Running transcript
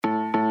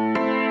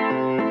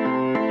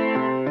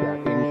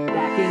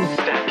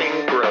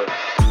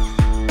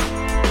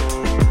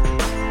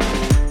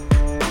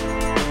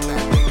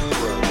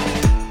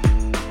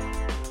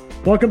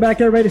Welcome back,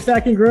 everybody, to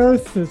Stacking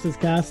Growth. This is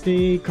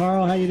Cassidy.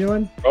 Carl, how you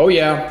doing? Oh,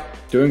 yeah.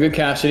 Doing good,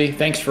 Cassidy.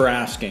 Thanks for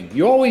asking.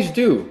 You always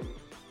do.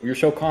 You're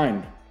so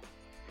kind.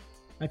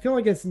 I feel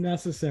like it's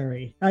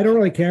necessary. I don't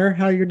really care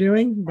how you're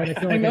doing, but I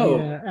feel like I need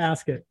to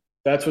ask it.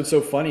 That's what's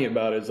so funny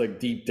about it. It's like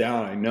deep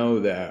down, I know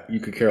that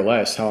you could care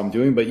less how I'm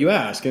doing, but you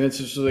ask, and it's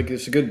just like,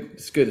 it's good,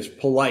 it's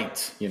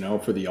polite,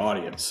 for the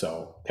audience.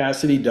 So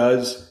Cassidy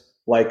does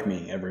like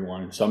me,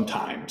 everyone,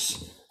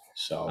 sometimes.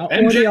 So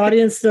I want the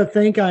audience to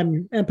think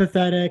I'm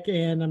empathetic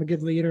and I'm a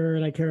good leader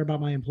and I care about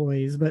my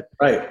employees. But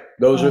right,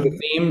 those are the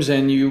themes,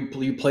 and you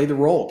play the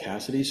role,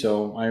 Cassidy.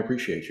 So I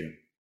appreciate you.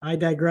 I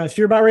digress.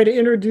 You're about ready to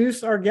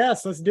introduce our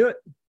guest. Let's do it.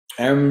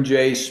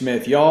 MJ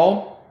Smith,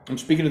 y'all. I'm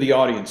speaking to the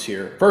audience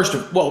here.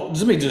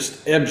 Let me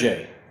just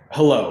MJ.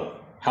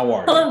 Hello, how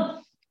are you? Hello,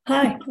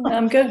 hi.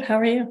 I'm good. How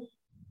are you?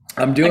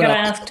 I'm doing. I gotta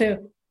ask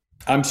too.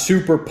 I'm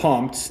super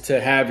pumped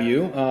to have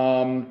you.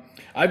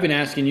 I've been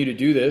asking you to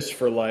do this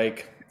for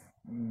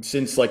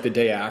since the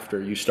day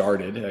after you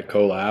started at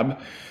CoLab.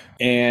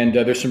 And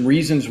there's some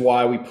reasons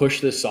why we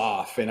pushed this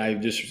off.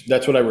 And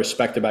that's what I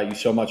respect about you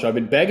so much. I've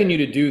been begging you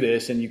to do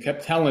this, and you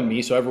kept telling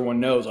me, so everyone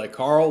knows,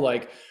 Carl,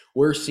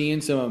 we're seeing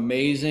some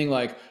amazing,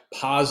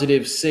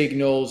 positive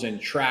signals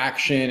and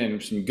traction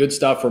and some good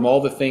stuff from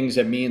all the things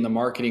that me and the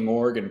marketing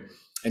org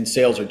and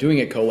sales are doing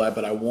at CoLab,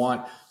 but I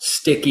want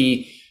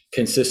sticky,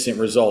 consistent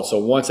results. So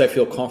once I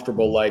feel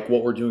comfortable,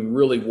 what we're doing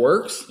really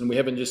works, and we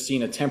haven't just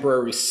seen a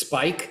temporary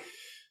spike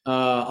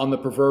on the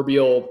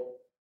proverbial,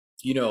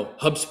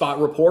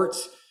 HubSpot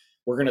reports,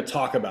 we're going to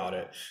talk about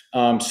it.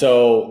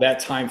 So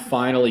that time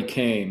finally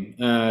came,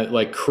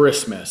 like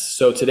Christmas.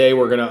 So today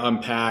we're going to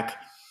unpack,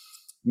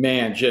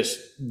 just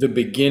the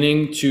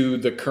beginning to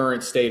the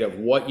current state of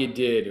what you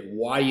did,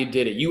 why you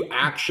did it. You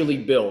actually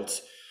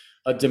built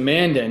a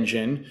demand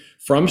engine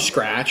from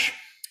scratch,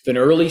 an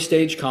early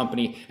stage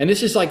company. And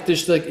this is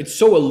it's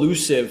so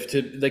elusive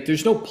to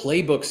there's no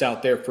playbooks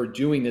out there for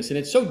doing this. And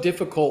it's so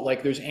difficult.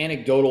 There's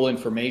anecdotal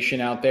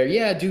information out there.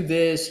 Yeah, do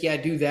this. Yeah,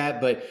 do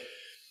that. But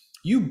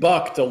you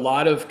bucked a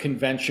lot of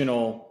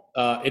conventional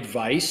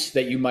advice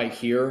that you might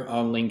hear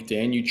on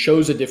LinkedIn. You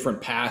chose a different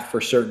path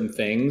for certain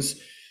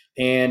things.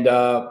 And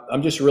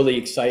I'm just really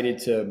excited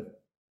to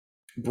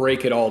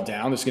break it all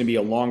down. This is going to be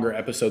a longer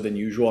episode than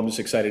usual. I'm just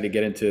excited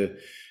to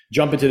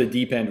jump into the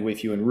deep end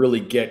with you and really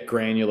get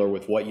granular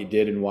with what you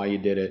did and why you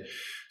did it.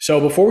 So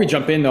before we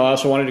jump in, though, I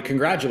also wanted to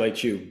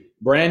congratulate you.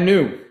 Brand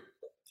new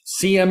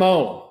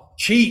CMO,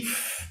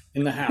 chief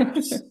in the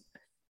house.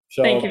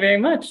 So, thank you very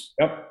much.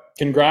 Yep.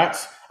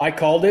 Congrats. I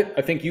called it.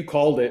 I think you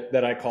called it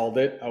that I called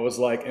it. I was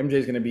like,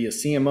 MJ's going to be a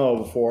CMO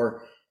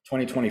before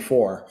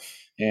 2024.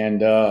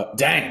 And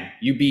dang,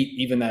 you beat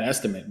even that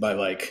estimate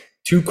by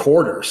 2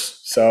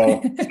 quarters.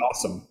 So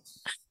awesome.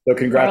 So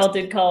congrats. Carl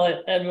did call it,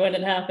 and when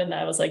it happened,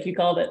 I was like, "You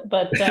called it."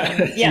 But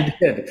yeah,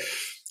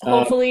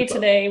 hopefully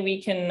today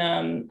we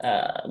can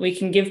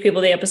give people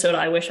the episode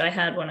I wish I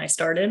had when I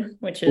started,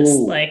 which is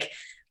like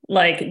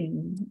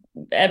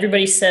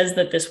everybody says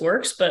that this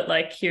works, but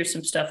here's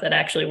some stuff that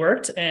actually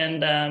worked,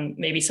 and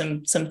maybe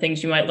some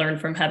things you might learn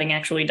from having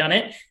actually done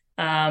it.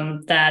 I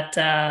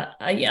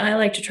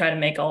like to try to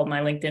make all of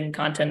my LinkedIn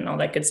content and all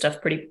that good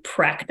stuff pretty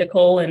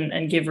practical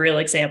and give real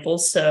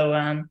examples.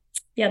 So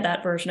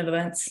that version of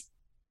events.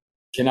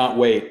 Cannot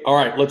wait. All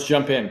right, let's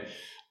jump in.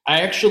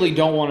 I actually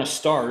don't want to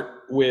start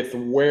with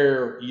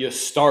where you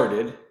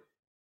started,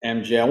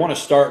 MJ. I want to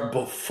start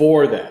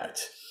before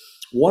that.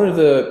 One of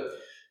the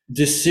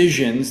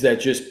decisions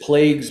that just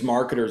plagues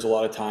marketers a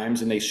lot of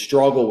times, and they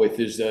struggle with,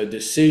 is the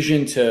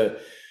decision to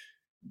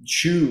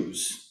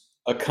choose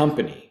a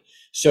company.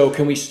 So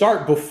can we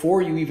start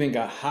before you even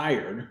got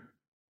hired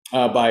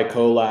by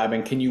CoLab?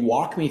 And can you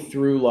walk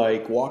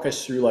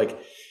us through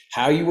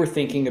how you were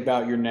thinking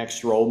about your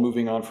next role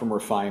moving on from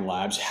Refine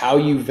Labs, how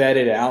you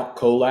vetted out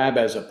CoLab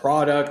as a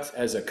product,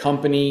 as a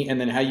company,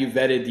 and then how you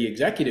vetted the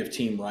executive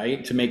team,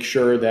 right, to make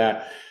sure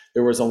that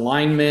there was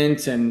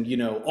alignment and,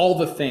 all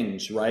the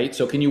things, right?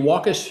 So can you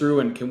walk us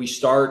through, and can we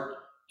start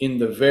in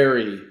the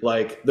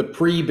the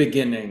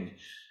pre-beginning?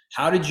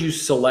 How did you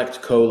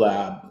select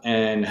CoLab,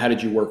 and how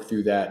did you work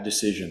through that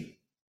decision?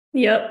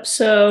 Yep.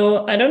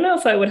 So I don't know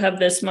if I would have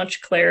this much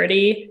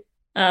clarity.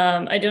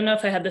 I don't know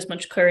if I had this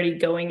much clarity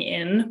going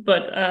in,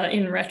 but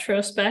in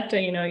retrospect,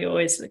 you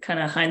always kind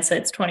of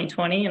hindsight's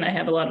 2020, and I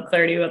have a lot of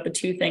clarity about the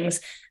 2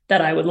 things that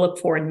I would look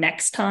for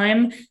next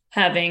time,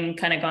 having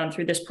kind of gone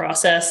through this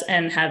process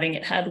and having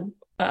it had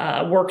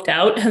worked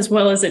out as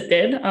well as it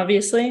did,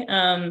 obviously.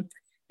 And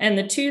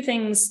the 2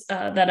 things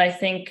that I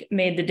think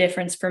made the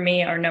difference for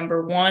me are,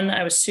 number 1,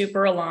 I was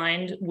super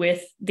aligned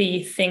with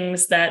the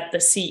things that the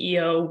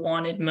CEO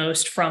wanted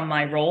most from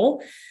my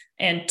role.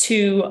 And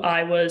 2,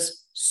 I was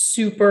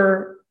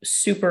super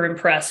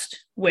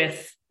impressed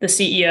with the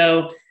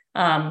CEO,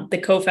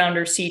 the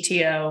co-founder,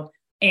 CTO,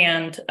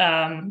 and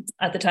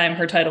at the time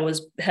her title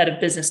was head of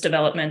business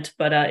development,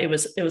 but it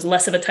was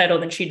less of a title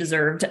than she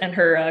deserved, and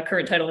her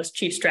current title is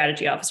chief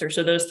strategy officer.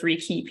 So those 3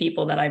 key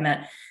people that I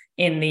met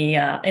in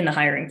the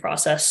hiring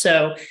process.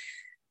 So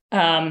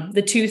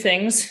the 2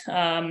 things,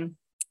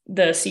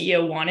 the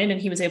CEO wanted,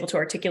 and he was able to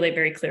articulate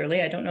very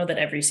clearly. I don't know that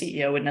every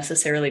CEO would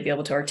necessarily be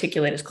able to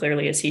articulate as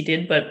clearly as he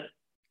did, but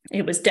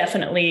it was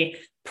definitely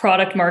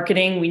product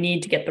marketing. We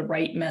need to get the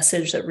right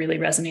message that really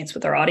resonates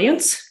with our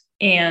audience,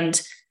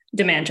 and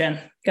demand gen.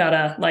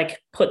 Gotta like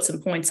put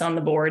some points on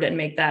the board and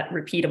make that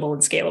repeatable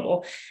and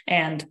scalable.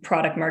 And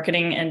product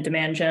marketing and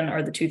demand gen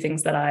are the two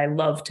things that I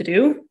love to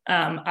do.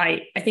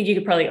 I think you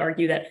could probably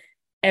argue that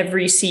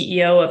every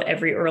CEO of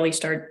every early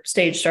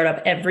stage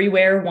startup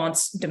everywhere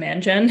wants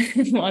demand gen,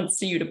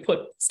 wants you to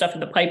put stuff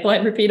in the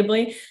pipeline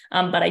repeatably.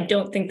 But I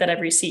don't think that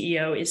every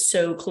CEO is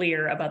so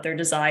clear about their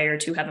desire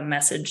to have a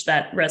message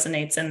that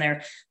resonates and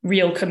their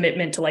real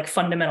commitment to like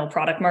fundamental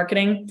product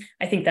marketing.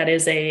 I think that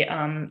is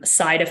a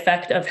side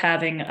effect of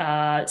having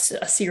a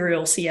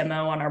serial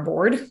CMO on our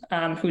board,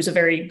 who's a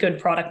very good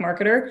product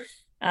marketer.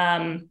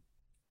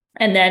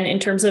 And then in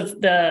terms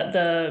of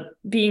the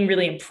being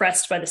really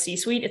impressed by the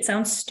C-suite, it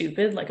sounds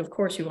stupid. Like, of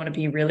course, you want to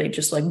be really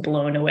just like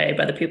blown away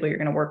by the people you're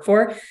going to work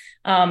for.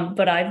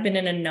 But I've been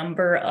in a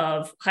number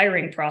of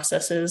hiring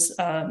processes,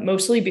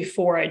 mostly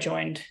before I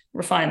joined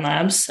Refine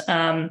Labs,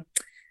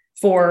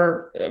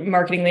 for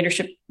marketing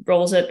leadership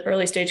roles at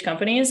early stage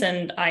companies.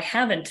 And I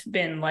haven't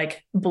been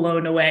like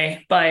blown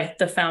away by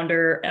the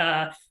founder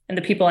and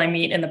the people I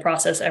meet in the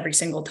process every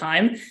single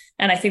time.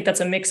 And I think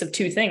that's a mix of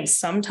two things.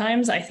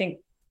 Sometimes I think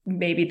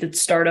maybe the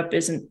startup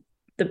isn't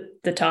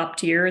the top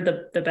tier,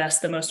 the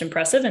best, the most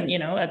impressive. And,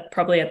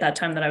 probably at that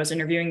time that I was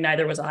interviewing,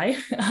 neither was I.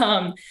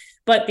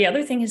 But the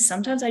other thing is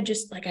sometimes I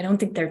just I don't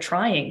think they're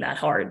trying that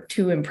hard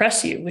to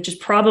impress you, which is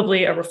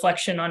probably a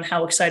reflection on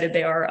how excited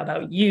they are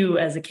about you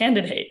as a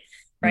candidate,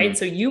 right? Mm-hmm.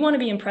 So you want to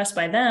be impressed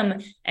by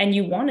them, and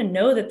you want to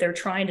know that they're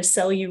trying to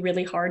sell you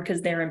really hard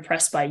because they're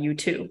impressed by you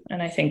too.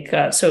 And I think,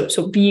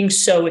 so being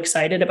so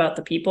excited about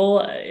the people,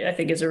 I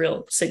think is a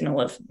real signal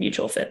of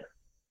mutual fit.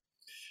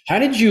 How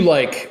did you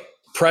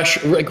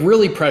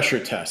really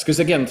pressure test? Because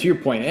again, to your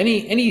point,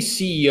 any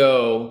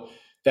CEO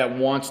that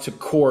wants to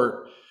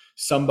court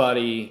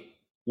somebody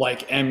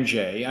like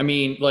MJ, I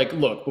mean,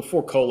 look,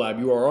 before CoLab,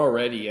 you are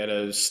already at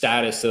a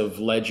status of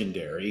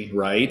legendary,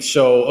 right?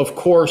 So of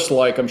course,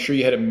 I'm sure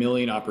you had a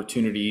million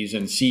opportunities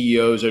and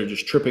CEOs that are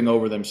just tripping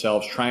over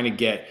themselves trying to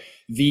get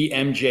the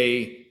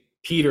MJ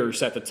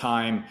Peters at the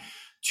time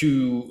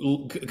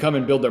to come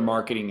and build their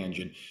marketing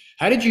engine.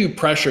 How did you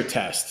pressure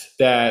test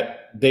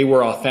that they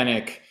were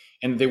authentic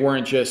and they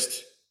weren't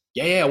just,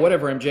 yeah,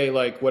 whatever,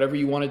 MJ, whatever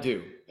you want to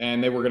do?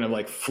 And they were going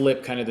to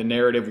flip kind of the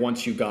narrative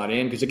once you got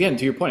in. Because again,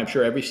 to your point, I'm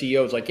sure every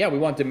CEO is yeah, we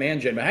want demand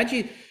gen. But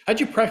how'd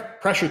you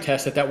pressure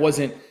test that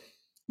wasn't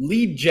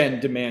lead gen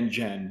demand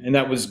gen and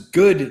that was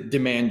good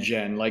demand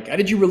gen? How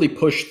did you really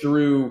push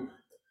through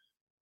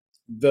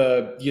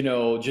the,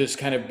 just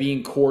kind of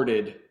being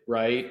courted,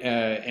 right?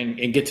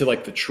 And get to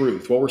the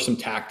truth? What were some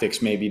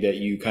tactics maybe that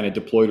you kind of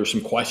deployed, or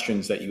some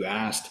questions that you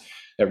asked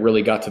that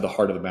really got to the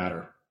heart of the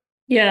matter?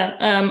 Yeah,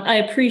 I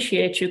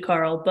appreciate you,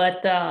 Carl,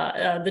 but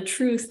the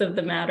truth of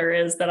the matter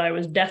is that I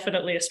was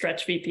definitely a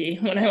stretch VP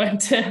when I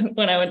went to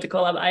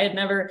CoLab. I had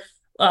never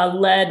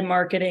led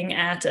marketing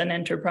at an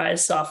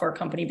enterprise software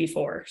company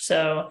before,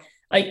 so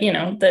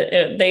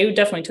they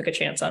definitely took a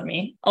chance on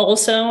me.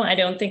 Also, I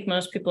don't think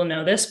most people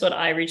know this, but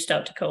I reached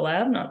out to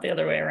CoLab, not the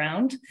other way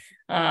around.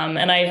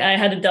 And I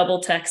had to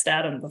double text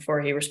Adam before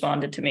he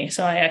responded to me.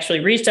 So I actually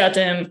reached out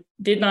to him,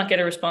 did not get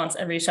a response,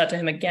 and reached out to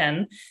him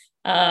again.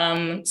 So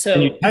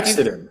and you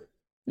texted him?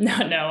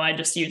 No, I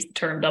just used the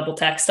term double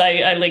text. I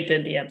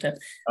LinkedIn DM'd him.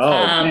 Oh,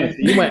 man.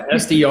 You went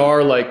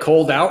SDR,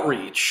 cold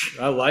outreach.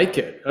 I like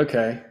it.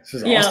 Okay. This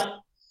is awesome. Yeah.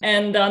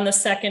 And on the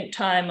second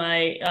time,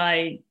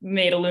 I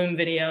made a Loom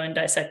video and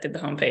dissected the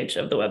homepage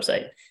of the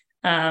website,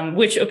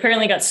 which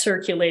apparently got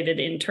circulated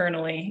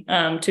internally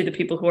to the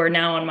people who are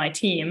now on my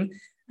team.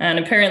 And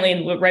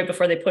apparently right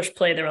before they pushed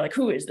play, they were like,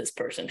 who is this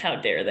person? How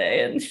dare they?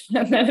 And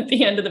then at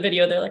the end of the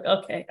video, they're like,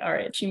 okay, all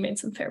right, she made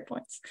some fair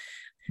points.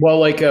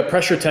 Well,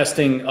 pressure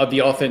testing of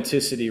the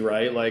authenticity,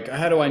 right?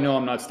 How do I know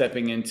I'm not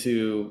stepping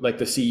into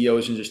the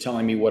CEOs and just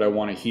telling me what I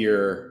want to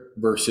hear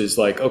versus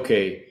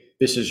okay,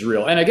 this is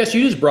real. And I guess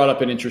you just brought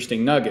up an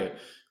interesting nugget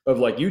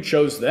of you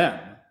chose them.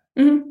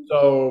 Mm-hmm.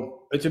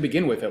 So to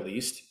begin with, at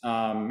least,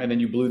 and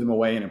then you blew them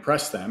away and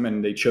impressed them,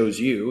 and they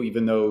chose you,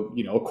 even though,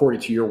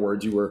 according to your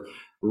words, you were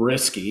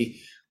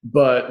risky.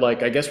 But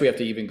I guess we have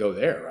to even go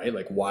there,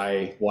 right?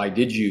 Why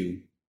did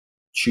you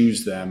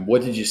choose them?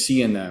 What did you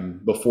see in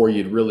them before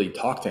you'd really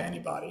talk to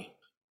anybody?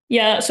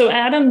 Yeah, so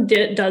Adam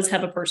does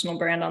have a personal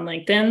brand on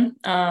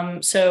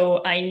LinkedIn.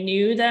 So I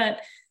knew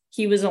that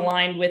he was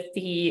aligned with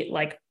the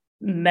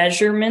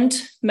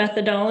measurement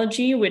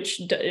methodology,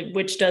 which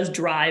does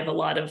drive a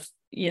lot of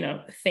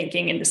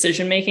thinking and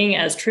decision making,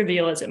 as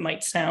trivial as it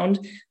might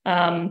sound.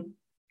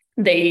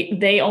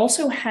 They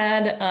also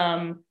had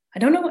I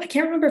don't know, I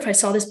can't remember if I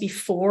saw this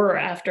before or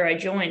after I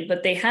joined,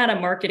 but they had a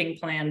marketing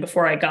plan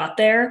before I got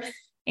there.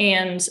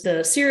 And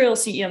the serial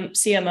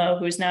CMO,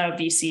 who is now a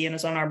VC and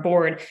is on our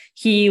board,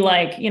 he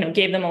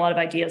gave them a lot of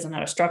ideas on how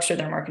to structure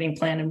their marketing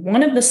plan. And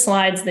one of the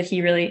slides that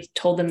he really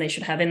told them they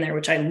should have in there,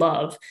 which I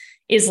love,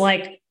 is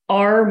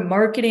our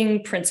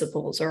marketing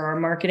principles or our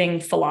marketing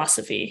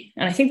philosophy.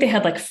 And I think they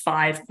had like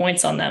 5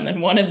 points on them.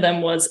 And one of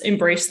them was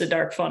embrace the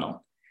dark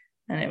funnel.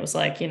 And it was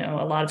like, a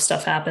lot of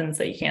stuff happens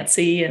that you can't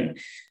see. And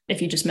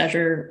if you just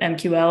measure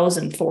MQLs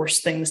and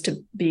force things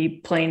to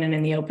be plain and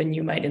in the open,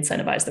 you might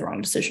incentivize the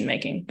wrong decision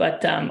making.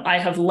 But I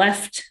have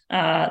left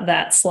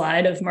that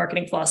slide of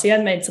marketing philosophy.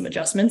 I've made some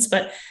adjustments,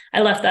 but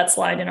I left that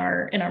slide in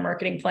our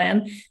marketing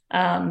plan.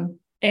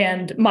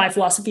 And my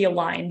philosophy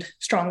aligned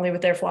strongly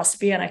with their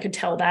philosophy, and I could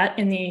tell that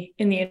in the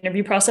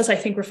interview process. I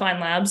think Refine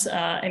Labs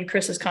and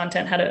Chris's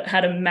content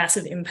had a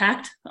massive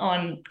impact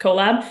on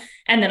CoLab.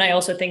 And then I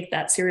also think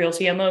that serial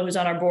CMO who's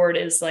on our board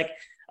is like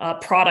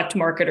product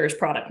marketer's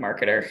product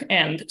marketer,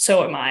 and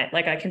so am I.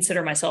 Like I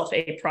consider myself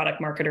a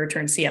product marketer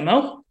turned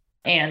CMO,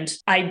 and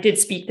I did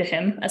speak to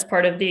him as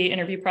part of the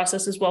interview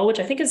process as well, which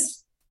I think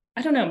is,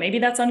 I don't know, maybe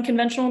that's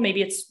unconventional,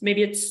 maybe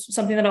it's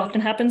something that often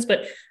happens,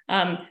 but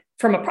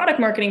from a product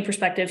marketing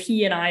perspective,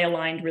 he and I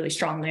aligned really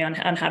strongly on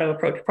how to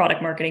approach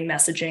product marketing,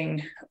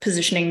 messaging,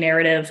 positioning,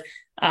 narrative.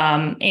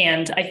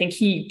 And I think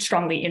he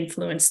strongly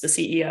influenced the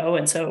CEO.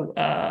 And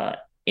so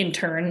in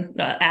turn,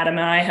 Adam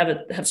and I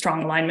have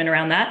strong alignment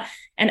around that.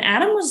 And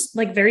Adam was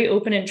like very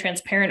open and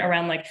transparent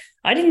around like,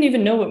 I didn't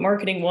even know what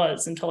marketing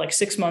was until like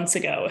 6 months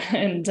ago.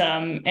 And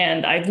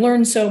I've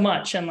learned so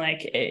much.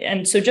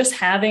 And so just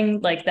having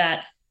like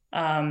that,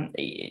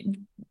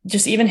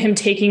 just even him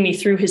taking me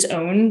through his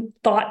own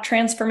thought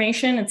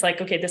transformation. It's like,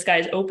 okay, this guy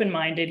is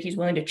open-minded. He's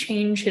willing to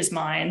change his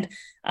mind.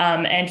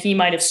 And he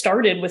might have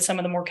started with some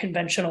of the more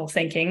conventional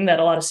thinking that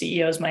a lot of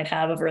CEOs might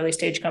have of early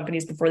stage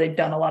companies before they've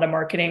done a lot of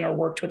marketing or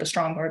worked with a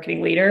strong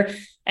marketing leader.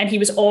 And he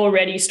was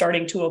already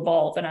starting to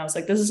evolve. And I was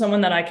like, this is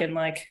someone that I can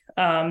like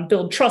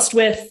build trust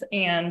with.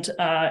 And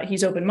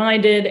he's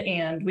open-minded,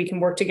 and we can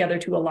work together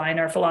to align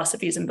our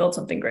philosophies and build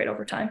something great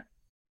over time.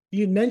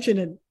 You mentioned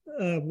it.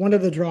 One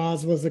of the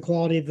draws was the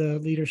quality of the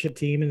leadership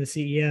team and the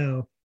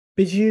CEO.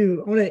 But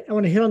I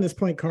want to hit on this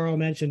point Carl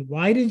mentioned.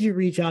 Why did you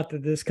reach out to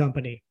this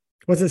company?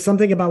 Was it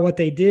something about what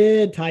they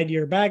did tied to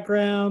your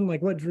background?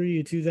 Like what drew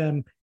you to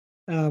them?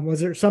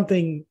 Was there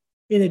something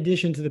in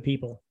addition to the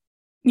people?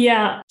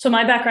 Yeah. So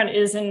my background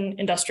is in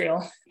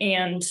industrial,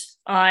 and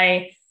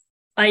I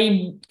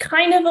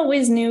kind of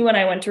always knew when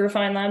I went to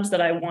Refine Labs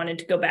that I wanted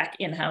to go back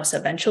in-house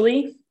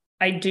eventually.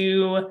 I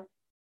do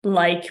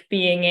like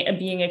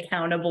being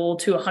accountable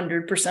to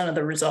 100% of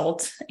the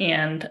result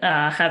and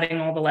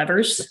having all the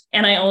levers.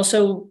 And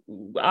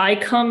I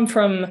come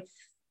from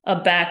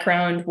a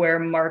background where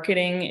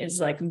marketing is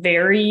like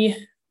very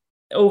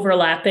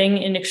overlapping,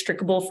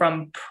 inextricable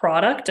from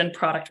product and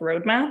product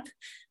roadmap,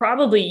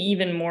 probably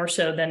even more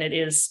so than it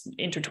is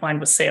intertwined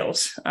with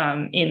sales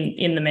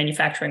in the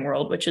manufacturing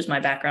world, which is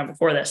my background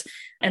before this.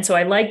 And so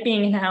I like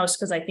being in-house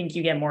because I think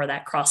you get more of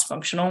that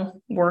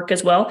cross-functional work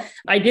as well.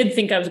 I did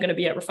think I was going to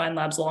be at Refine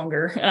Labs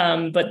longer,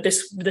 but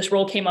this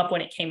role came up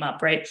when it came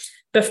up, right?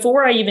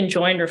 Before I even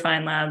joined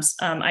Refine Labs,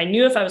 I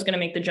knew if I was going to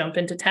make the jump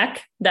into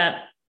tech,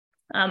 that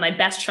my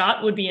best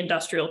shot would be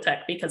industrial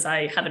tech, because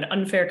I have an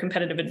unfair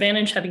competitive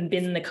advantage having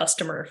been the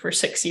customer for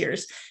 6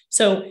 years.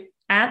 So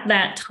at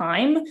that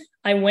time,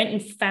 I went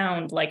and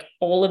found like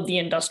all of the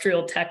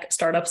industrial tech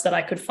startups that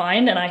I could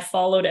find, and I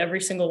followed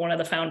every single one of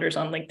the founders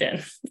on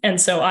LinkedIn. And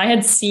so I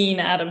had seen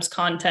Adam's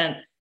content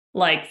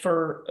like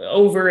for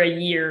over a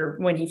year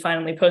when he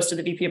finally posted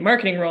the VP of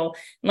marketing role.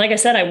 And like I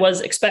said,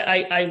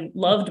 I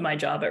loved my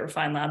job at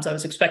Refine Labs. I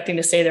was expecting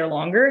to stay there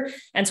longer.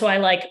 And so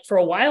for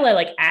a while,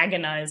 I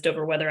agonized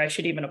over whether I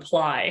should even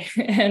apply.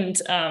 And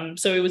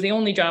so it was the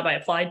only job I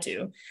applied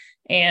to.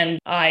 And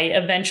I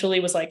eventually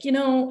was like,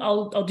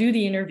 I'll do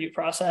the interview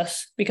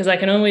process, because I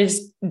can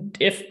always,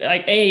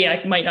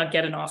 I might not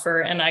get an offer,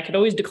 and I could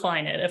always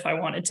decline it if I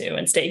wanted to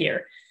and stay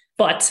here.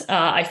 But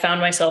I found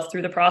myself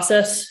through the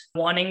process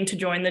wanting to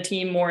join the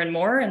team more and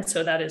more. And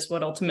so that is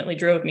what ultimately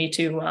drove me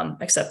to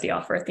accept the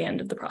offer at the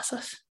end of the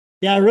process.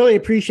 Yeah, I really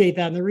appreciate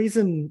that. And the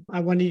reason I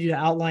wanted you to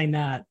outline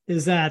that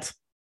is that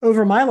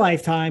over my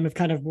lifetime of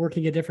kind of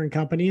working at different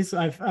companies,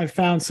 I've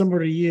found, similar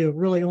to you,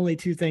 really only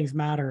two things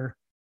matter: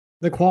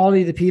 the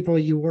quality of the people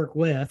you work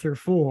with or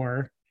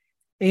for,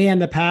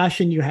 and the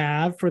passion you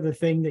have for the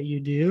thing that you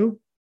do,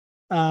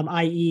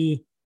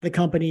 i.e. the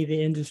company,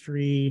 the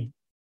industry,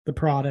 the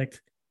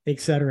product,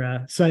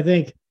 etc. So I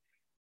think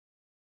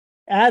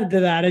added to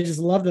that, I just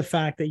love the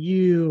fact that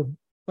you,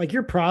 like,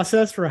 your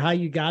process for how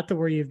you got to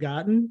where you've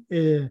gotten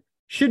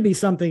should be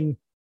something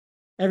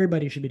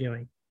everybody should be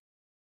doing.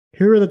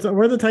 Where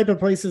are the type of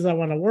places I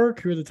want to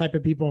work? Who are the type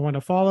of people I want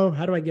to follow?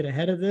 How do I get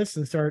ahead of this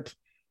and start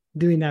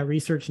doing that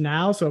research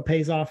now so it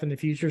pays off in the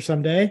future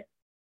someday?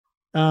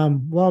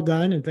 Well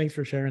done. And thanks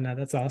for sharing that.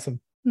 That's awesome.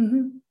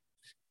 Mm-hmm.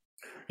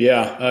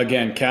 Yeah.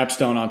 Again,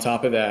 capstone on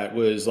top of that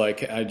was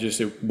like,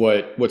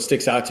 what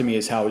sticks out to me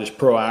is how just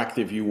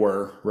proactive you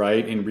were,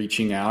 right, in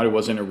reaching out. It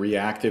wasn't a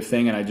reactive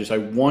thing. And I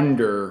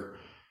wonder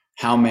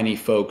how many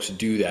folks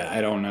do that.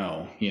 I don't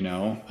know,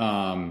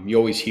 you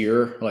always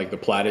hear like the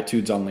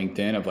platitudes on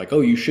LinkedIn of like,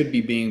 oh, you should be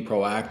being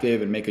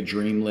proactive and make a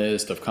dream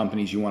list of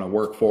companies you want to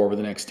work for over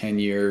the next 10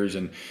 years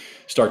and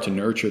start to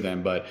nurture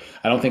them. But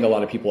I don't think a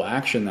lot of people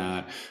action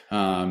that.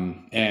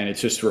 And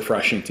it's just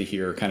refreshing to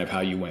hear kind of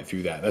how you went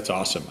through that. That's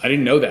awesome. I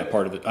didn't know that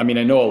part of it. I mean,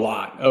 I know a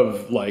lot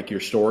of like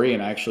your story,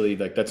 and actually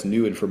like that's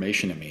new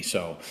information to me.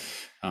 So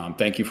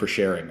thank you for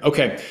sharing.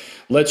 Okay,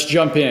 let's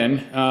jump in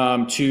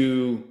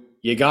to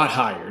you got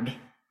hired.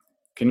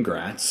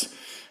 Congrats.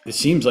 It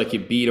seems like you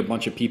beat a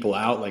bunch of people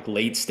out like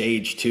late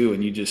stage too,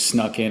 and you just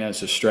snuck in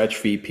as a stretch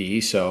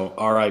VP. So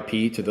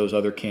RIP to those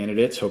other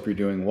candidates. Hope you're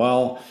doing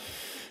well.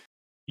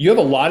 You have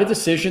a lot of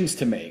decisions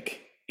to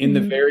make in the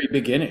very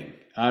beginning.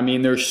 I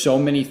mean, there's so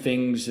many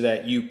things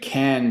that you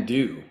can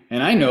do.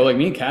 And I know like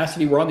me and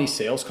Cassidy, we're on these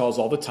sales calls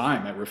all the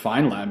time at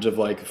Refine Labs of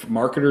like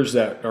marketers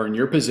that are in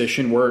your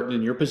position, were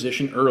in your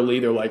position early.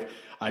 They're like,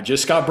 I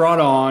just got brought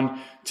on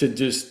to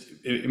just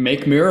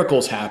make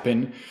miracles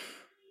happen.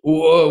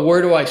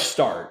 Where do I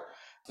start?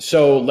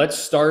 So let's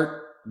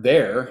start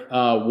there.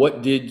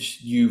 What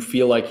did you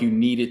feel like you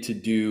needed to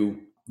do?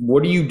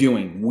 What are you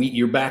doing?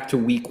 You're back to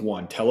week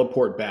one.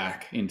 Teleport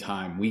back in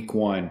time. Week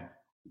one.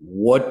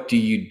 What do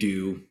you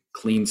do?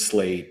 Clean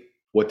slate.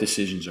 What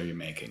decisions are you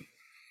making?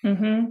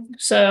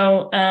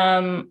 So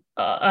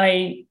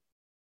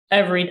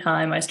every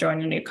time I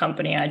join a new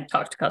company, I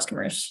talk to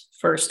customers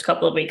first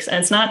couple of weeks.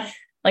 And it's not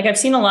like I've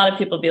seen a lot of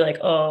people be like,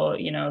 oh,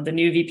 the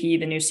new VP,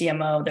 the new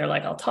CMO, they're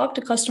like, I'll talk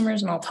to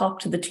customers and I'll talk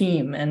to the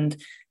team. And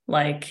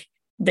like,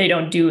 they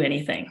don't do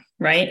anything,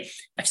 right?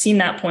 I've seen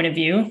that point of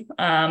view.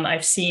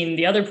 I've seen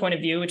the other point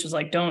of view, which is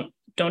like, don't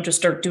just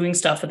start doing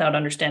stuff without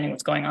understanding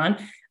what's going on.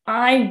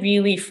 I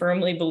really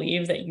firmly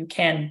believe that you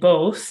can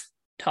both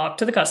talk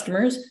to the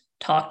customers,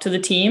 talk to the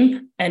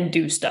team, and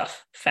do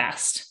stuff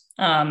fast.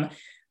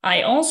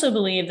 I also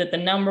believe that the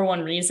number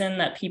one reason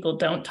that people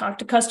don't talk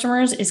to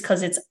customers is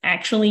because it's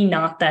actually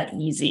not that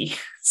easy.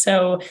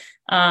 So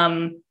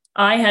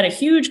I had a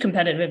huge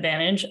competitive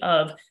advantage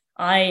of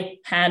I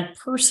had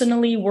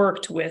personally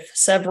worked with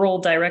several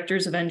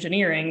directors of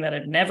engineering that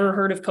had never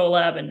heard of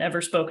CoLab and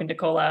never spoken to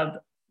CoLab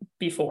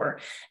before.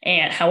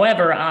 And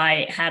however,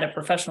 I had a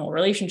professional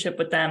relationship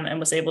with them and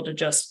was able to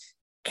just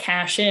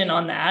cash in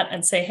on that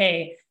and say,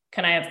 hey,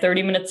 can I have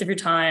 30 minutes of your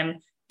time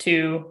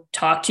to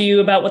talk to you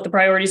about what the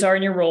priorities are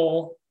in your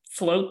role,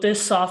 float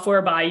this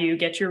software by you,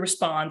 get your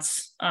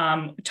response,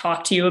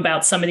 talk to you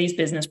about some of these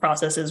business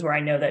processes where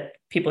I know that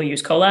people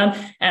use CoLab.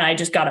 And I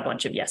just got a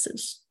bunch of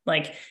yeses.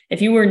 Like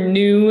if you were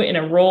new in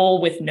a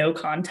role with no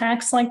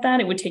context like that,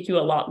 it would take you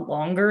a lot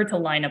longer to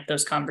line up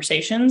those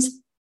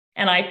conversations.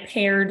 And I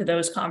paired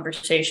those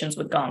conversations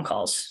with gong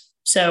calls.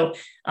 So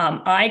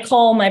I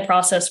call my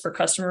process for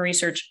customer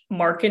research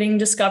marketing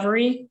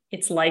discovery.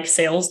 It's like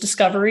sales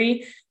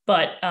discovery,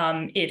 but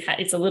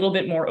it's a little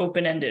bit more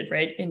open-ended,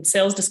 right? In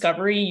sales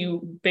discovery,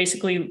 you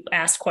basically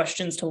ask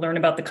questions to learn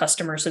about the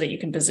customer so that you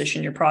can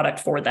position your product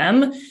for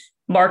them.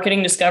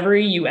 Marketing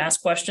discovery, you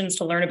ask questions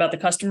to learn about the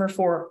customer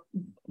for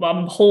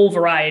a whole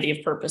variety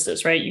of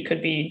purposes, right? You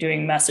could be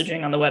doing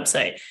messaging on the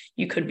website.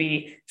 You could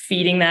be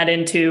feeding that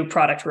into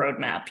product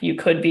roadmap. You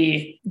could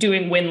be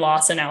doing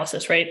win-loss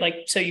analysis, right?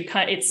 Like, so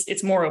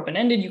it's more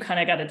open-ended. You kind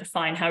of got to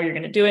define how you're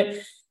going to do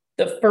it.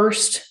 The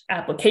first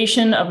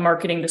application of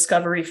marketing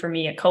discovery for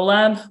me at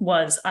CoLab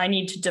was I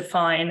need to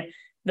define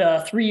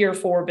the 3 or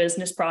 4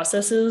 business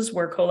processes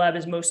where CoLab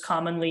is most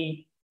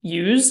commonly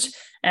used.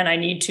 And I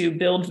need to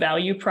build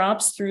value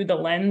props through the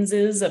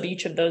lenses of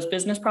each of those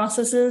business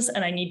processes.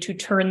 And I need to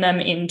turn them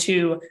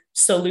into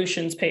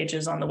solutions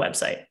pages on the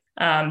website.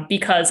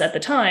 Because at the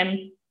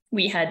time,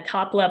 we had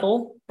top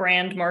level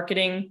brand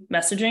marketing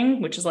messaging,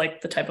 which is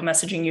like the type of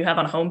messaging you have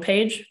on a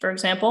homepage, for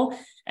example.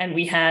 And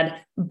we had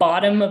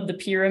bottom of the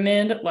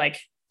pyramid, like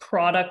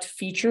product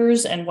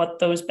features and what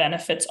those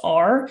benefits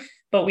are.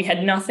 But we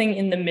had nothing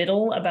in the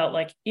middle about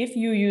like, if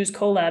you use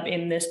CoLab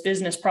in this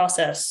business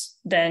process,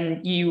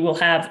 then you will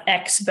have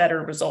X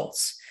better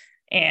results.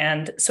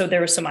 And so there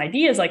were some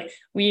ideas like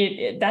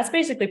that's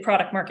basically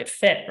product market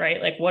fit,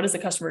 right? Like what does the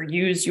customer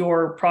use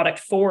your product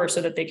for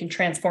so that they can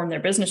transform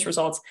their business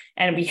results?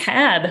 And we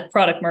had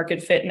product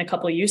market fit in a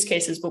couple of use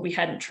cases, but we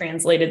hadn't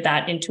translated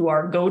that into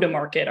our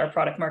go-to-market, our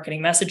product marketing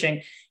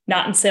messaging,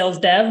 not in sales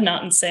dev,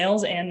 not in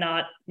sales, and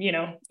not,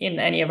 in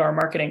any of our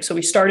marketing. So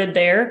we started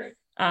there.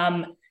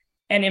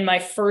 And in my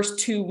first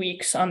 2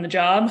 weeks on the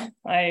job,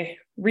 I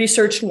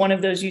researched one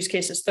of those use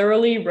cases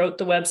thoroughly, wrote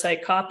the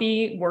website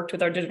copy, worked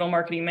with our digital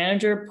marketing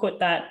manager, put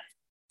that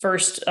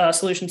first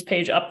solutions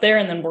page up there,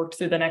 and then worked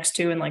through the next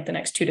 2 in like the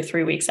next 2 to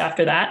 3 weeks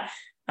after that.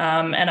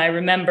 And I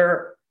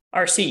remember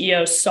our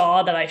CEO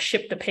saw that I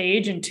shipped the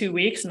page in 2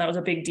 weeks, and that was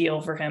a big deal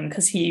for him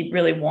because he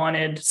really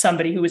wanted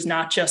somebody who was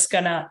not just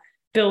going to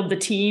build the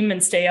team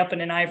and stay up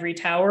in an ivory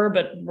tower,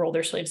 but roll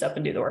their sleeves up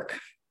and do the work.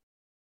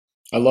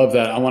 I love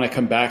that. I want to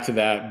come back to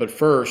that. But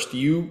first,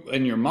 you,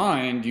 in your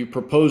mind, you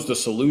proposed a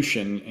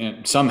solution,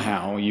 and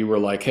somehow you were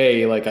like,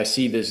 hey, like I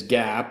see this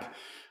gap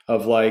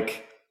of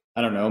like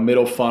I don't know,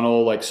 middle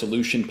funnel, like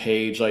solution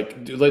page.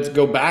 Like, let's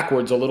go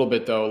backwards a little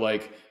bit though.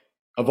 Like,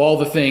 of all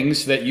the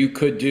things that you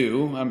could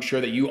do, I'm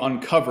sure that you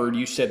uncovered,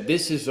 you said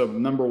this is a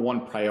number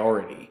one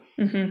priority.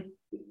 Mm-hmm.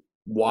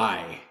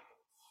 Why?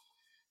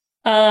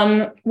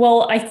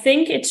 Well, I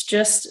think it's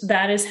just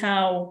that is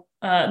how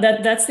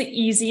that's the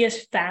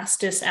easiest,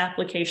 fastest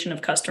application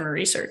of customer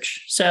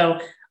research. So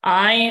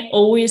I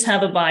always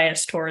have a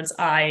bias towards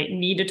I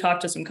need to talk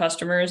to some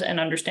customers and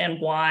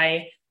understand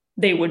why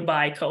they would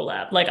buy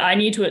CoLab. Like I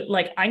need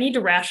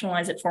to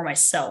rationalize it for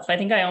myself. I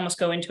think I almost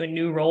go into a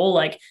new role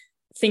like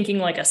thinking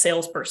like a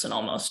salesperson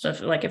almost.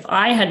 Like if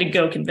I had to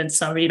go convince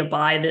somebody to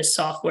buy this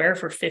software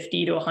for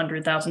 $50,000 to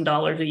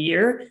 $100,000 a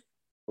year,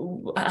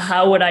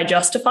 how would I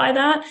justify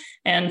that?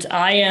 And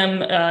I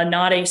am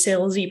not a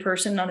salesy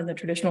person, not in the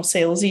traditional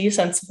salesy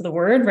sense of the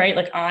word, right?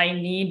 Like I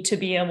need to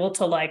be able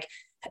to like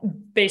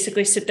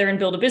basically sit there and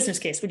build a business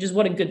case, which is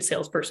what a good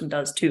salesperson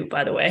does too,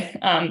 by the way.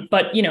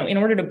 But you know, in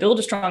order to build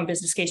a strong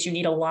business case, you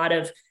need a lot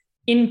of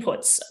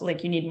inputs.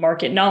 Like you need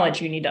market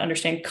knowledge, you need to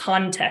understand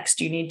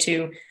context, you need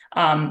to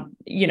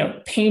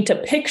paint a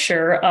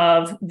picture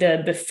of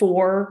the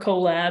before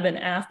CoLab and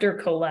after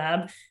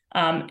CoLab.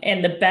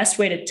 And the best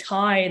way to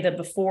tie the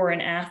before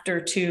and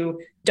after to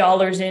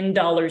dollars in,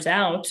 dollars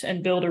out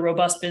and build a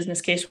robust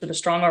business case with a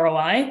strong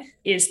ROI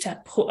is to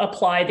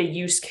apply the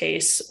use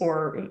case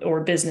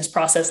or business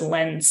process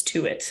lens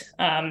to it.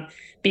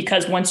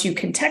 Because once you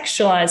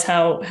contextualize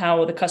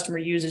how the customer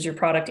uses your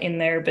product in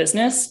their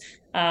business,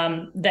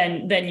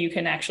 then you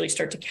can actually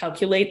start to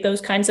calculate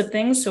those kinds of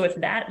things. So if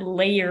that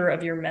layer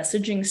of your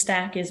messaging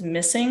stack is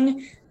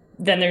missing,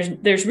 then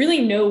there's really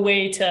no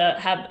way to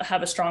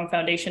have a strong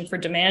foundation for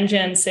demand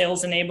gen,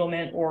 sales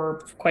enablement,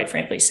 or quite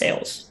frankly,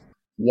 sales.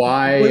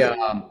 Why?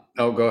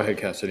 Go ahead,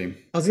 Cassidy.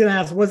 I was going to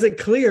ask, was it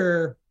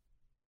clear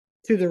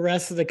to the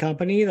rest of the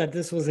company that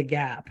this was a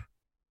gap?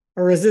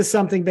 Or is this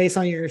something based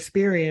on your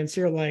experience?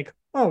 You're like,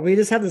 oh, we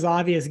just have this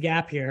obvious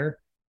gap here.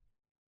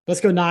 Let's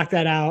go knock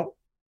that out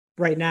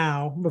right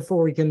now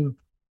before we can.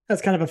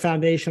 That's kind of a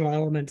foundational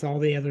element to all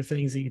the other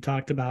things that you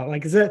talked about.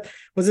 Like,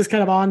 was this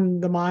kind of on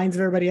the minds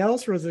of everybody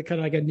else, or was it kind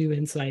of like a new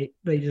insight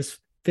they just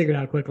figured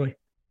out quickly?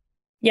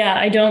 Yeah,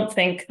 I don't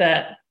think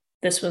that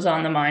this was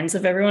on the minds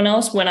of everyone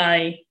else. When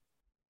I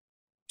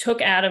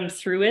took Adam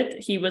through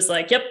it, he was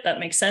like, yep, that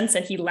makes sense.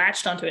 And he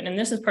latched onto it. And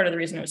this is part of the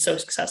reason it was so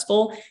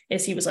successful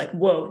is he was like,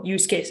 whoa,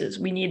 use cases.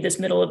 We need this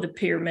middle of the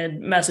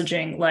pyramid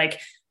messaging. Like,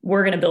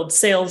 we're going to build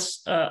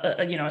sales,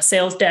 a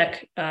sales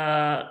deck,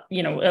 at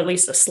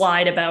least a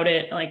slide about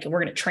it. Like, we're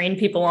going to train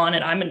people on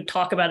it. I'm going to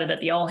talk about it at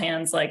the all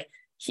hands. Like,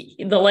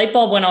 the light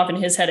bulb went off in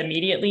his head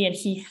immediately, and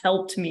he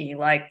helped me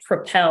like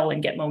propel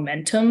and get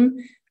momentum.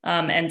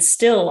 And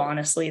still,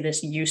 honestly,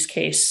 this use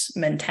case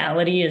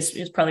mentality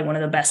is probably one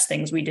of the best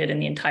things we did in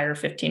the entire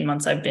 15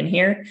 months I've been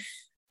here.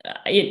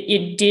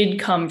 It did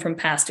come from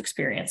past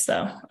experience,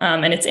 though.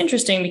 And it's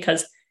interesting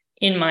because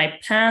in my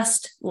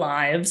past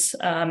lives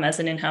as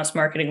an in-house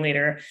marketing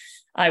leader,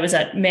 I was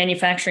at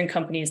manufacturing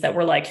companies that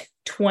were like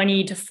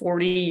 20 to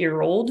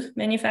 40-year-old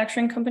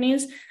manufacturing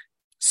companies.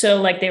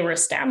 So like they were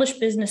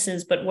established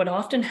businesses, but what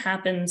often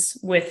happens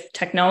with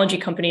technology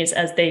companies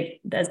as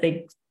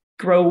they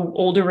grow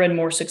older and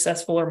more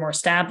successful or more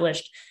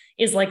established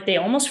is like they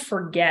almost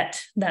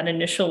forget that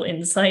initial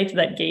insight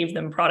that gave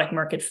them product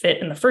market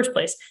fit in the first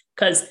place,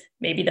 because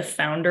maybe the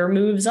founder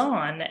moves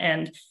on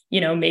and,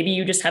 maybe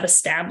you just have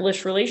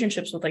established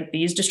relationships with like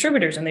these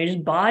distributors and they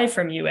just buy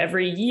from you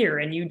every year,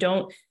 and you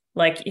don't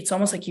like, it's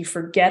almost like you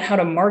forget how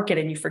to market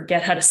and you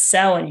forget how to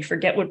sell and you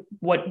forget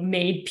what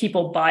made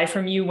people buy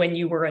from you when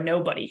you were a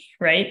nobody,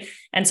 right?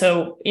 And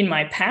so in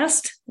my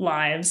past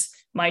lives,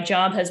 my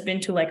job has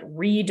been to like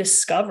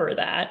rediscover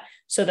that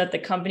so that the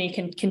company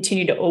can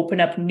continue to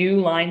open up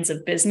new lines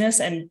of business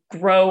and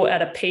grow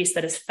at a pace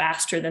that is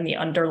faster than the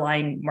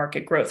underlying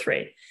market growth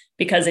rate.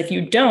 Because if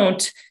you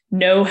don't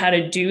know how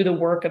to do the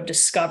work of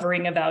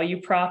discovering a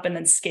value prop and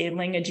then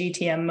scaling a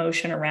GTM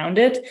motion around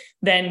it,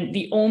 then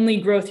the only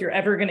growth you're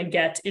ever going to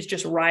get is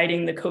just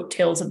riding the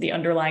coattails of the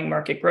underlying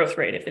market growth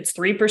rate. If it's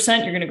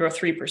 3%, you're going to grow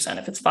 3%.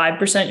 If it's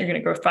 5%, you're going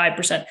to grow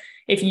 5%.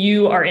 If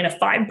you are in a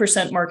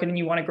 5% market and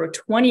you want to grow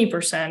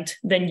 20%,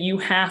 then you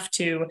have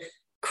to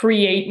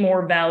create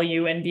more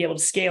value and be able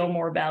to scale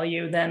more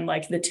value than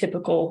like the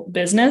typical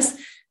business.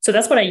 So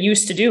that's what I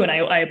used to do. And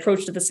I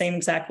approached it the same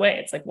exact way.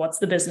 It's like, what's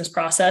the business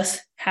process?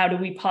 How do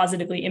we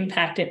positively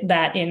impact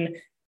that in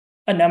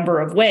a number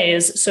of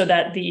ways so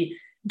that the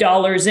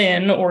dollars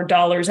in or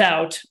dollars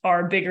out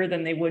are bigger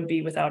than they would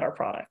be without our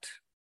product?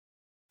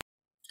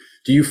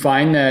 Do you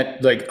find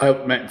that, like,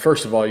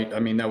 first of all, I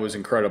mean, that was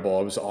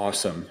incredible. It was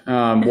awesome.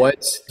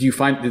 What do you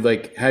find,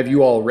 like, have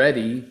you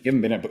already, you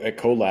haven't been at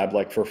CoLab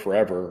like for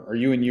forever. Are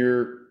you in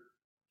you're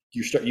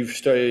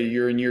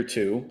in year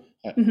 2,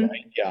 Mm-hmm.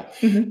 right? Yeah.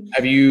 Mm-hmm.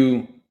 Have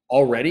you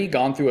already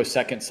gone through a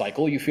second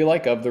cycle, you feel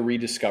like, of the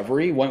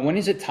rediscovery? When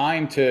is it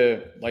time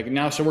to, like,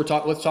 now, so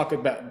let's talk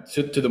about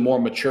to the more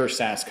mature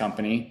SaaS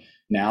company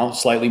now,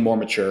 slightly more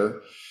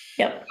mature.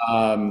 Yep.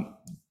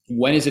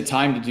 When is it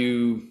time to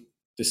do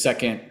the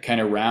second kind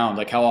of round?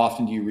 Like, how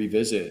often do you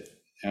revisit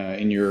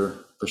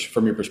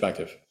from your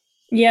perspective?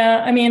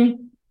 Yeah, I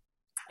mean,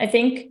 I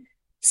think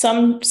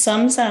some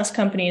SaaS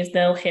companies,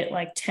 they'll hit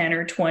like 10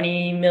 or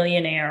 20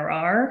 million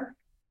ARR,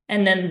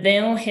 and then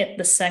they'll hit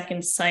the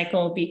second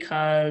cycle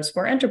because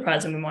we're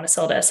enterprise and we want to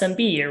sell to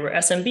SMB, or we're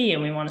SMB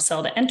and we want to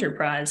sell to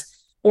enterprise.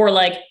 Or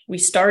like we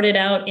started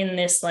out in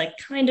this like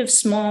kind of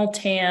small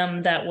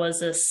TAM that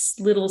was a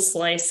little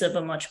slice of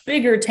a much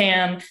bigger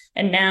TAM.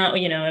 And now,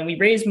 and we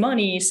raised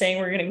money saying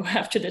we're going to go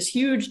after this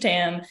huge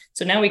TAM.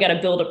 So now we got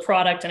to build a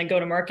product and a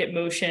go-to-market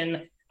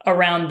motion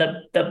around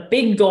the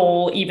big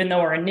goal, even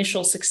though our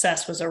initial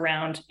success was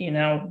around,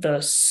 the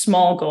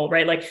small goal,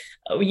 right? Like,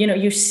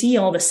 you see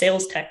all the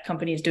sales tech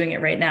companies doing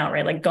it right now,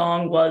 right? Like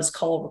Gong was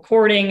call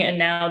recording, and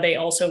now they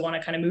also want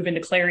to kind of move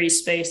into Clary's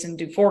space and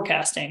do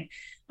forecasting.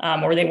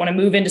 Or they want to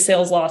move into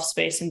SalesLoft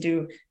space and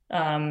do,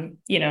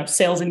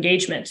 sales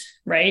engagement,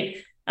 right?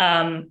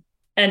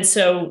 And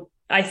so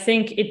I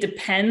think it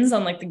depends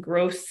on like the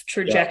growth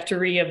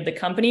trajectory of the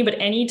company, but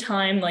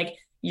anytime like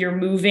you're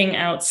moving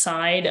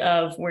outside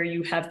of where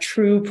you have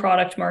true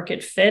product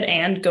market fit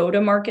and go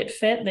to market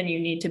fit, then you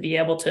need to be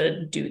able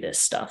to do this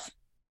stuff.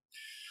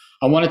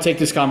 I want to take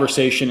this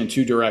conversation in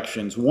two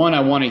directions. One, I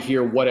want to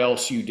hear what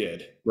else you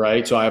did,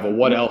 right? So I have a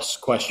what else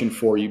question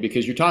for you,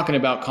 because you're talking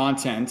about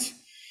content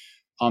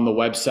on the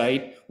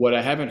website. What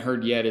I haven't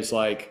heard yet is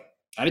like,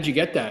 how did you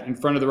get that in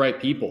front of the right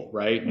people,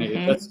 right?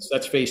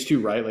 That's phase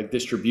two, right? Like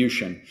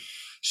distribution.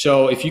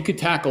 So if you could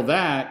tackle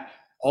that,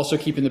 also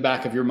keep in the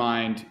back of your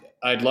mind,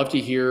 I'd love to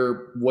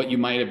hear what you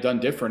might have done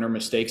different, or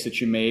mistakes that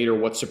you made, or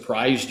what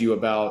surprised you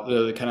about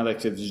the kind of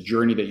like this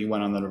journey that you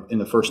went on in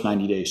the first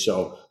 90 days.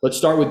 So let's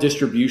start with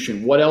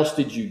distribution. What else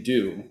did you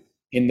do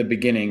in the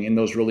beginning, in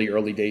those really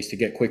early days, to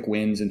get quick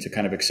wins and to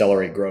kind of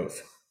accelerate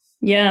growth?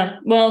 Yeah,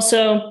 well,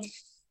 so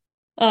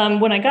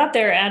when I got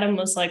there, Adam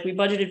was like, we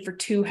budgeted for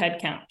 2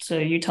 headcount. So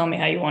you tell me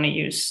how you want to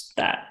use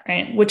that,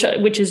 right? Which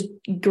is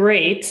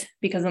great,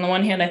 because on the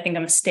one hand, I think a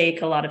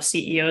mistake a lot of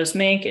CEOs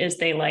make is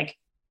they like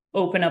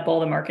open up all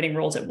the marketing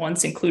roles at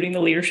once, including the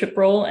leadership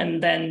role,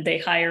 and then they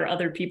hire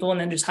other people and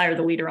then just hire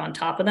the leader on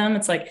top of them.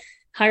 It's like,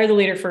 hire the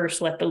leader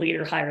first, let the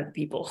leader hire the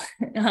people.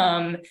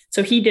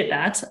 So he did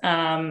that,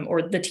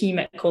 or the team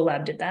at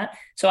CoLab did that.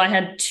 So I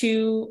had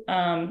 2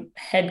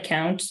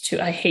 headcount.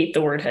 I hate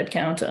the word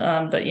headcount,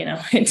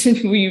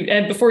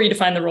 but before you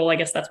define the role, I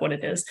guess that's what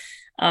it is.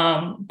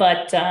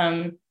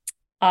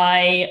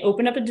 I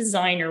opened up a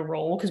designer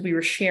role because we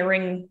were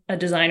sharing a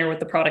designer with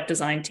the product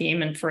design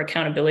team. And for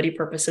accountability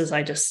purposes,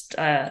 I just,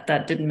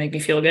 that didn't make me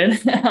feel good.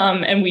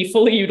 And we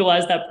fully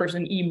utilized that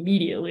person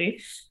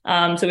immediately.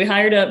 So we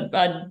hired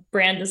a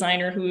brand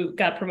designer who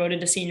got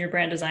promoted to senior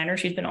brand designer.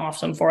 She's been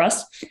awesome for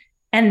us.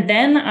 And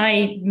then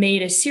I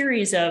made a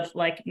series of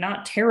like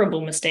not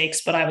terrible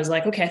mistakes, but I was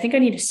like, okay, I think I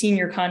need a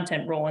senior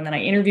content role. And then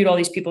I interviewed all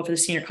these people for the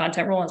senior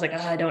content role. I was like,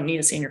 I don't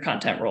need a senior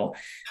content role.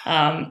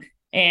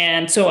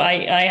 And so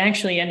I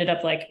actually ended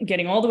up like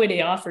getting all the way to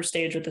the offer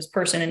stage with this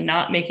person and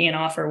not making an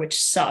offer, which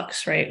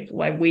sucks, right?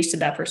 I wasted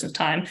that person's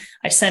time.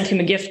 I sent him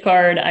a gift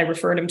card. I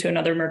referred him to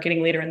another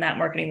marketing leader, and that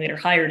marketing leader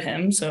hired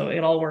him. So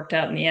it all worked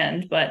out in the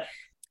end. But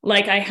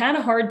like, I had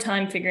a hard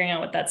time figuring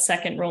out what that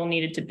second role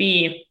needed to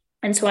be.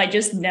 And so I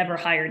just never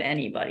hired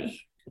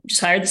anybody.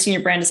 Just hired the senior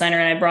brand designer,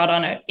 and I brought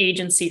on an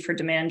agency for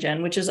demand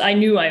gen, which is, I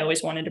knew I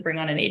always wanted to bring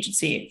on an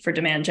agency for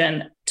demand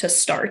gen to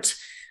start.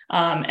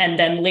 And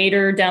then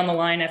later down the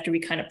line, after we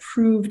kind of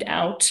proved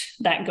out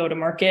that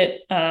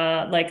go-to-market,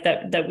 like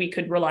that we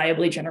could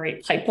reliably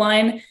generate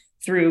pipeline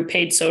through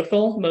paid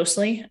social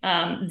mostly,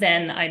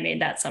 then I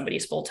made that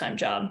somebody's full-time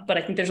job. But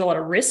I think there's a lot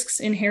of risks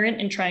inherent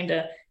in trying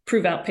to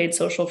prove out paid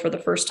social for the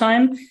first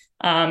time.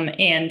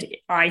 And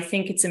I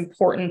think it's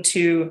important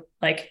to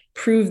like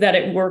prove that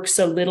it works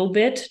a little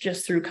bit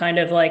just through kind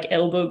of like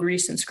elbow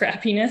grease and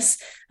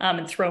scrappiness,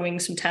 and throwing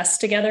some tests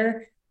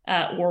together.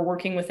 Or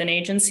working with an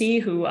agency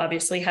who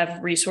obviously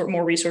have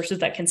more resources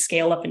that can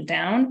scale up and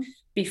down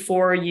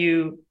before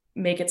you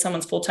make it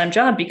someone's full-time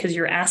job, because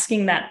you're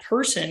asking that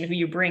person who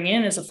you bring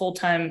in as a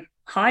full-time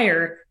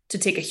hire to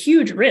take a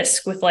huge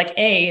risk with like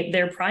A,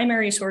 their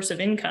primary source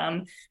of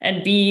income,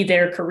 and B,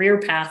 their career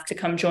path to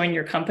come join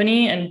your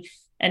company, and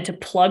to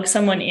plug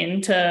someone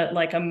into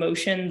like a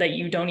motion that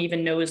you don't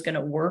even know is going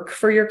to work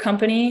for your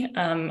company.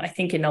 I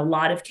think in a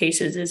lot of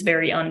cases is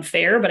very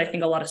unfair, but I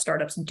think a lot of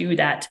startups do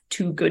that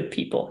to good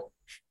people.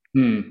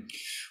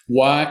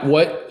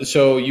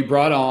 So you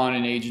brought on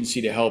an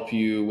agency to help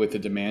you with the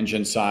demand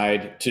gen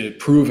side to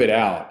prove it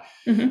out.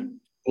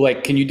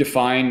 Like, can you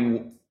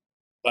define,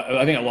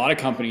 I think a lot of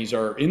companies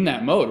are in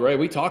that mode, right?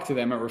 We talk to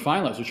them at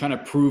Refine Labs. We're trying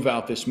to prove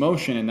out this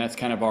motion, and that's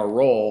kind of our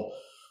role.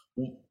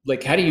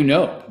 Like, how do you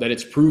know that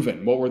it's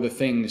proven? What were the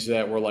things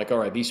that were like, all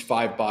right, these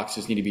 5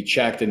 boxes need to be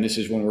checked, and this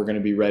is when we're going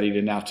to be ready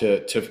to now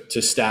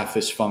to staff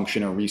this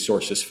function or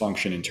resource this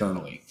function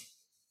internally?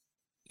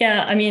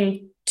 Yeah, I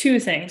mean, 2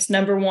 things.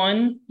 Number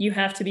 1, you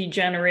have to be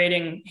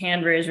generating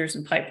hand raisers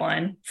and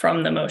pipeline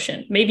from the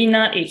motion. Maybe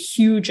not a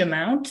huge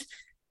amount,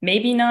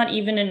 maybe not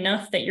even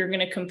enough that you're going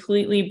to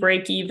completely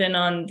break even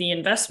on the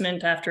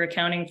investment after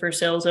accounting for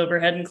sales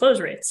overhead and close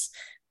rates.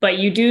 but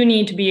you do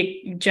need to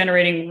be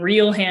generating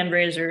real hand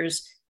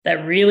raisers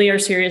that really are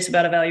serious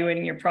about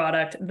evaluating your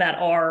product, that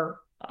are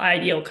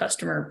ideal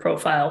customer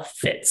profile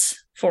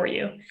fits for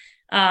you.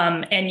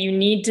 And you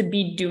need to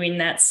be doing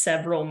that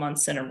several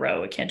months in a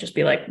row. It can't just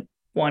be like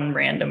one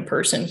random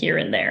person here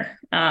and there.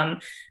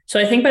 So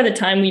I think by the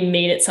time we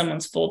made it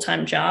someone's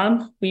full-time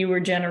job, we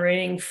were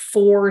generating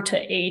 4 to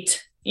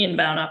 8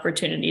 inbound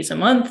opportunities a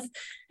month.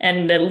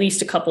 And at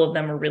least a couple of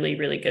them were really,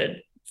 really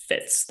good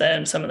fits.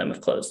 Then some of them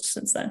have closed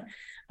since then.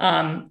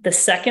 The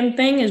second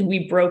thing is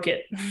we broke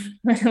it.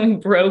 We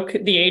broke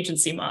the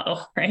agency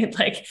model, right?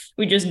 Like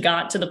we just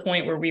got to the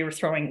point where we were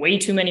throwing way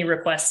too many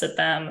requests at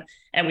them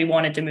and we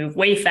wanted to move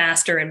way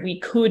faster, and we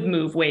could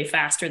move way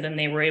faster than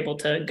they were able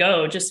to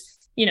go, just,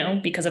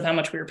 because of how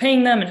much we were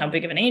paying them and how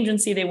big of an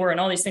agency they were and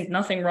all these things.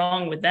 Nothing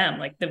wrong with them.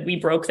 Like that we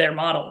broke their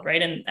model,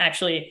 right? And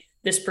actually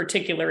this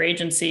particular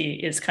agency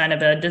is kind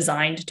of a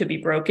designed to be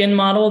broken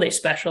model. They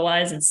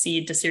specialize in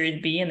seed to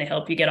Series B and they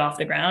help you get off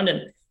the ground,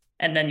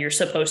 and then you're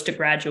supposed to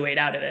graduate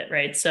out of it,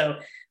 right? So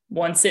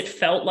once it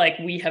felt like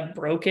we have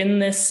broken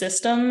this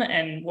system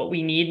and what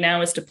we need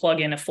now is to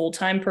plug in a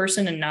full-time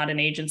person and not an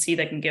agency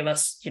that can give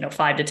us,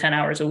 5 to 10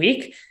 hours a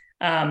week,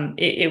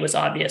 it was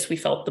obvious we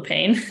felt the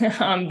pain,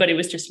 but it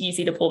was just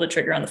easy to pull the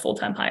trigger on the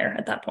full-time hire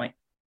at that point.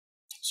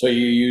 So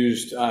you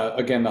used,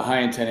 again, the high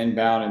intent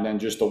inbound, and then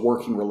just the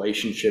working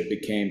relationship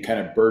became kind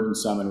of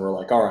burdensome, and we're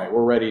like, all right,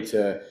 we're ready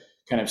to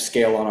kind of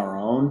scale on our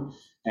own.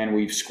 And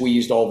we've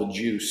squeezed all the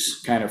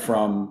juice kind of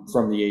from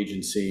the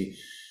agency.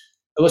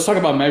 Let's talk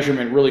about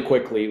measurement really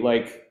quickly.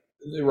 Like,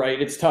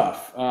 right, it's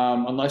tough.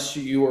 Unless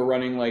you were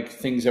running like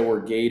things that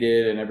were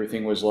gated and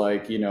everything was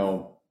like,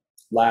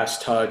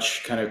 last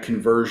touch, kind of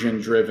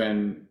conversion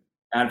driven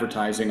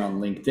advertising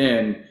on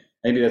LinkedIn.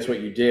 Maybe that's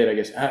what you did, I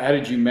guess. How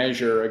did you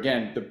measure,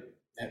 again,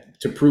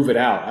 to prove it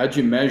out? How did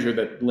you measure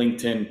that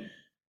LinkedIn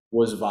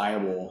was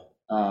viable,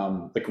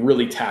 like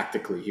really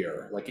tactically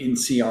here, like in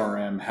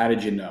CRM? How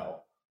did you know?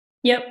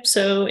 Yep.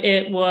 So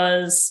it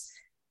was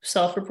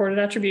self-reported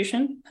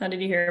attribution. How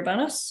did you hear about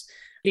us?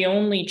 The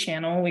only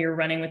channel we were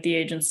running with the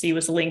agency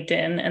was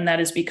LinkedIn. And that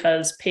is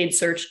because paid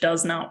search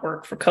does not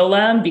work for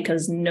CoLab,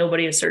 because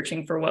nobody is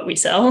searching for what we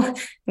sell.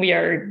 We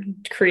are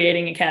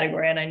creating a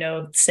category. And I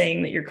know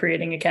saying that you're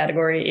creating a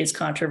category is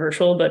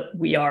controversial, but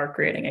we are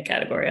creating a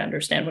category. I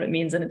understand what it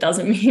means. And it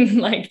doesn't mean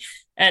like,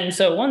 and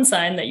so one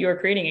sign that you're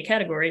creating a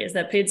category is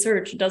that paid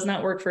search does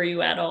not work for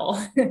you at all,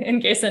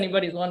 in case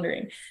anybody's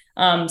wondering.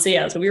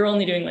 So we were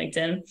only doing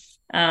LinkedIn.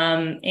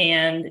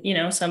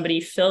 And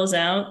somebody fills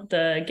out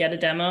the get a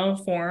demo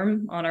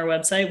form on our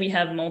website. We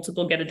have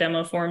multiple get a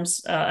demo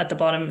forms at the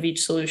bottom of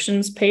each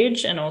solutions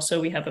page. And also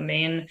we have a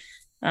main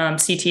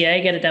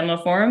CTA get a demo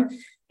form.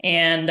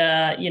 And,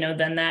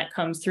 then that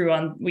comes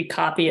through we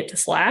copy it to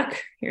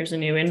Slack. Here's a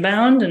new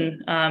inbound,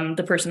 and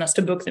the person has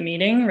to book the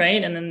meeting,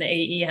 right? And then the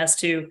AE has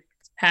to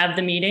have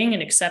the meeting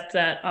and accept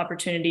that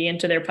opportunity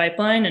into their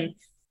pipeline. And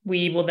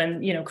we will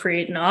then,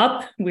 create an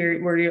op.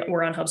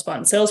 We're on HubSpot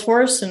and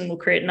Salesforce, and we'll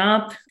create an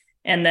op.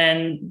 And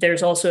then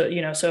there's also,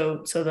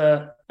 so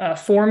the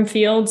form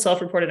field,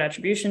 self-reported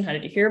attribution. How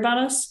did you hear about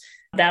us?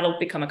 That'll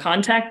become a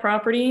contact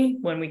property.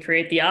 When we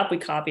create the op, we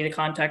copy the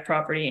contact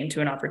property into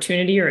an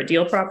opportunity or a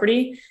deal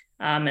property.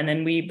 And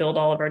then we build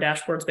all of our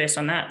dashboards based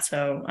on that.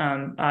 So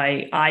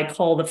I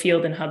call the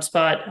field in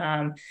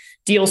HubSpot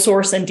deal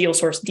source and deal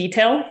source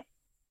detail.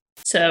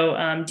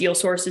 So deal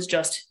source is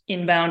just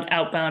inbound,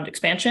 outbound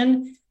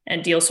expansion,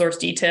 and deal source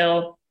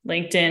detail,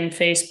 LinkedIn,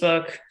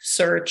 Facebook,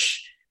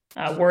 search,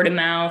 word of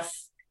mouth,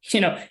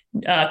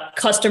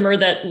 customer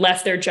that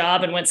left their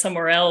job and went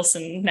somewhere else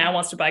and now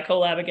wants to buy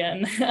CoLab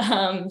again.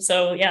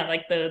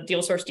 Like the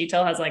deal source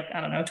detail has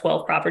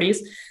 12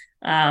 properties.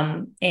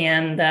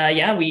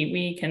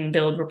 We can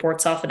build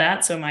reports off of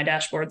that. So my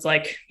dashboard's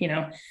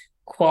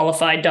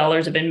qualified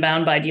dollars of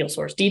inbound by deal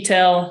source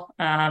detail,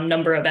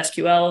 number of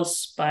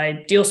SQLs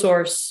by deal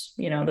source.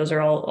 Those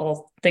are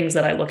all things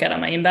that I look at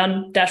on my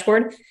inbound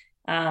dashboard.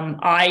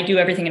 I do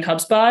everything in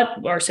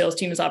HubSpot. Our sales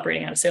team is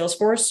operating out of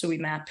Salesforce, so we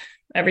map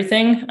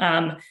everything.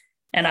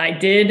 And I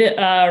did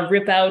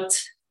rip out,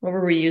 what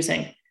were we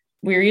using?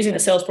 We were using the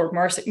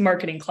Salesforce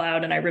marketing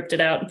cloud, and I ripped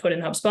it out and put it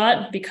in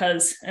HubSpot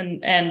because,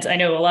 and I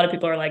know a lot of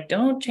people are like,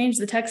 don't change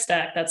the tech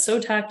stack. That's so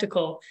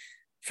tactical.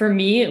 For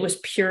me, it was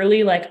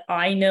purely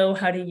I know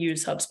how to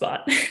use HubSpot.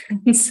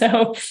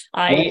 So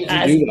when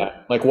did you do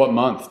that? Like what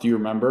month? Do you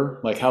remember?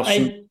 Like how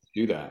soon did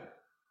you do that?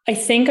 I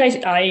think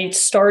I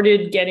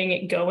started getting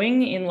it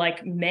going in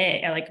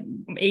May,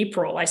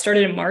 April. I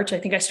started in March. I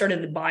think I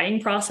started the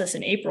buying process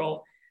in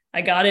April.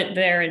 I got it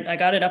there and I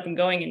got it up and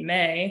going in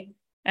May.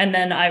 And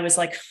then I was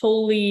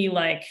fully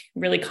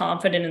really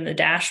confident in the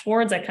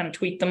dashboards. I kind of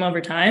tweaked them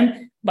over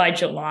time by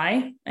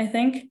July, I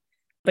think.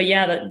 But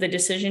yeah, the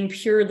decision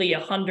purely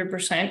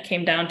 100%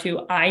 came down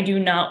to, I do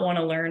not want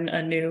to learn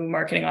a new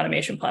marketing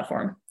automation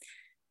platform.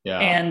 Yeah.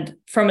 And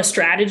from a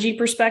strategy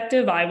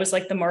perspective, I was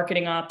the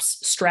marketing ops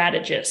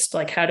strategist.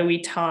 How do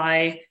we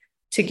tie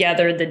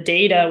together the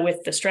data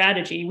with the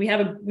strategy. We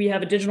have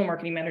a digital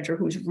marketing manager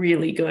who's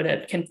really good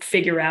at, can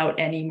figure out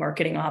any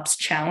marketing ops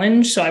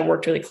challenge. So I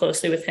worked really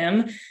closely with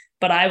him.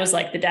 But I was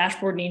like, the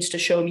dashboard needs to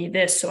show me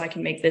this so I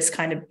can make this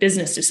kind of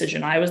business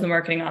decision. I was the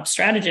marketing ops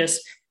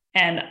strategist,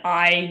 and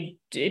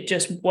it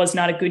just was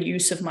not a good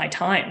use of my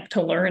time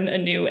to learn a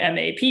new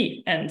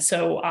MAP. And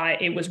so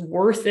it was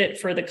worth it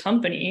for the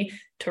company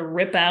to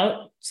rip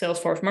out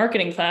Salesforce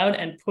Marketing Cloud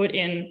and put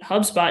in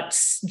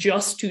HubSpot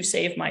just to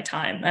save my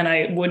time. And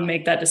I would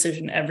make that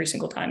decision every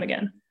single time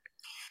again.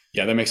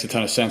 Yeah, that makes a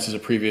ton of sense. As a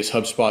previous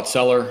HubSpot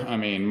seller, I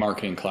mean,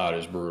 Marketing Cloud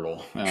is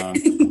brutal.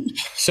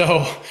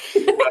 So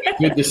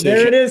good decision.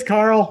 There it is,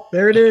 Carl.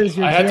 There it is.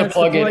 I had to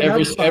plug it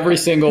every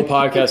single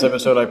podcast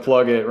episode. I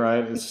plug it,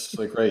 right? It's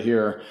like right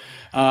here.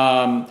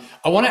 I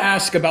want to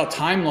ask about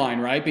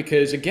timeline, right?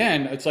 Because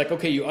again, it's like,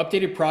 okay, you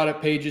updated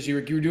product pages. You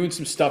were doing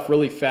some stuff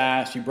really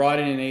fast. You brought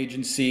in an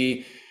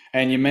agency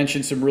and you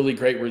mentioned some really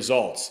great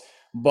results.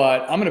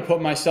 But I'm going to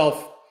put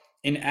myself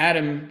in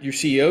Adam, your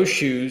CEO's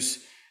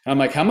shoes. And I'm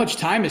like, how much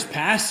time is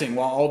passing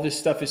while all this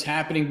stuff is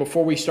happening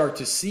before we start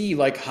to see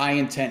like high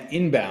intent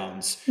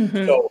inbounds?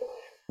 Mm-hmm. So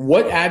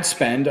what ad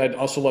spend, I'd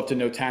also love to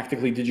know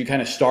tactically, did you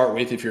kind of start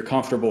with, if you're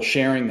comfortable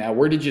sharing that?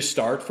 Where did you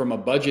start from a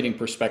budgeting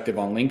perspective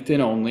on LinkedIn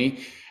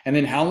only? And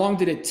then how long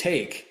did it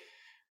take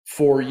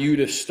for you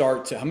to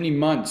start to, how many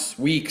months,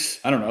 weeks?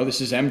 I don't know. This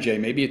is MJ.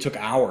 Maybe it took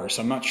hours.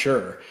 I'm not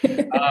sure.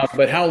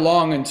 But how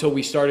long until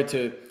we started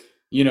to,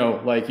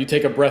 like you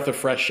take a breath of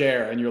fresh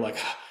air and you're like,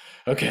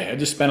 okay, I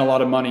just spent a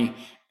lot of money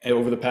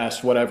over the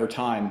past whatever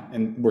time,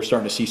 and we're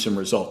starting to see some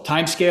result.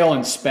 Time scale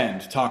and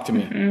spend. Talk to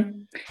me. Mm-hmm.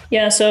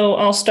 Yeah, so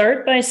I'll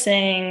start by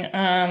saying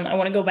I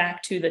want to go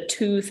back to the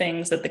two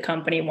things that the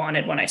company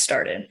wanted when I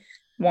started.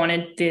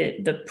 Wanted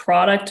the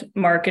product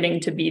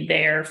marketing to be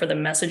there for the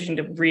messaging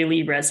to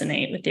really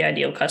resonate with the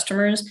ideal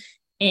customers,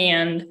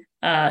 and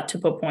to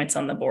put points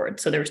on the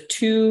board. So there's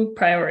two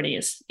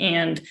priorities,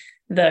 and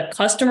the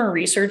customer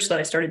research that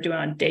I started doing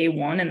on day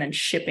 1 and then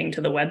shipping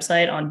to the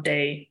website on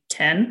day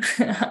 10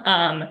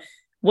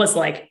 was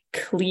like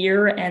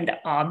clear and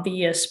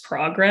obvious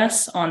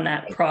progress on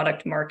that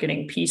product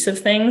marketing piece of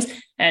things.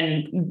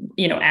 And,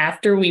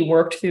 after we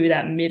worked through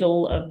that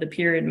middle of the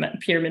pyramid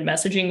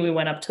messaging, we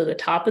went up to the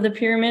top of the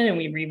pyramid and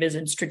we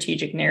revisited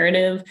strategic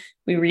narrative.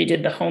 We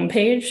redid the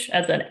homepage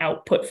as an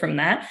output from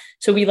that.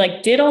 So we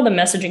did all the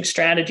messaging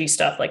strategy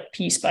stuff, like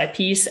piece by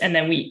piece, and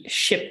then we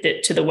shipped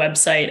it to the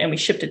website and we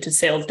shipped it to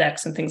sales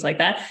decks and things like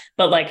that.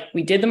 But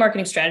we did the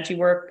marketing strategy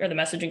work or the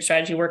messaging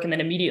strategy work and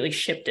then immediately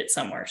shipped it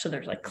somewhere. So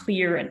there's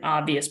clear and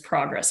obvious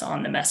progress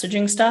on the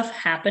messaging stuff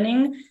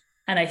happening.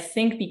 And I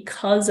think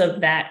because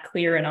of that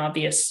clear and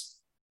obvious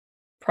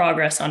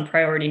progress on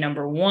priority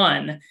number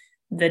 1,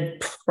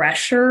 the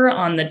pressure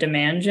on the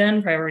demand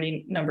gen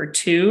priority number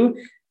 2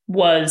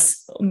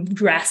 was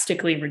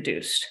drastically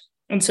reduced.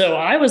 And so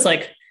I was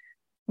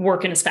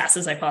working as fast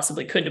as I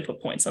possibly could to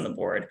put points on the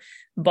board.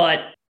 But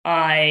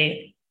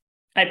I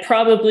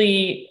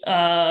probably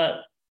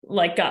got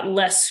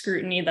less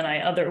scrutiny than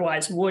I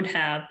otherwise would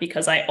have,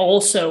 because I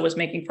also was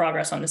making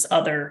progress on this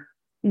other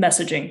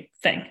messaging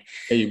thing.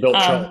 Yeah, you built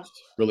trust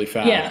really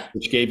fast,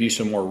 which gave you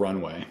some more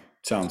runway,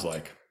 sounds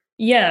like.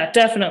 Yeah,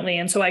 definitely.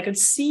 And so I could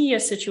see a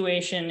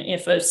situation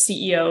if a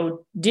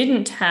CEO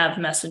didn't have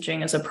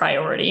messaging as a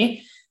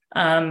priority,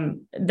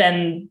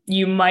 then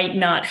you might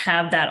not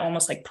have that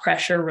almost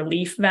pressure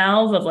relief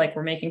valve of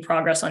we're making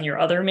progress on your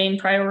other main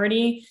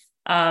priority.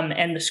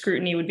 And the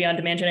scrutiny would be on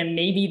demand gen, and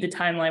maybe the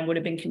timeline would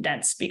have been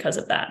condensed because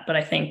of that. But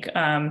I think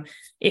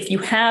if you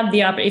have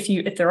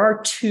if there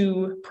are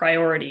two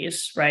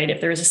priorities, right?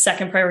 If there is a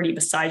second priority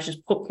besides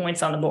just put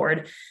points on the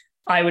board,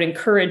 I would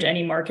encourage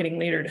any marketing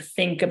leader to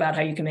think about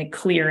how you can make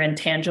clear and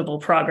tangible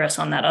progress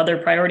on that other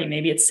priority.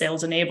 Maybe it's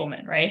sales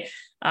enablement, right?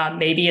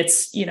 Maybe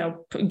it's,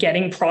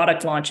 getting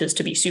product launches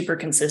to be super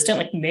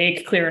consistent,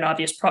 make clear and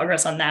obvious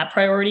progress on that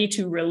priority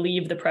to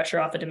relieve the pressure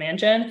off of demand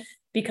gen.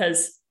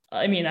 Because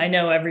I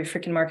know every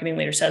freaking marketing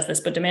leader says this,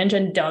 but demand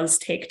gen does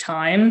take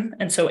time.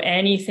 And so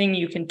anything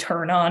you can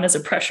turn on as a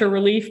pressure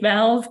relief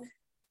valve,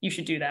 you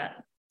should do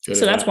that.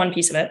 So that's one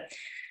piece of it.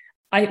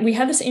 We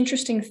had this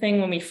interesting thing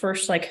when we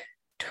first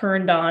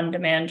turned on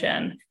demand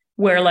gen,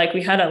 where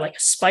we had a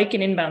spike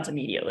in inbounds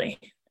immediately.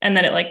 And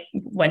then it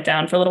went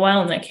down for a little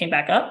while and then it came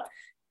back up.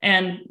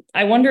 And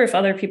I wonder if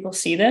other people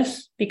see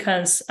this,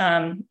 because,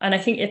 and I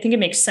think it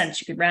makes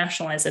sense. You could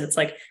rationalize it. It's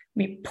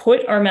we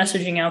put our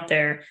messaging out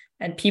there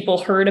and people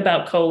heard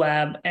about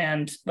CoLab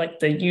and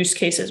the use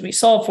cases we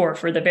solve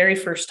for the very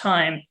first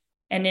time.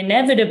 And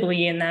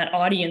inevitably in that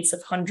audience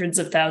of hundreds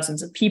of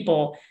thousands of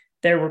people,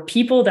 there were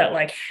people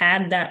that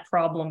had that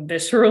problem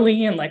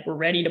viscerally and were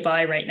ready to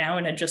buy right now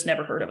and had just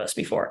never heard of us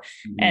before.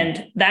 Mm-hmm.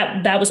 And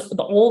that was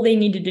all they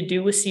needed to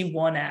do was see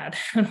one ad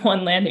and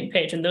one landing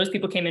page. And those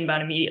people came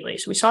inbound immediately.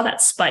 So we saw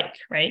that spike,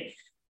 right?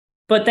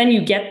 But then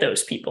you get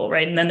those people,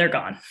 right? And then they're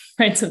gone,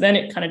 right? So then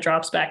it kind of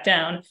drops back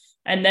down.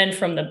 And then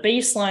from the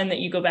baseline that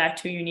you go back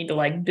to, you need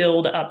to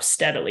build up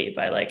steadily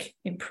by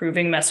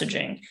improving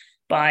messaging,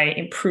 by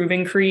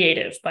improving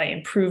creative, by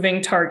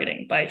improving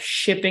targeting, by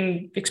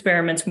shipping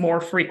experiments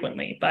more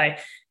frequently, by,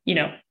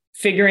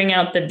 figuring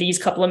out that these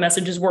couple of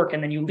messages work,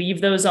 and then you leave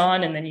those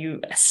on, and then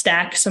you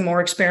stack some more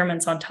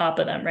experiments on top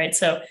of them, right?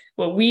 So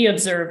what we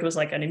observed was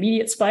like an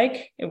immediate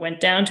spike. It went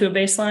down to a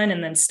baseline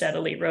and then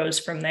steadily rose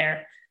from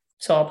there.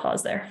 So I'll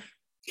pause there.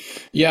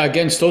 Yeah,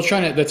 again, still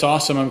trying to, that's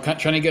awesome. I'm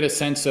trying to get a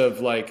sense of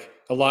like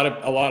a lot of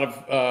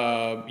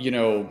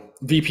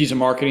VPs of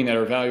marketing that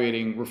are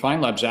evaluating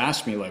Refine Labs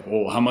ask me like,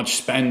 well, how much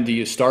spend do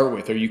you start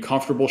with? Are you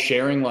comfortable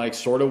sharing like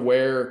sort of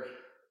where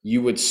you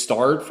would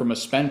start from a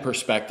spend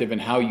perspective and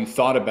how you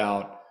thought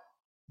about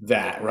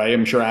that, right?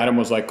 I'm sure Adam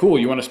was like, cool,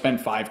 you want to spend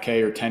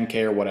 5K or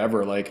 10K or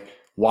whatever, like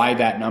why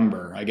that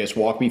number? I guess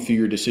walk me through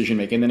your decision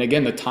making. And then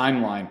again, the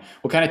timeline,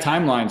 what kind of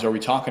timelines are we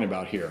talking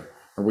about here?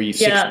 Are we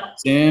 6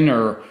 months in,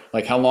 or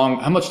like how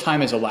much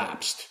time has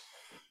elapsed?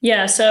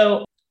 Yeah.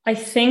 So I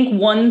think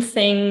one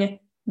thing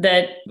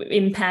that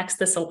impacts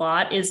this a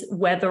lot is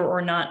whether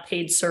or not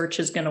paid search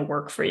is going to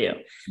work for you.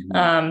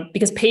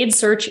 Because paid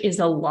search is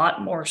a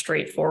lot more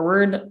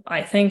straightforward,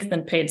 I think,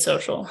 than paid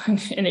social.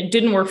 And it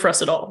didn't work for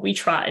us at all. We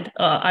tried.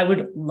 I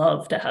would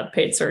love to have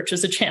paid search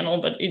as a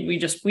channel, but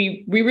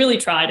we really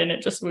tried,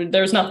 and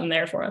there's nothing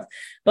there for us.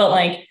 But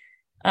like,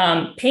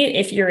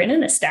 if you're in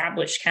an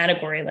established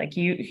category, like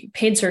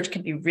paid search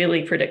can be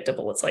really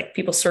predictable. It's like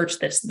people search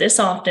this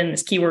often,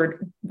 this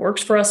keyword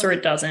works for us or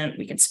it doesn't.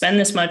 We can spend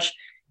this much.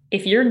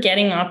 If you're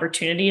getting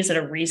opportunities at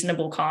a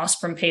reasonable cost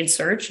from paid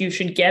search, you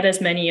should get as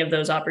many of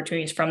those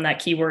opportunities from that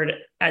keyword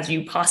as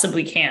you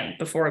possibly can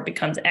before it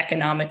becomes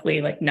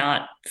economically like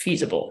not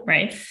feasible,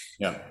 right?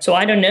 Yeah. So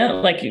I don't know,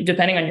 like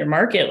depending on your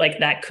market, like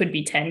that could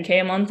be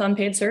 10K a month on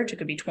paid search. It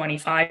could be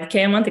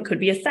 25K a month. It could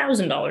be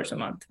 $1,000 a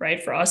month,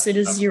 right? For us, it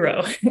is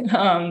zero.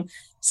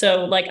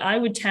 So like I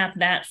would tap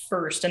that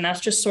first. And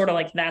that's just sort of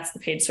like, that's the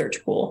paid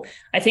search pool.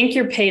 I think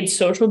your paid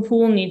social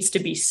pool needs to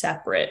be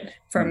separate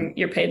from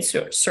your paid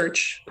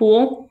search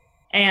pool.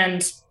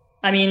 And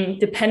I mean,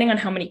 depending on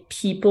how many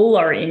people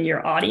are in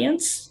your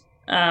audience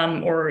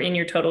or in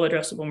your total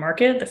addressable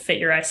market that fit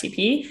your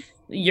ICP,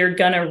 you're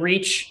going to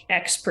reach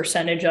X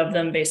percentage of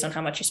them based on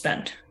how much you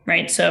spend,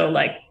 right? So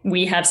like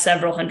we have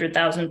several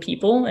 100,000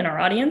 people in our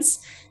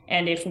audience.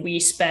 And if we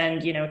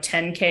spend,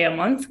 10K a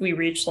month, we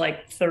reach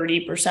like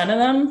 30% of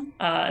them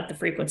at the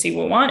frequency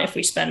we want. If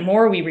we spend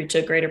more, we reach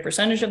a greater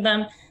percentage of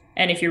them.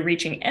 And if you're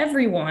reaching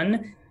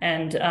everyone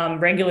and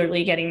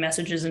regularly getting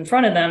messages in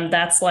front of them,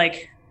 that's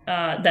like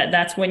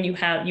that's when you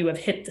have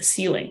hit the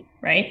ceiling,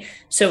 right?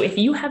 So if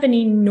you have an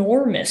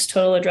enormous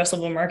total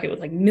addressable market with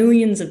like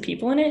millions of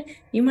people in it,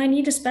 you might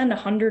need to spend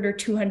 $100,000 or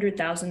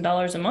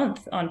 $200,000 a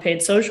month on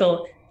paid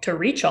social to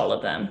reach all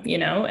of them,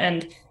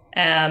 and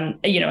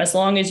as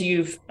long as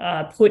you've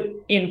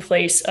put in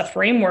place a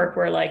framework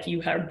where like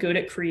you are good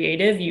at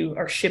creative, you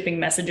are shipping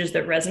messages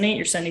that resonate,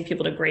 you're sending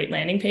people to great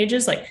landing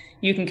pages, like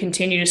you can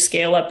continue to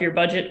scale up your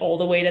budget all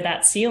the way to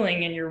that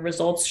ceiling and your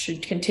results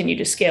should continue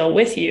to scale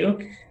with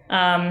you.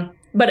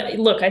 But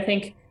look, I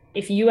think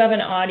if you have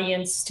an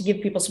audience, to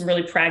give people some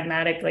really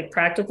pragmatic, like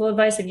practical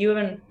advice, if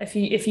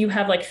you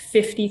have like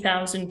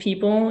 50,000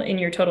 people in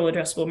your total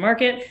addressable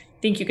market,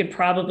 I think you could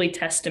probably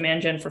test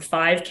demand gen for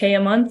 5K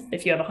a month.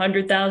 If you have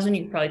 100,000,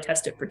 you could probably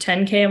test it for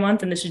 10K a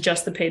month. And this is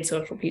just the paid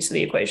social piece of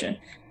the equation.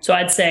 So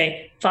I'd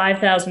say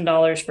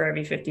 $5,000 for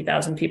every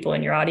 50,000 people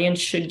in your audience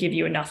should give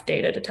you enough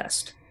data to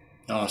test.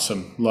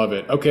 Awesome. Love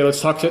it. Okay.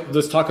 Let's talk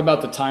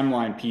about the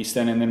timeline piece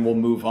then, and then we'll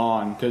move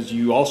on, because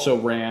you also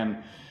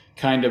ran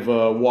kind of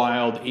a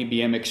wild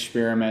ABM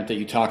experiment that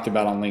you talked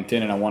about on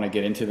LinkedIn, and I want to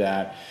get into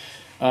that.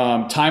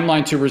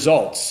 Timeline to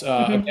results.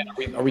 Again,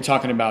 are we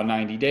talking about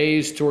 90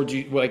 days towards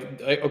you?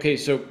 Like, okay,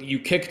 so you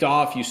kicked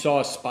off, you saw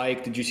a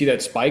spike. Did you see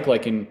that spike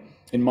like in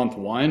month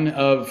one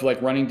of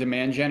like running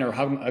demand gen, or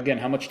how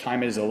much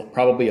time has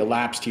probably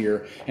elapsed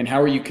here, and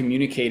how are you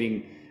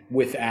communicating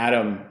with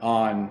Adam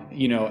on,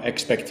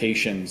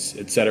 expectations,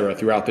 et cetera,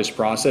 throughout this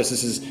process?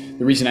 This is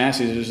the reason I ask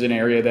is this is an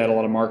area that a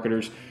lot of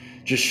marketers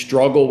just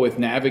struggle with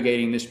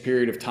navigating this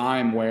period of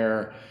time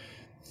where,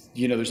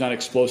 there's not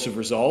explosive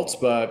results,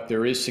 but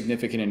there is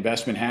significant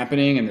investment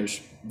happening and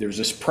there's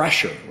this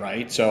pressure,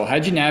 right? So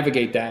how'd you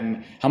navigate that,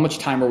 and how much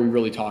time are we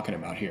really talking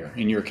about here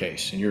in your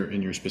case, in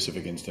your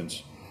specific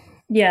instance?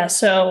 Yeah.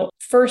 So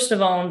first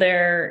of all,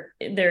 there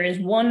is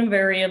one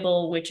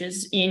variable which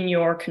is in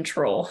your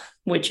control,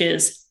 which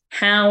is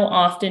how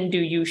often do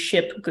you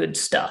ship good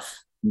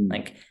stuff?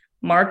 Like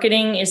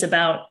marketing is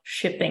about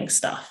shipping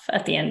stuff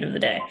at the end of the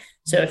day.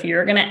 So if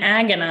you're going to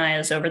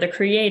agonize over the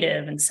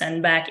creative and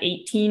send back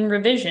 18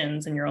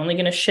 revisions and you're only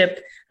going to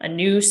ship a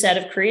new set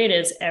of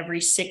creatives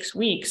every 6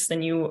 weeks,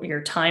 then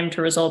your time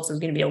to results is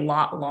going to be a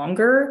lot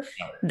longer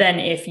than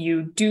if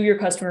you do your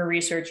customer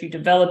research, you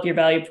develop your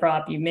value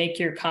prop, you make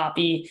your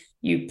copy,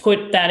 you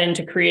put that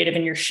into creative,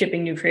 and you're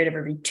shipping new creative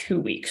every 2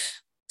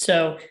 weeks.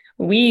 So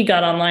we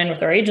got online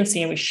with our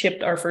agency and we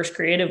shipped our first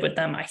creative with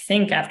them, I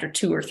think, after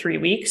 2 or 3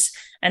 weeks.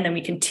 And then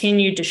we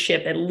continued to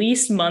ship at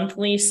least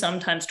monthly,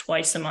 sometimes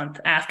twice a month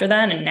after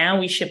that. And now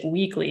we ship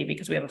weekly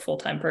because we have a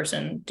full-time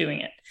person doing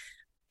it.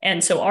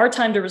 And so our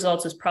time to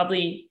results is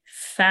probably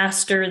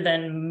faster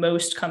than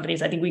most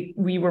companies. I think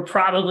we were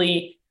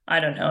probably, I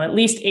don't know, at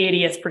least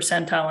 80th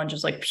percentile on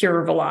just like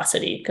pure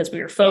velocity, because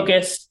we were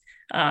focused,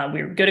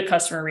 we were good at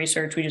customer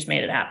research, we just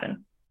made it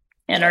happen.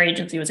 And our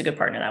agency was a good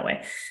partner that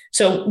way.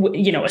 So,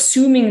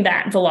 assuming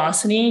that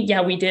velocity,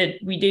 yeah, we did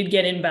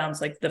get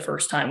inbounds like the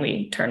first time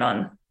we turned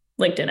on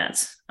LinkedIn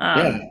ads.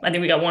 I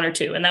think we got one or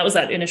two, and that was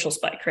that initial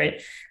spike,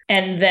 right?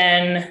 And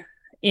then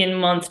in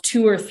month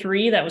 2 or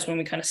 3, that was when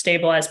we kind of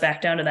stabilized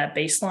back down to that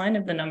baseline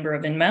of the number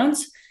of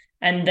inbounds.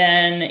 And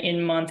then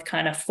in month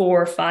kind of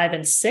 4, 5,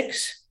 and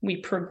 6, we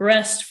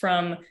progressed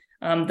from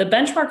the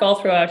benchmark I'll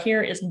throw out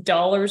here is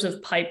dollars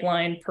of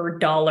pipeline per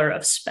dollar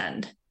of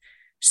spend.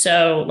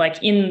 So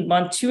like in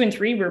month 2 and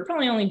 3, we're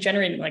probably only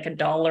generating like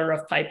 $1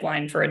 of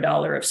pipeline for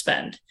 $1 of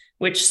spend,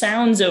 which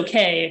sounds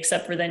okay,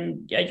 except for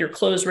then your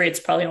close rate's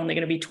probably only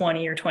going to be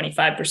 20 or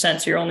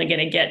 25%. So you're only going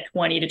to get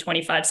 20 to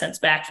 25 cents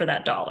back for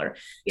that dollar.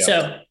 Yeah.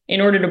 So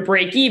in order to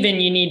break even,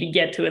 you need to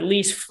get to at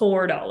least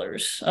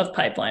 $4 of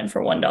pipeline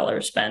for $1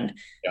 of spend.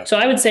 Yeah. So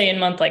I would say in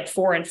month like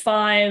 4 and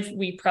 5,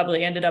 we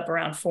probably ended up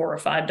around $4 or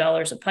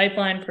 $5 of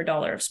pipeline per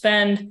dollar of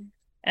spend.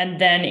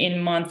 And then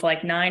in month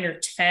like 9 or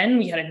 10,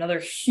 we had another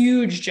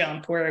huge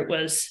jump where it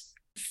was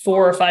 $4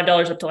 or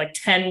 $5 up to like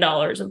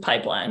 $10 of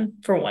pipeline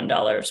for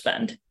 $1 of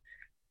spend.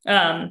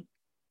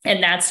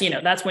 And that's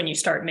when you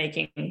start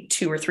making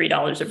 $2 or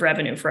 $3 of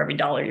revenue for every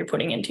dollar you're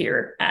putting into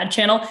your ad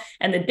channel.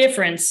 And the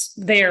difference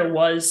there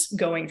was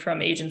going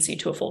from agency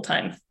to a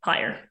full-time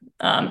hire.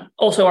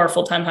 Also our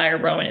full-time hire,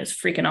 Rowan, is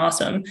freaking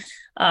awesome.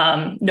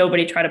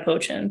 Nobody tried to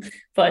poach him,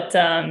 but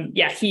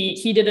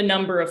he did a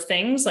number of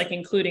things, like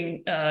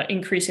including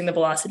increasing the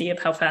velocity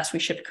of how fast we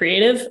shipped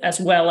creative, as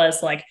well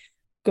as like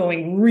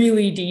going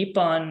really deep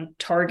on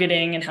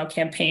targeting and how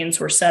campaigns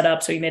were set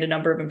up. So he made a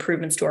number of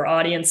improvements to our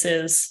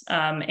audiences.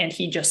 And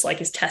he just like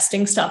is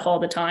testing stuff all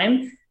the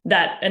time.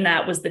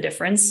 That was the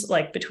difference,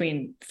 like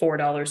between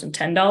 $4 and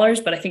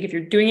 $10. But I think if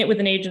you're doing it with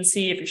an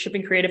agency, if you're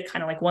shipping creative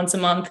kind of like once a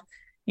month,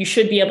 you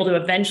should be able to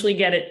eventually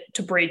get it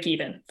to break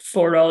even,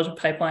 $4 of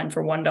pipeline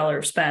for $1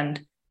 of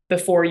spend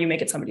before you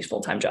make it somebody's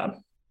full-time job.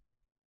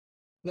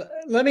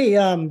 Let me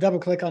double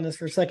click on this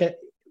for a second.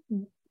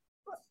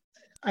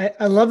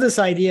 I love this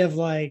idea of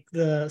like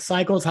the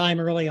cycle time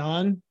early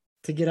on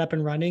to get up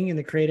and running and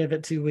the creative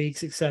at 2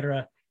 weeks, et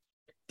cetera.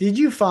 Did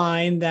you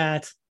find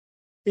that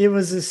it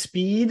was the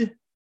speed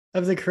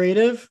of the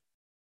creative,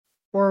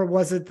 or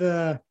was it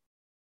the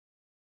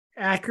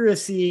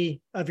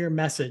accuracy of your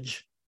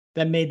message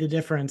that made the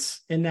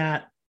difference? In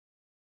that,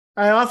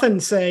 I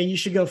often say you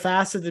should go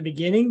fast at the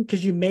beginning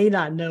because you may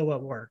not know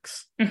what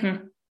works.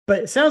 Mm-hmm. But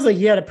it sounds like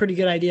you had a pretty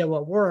good idea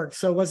what works.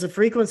 So was the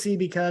frequency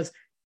because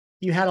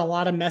you had a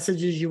lot of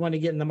messages you want to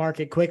get in the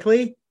market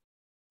quickly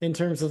in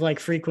terms of like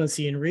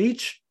frequency and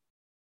reach?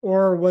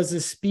 Or was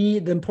the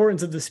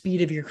importance of the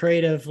speed of your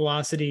creative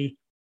velocity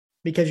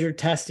because you're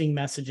testing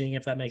messaging,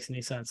 if that makes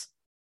any sense?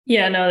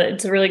 Yeah, no,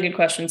 it's a really good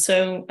question.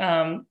 So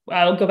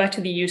I'll go back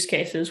to the use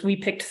cases. We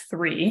picked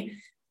 3.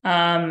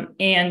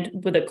 And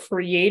with a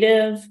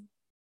creative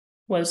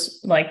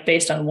was like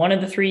based on one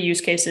of the 3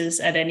 use cases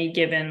at any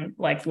given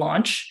like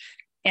launch.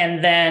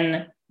 And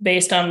then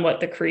based on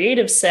what the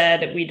creative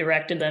said, we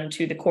directed them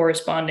to the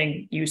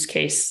corresponding use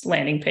case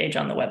landing page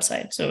on the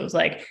website. So it was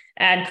like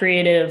ad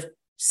creative,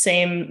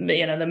 same, the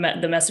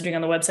messaging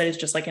on the website is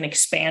just like an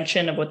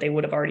expansion of what they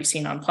would have already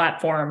seen on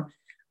platform.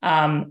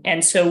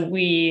 And so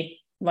we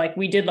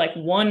did like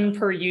one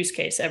per use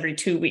case every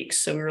 2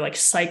 weeks. So we were like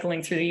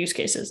cycling through the use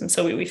cases. And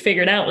so what we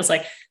figured out was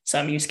like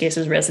some use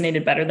cases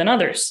resonated better than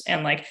others.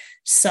 And like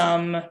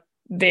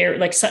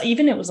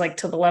even it was like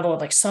to the level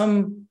of like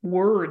some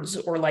words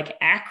or like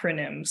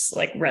acronyms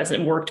like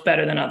worked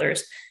better than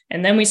others.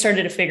 And then we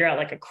started to figure out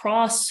like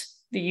across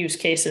the use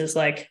cases,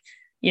 like,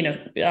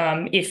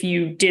 if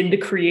you did the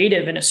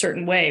creative in a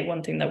certain way,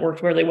 one thing that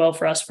worked really well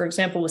for us, for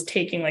example, was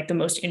taking like the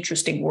most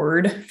interesting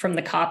word from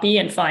the copy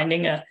and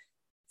finding an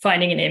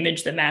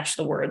image that matched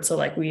the word. So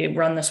like we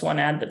run this one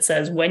ad that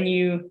says, when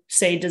you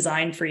say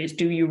design freeze,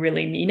 do you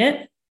really mean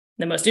it?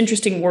 The most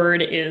interesting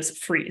word is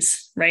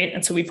freeze, right?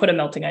 And so we put a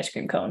melting ice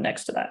cream cone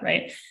next to that,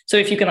 right? So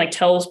if you can like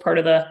tell as part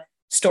of the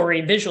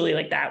story visually,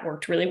 like that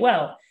worked really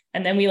well.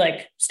 And then we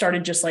like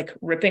started just like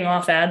ripping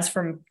off ads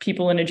from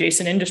people in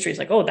adjacent industries.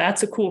 Like, oh,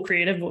 that's a cool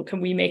creative. Well,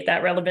 can we make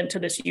that relevant to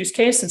this use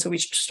case? And so we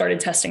started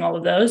testing all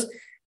of those.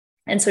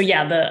 And so,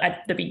 yeah,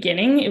 at the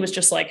beginning, it was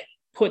just like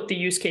put the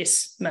use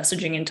case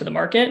messaging into the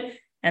market.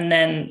 And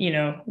then,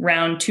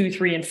 round 2,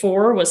 3, and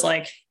 4 was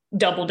like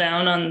double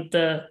down on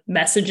the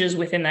messages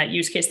within that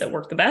use case that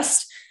worked the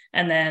best.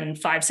 And then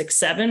 5, 6,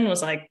 7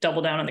 was like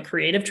double down on the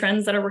creative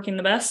trends that are working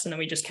the best. And then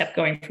we just kept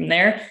going from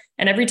there.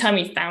 And every time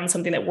we found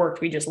something that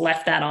worked, we just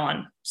left that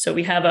on. So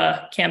we have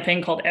a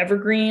campaign called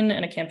Evergreen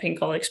and a campaign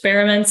called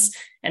Experiments.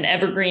 And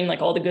Evergreen,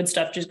 like all the good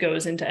stuff just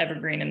goes into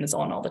Evergreen and is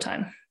on all the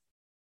time.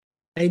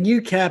 And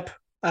you kept,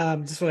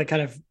 just want to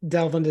kind of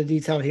delve into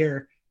detail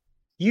here.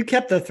 You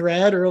kept the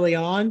thread early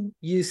on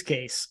use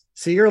case.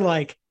 So you're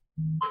like,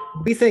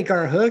 we think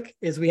our hook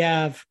is we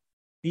have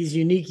these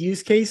unique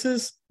use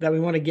cases that we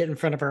want to get in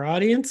front of our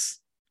audience.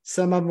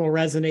 Some of them will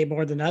resonate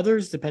more than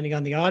others, depending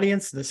on the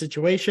audience, the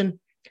situation.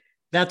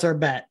 That's our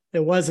bet.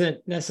 It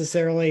wasn't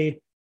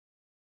necessarily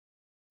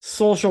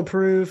social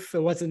proof.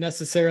 It wasn't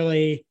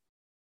necessarily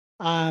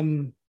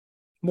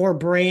more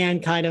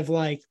brand kind of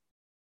like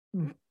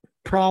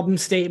problem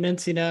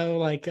statements,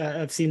 like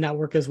I've seen that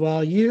work as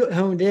well. You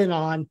honed in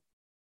on,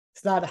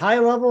 it's not high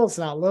level, it's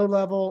not low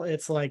level,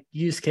 it's like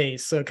use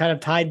case. So kind of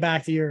tied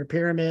back to your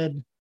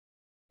pyramid,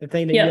 the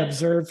thing that you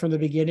observed from the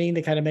beginning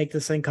to kind of make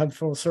this thing come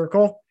full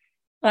circle.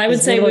 I would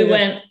say we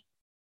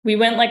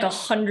went like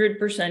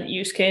 100%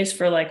 use case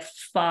for like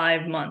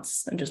 5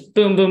 months and just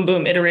boom, boom,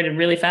 boom, iterated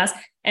really fast.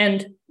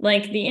 And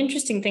like the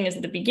interesting thing is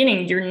at the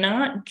beginning, you're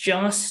not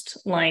just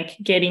like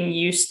getting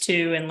used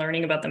to and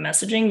learning about the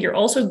messaging, you're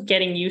also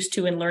getting used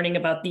to and learning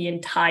about the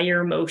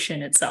entire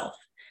motion itself.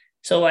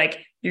 So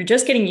like, you're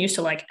just getting used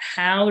to like,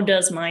 how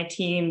does my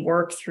team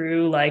work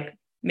through like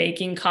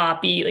making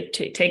copy, like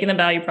taking the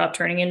value prop,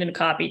 turning it into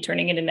copy,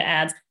 turning it into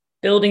ads,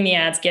 building the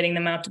ads, getting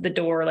them out to the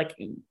door. Like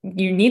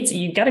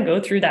you got to go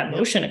through that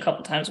motion a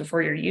couple of times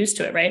before you're used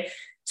to it. Right.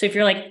 So if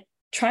you're like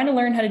trying to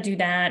learn how to do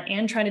that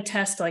and trying to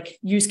test like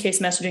use case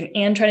messaging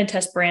and trying to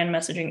test brand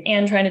messaging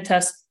and trying to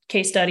test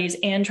case studies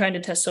and trying to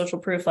test social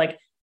proof, like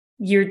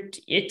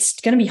it's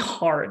going to be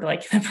hard.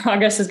 Like the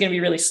progress is going to be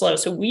really slow.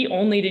 So we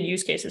only did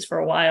use cases for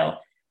a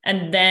while.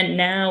 And then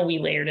now we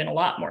layered in a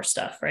lot more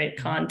stuff, right?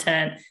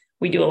 Content.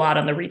 We do a lot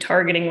on the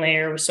retargeting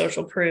layer with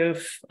social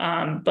proof.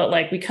 But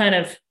like we kind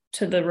of,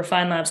 to the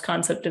Refine Labs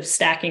concept of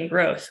stacking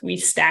growth, we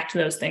stacked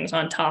those things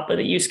on top of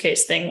the use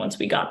case thing once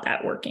we got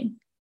that working.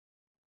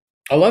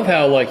 I love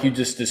how like you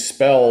just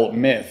dispel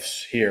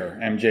myths here,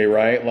 MJ,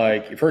 right?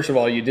 Like, first of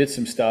all, you did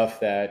some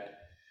stuff that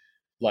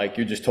like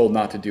you're just told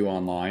not to do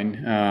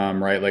online,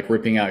 right? Like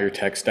ripping out your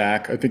tech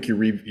stack. I think you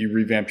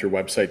revamped your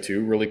website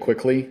too really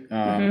quickly.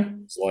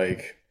 It's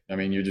like, I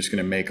mean, you're just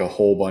going to make a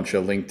whole bunch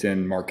of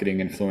LinkedIn marketing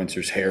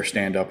influencers' hair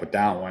stand up with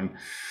that one.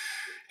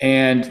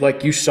 And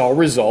like you saw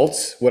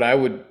results, what I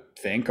would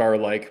think are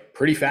like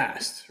pretty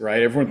fast,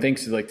 right? Everyone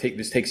thinks like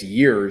this takes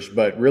years,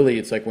 but really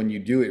it's like when you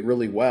do it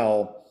really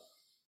well,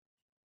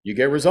 you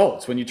get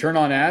results. When you turn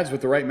on ads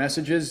with the right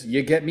messages,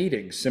 you get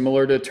meetings.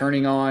 Similar to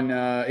turning on,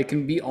 it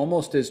can be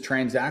almost as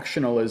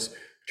transactional as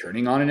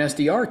turning on an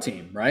SDR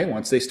team, right?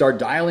 Once they start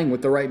dialing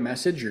with the right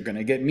message, you're going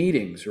to get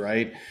meetings,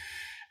 right?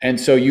 And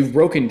so you've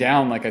broken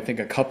down like I think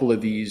a couple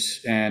of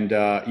these, and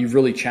you've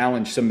really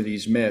challenged some of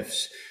these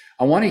myths.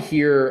 I want to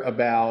hear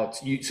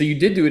about you. So you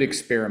did do an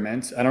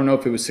experiment. I don't know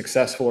if it was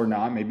successful or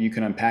not. Maybe you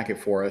can unpack it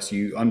for us.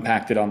 You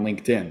unpacked it on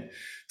LinkedIn.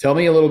 Tell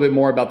me a little bit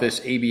more about this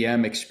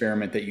ABM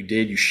experiment that you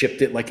did. You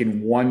shipped it like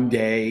in one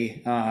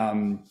day.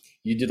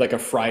 You did like a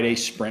Friday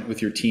sprint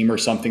with your team or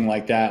something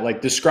like that.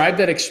 Like describe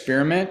that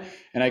experiment.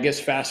 And I guess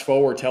fast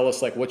forward, tell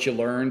us like what you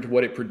learned,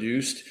 what it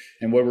produced,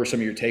 and what were some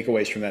of your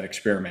takeaways from that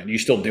experiment. Are you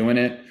still doing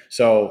it?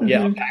 So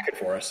yeah, unpack it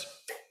for us.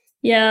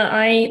 Yeah,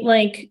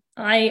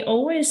 I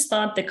always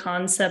thought the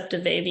concept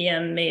of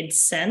ABM made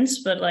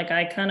sense, but like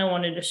I kind of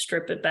wanted to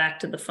strip it back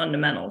to the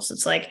fundamentals.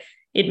 It's like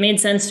it made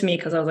sense to me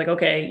because I was like,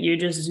 okay, you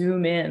just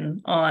zoom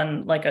in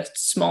on like a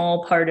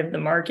small part of the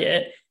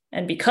market.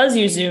 And because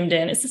you zoomed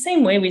in, it's the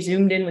same way we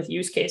zoomed in with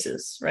use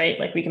cases, right?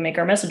 Like we can make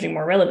our messaging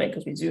more relevant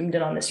because we zoomed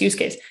in on this use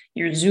case.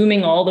 You're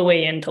zooming all the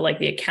way into like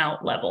the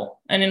account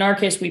level. And in our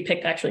case, we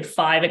picked actually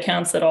 5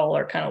 accounts that all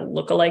are kind of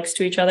lookalikes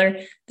to each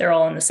other. They're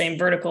all in the same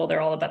vertical.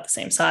 They're all about the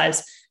same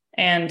size.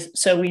 And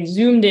so we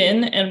zoomed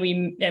in and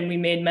we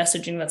made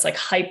messaging that's like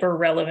hyper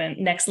relevant,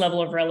 next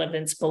level of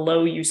relevance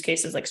below use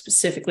cases, like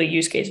specifically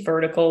use case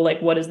vertical,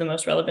 like what is the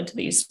most relevant to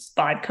these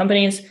 5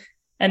 companies.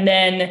 And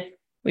then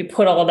we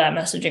put all of that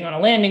messaging on a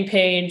landing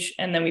page,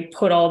 and then we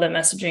put all that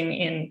messaging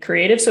in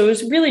creative. So it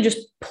was really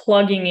just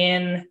plugging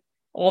in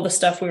all the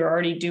stuff we were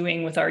already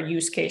doing with our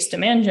use case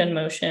demand gen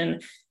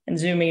motion and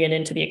zooming it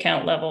into the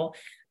account level.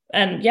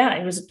 And yeah,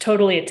 it was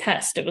totally a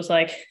test. It was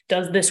like,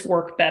 does this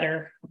work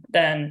better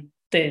than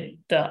the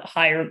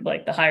higher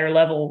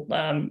level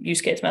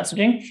use case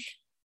messaging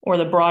or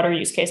the broader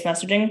use case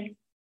messaging?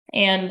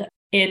 And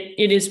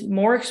it is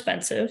more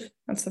expensive.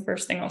 That's the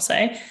first thing I'll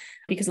say,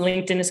 because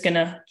LinkedIn is going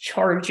to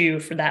charge you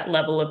for that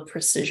level of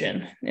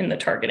precision in the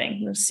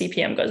targeting. The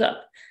CPM goes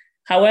up.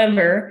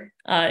 However,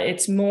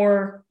 it's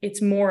more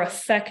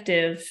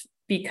effective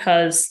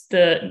because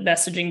the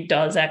messaging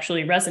does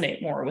actually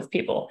resonate more with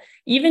people.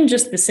 Even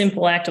just the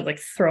simple act of like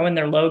throwing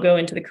their logo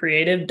into the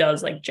creative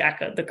does like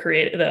jack up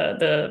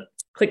the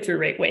click-through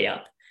rate way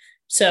up.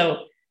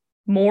 So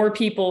more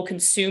people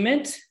consume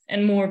it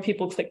and more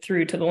people click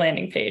through to the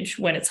landing page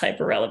when it's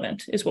hyper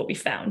relevant is what we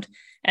found.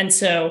 And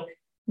so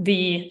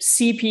the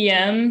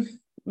CPM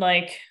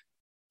like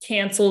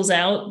cancels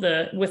out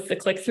with the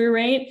click-through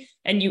rate,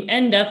 and you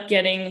end up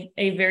getting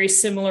a very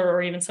similar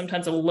or even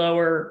sometimes a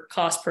lower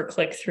cost per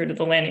click through to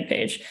the landing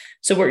page.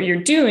 So what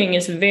you're doing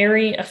is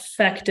very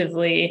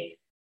effectively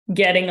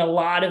getting a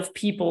lot of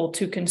people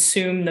to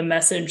consume the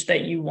message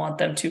that you want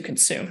them to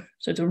consume.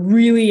 So it's a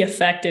really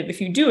effective, if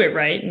you do it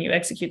right and you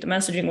execute the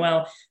messaging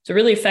well, it's a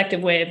really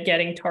effective way of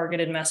getting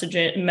targeted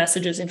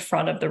messages in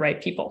front of the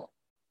right people.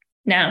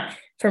 Now,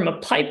 from a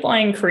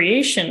pipeline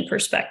creation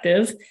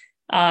perspective,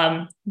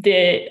 overall,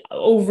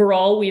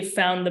 we've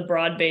found the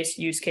broad-based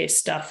use case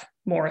stuff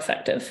more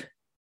effective.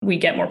 We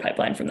get more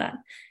pipeline from that.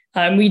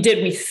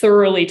 We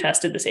thoroughly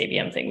tested this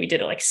ABM thing. We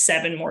did it like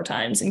 7 more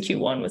times in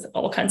Q1 with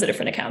all kinds of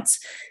different accounts.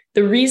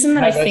 The reason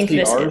that I think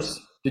SDRs?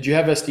 Did you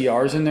have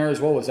SDRs in there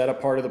as well? Was that a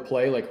part of the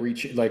play, like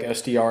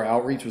SDR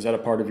outreach? Was that a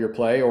part of your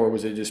play, or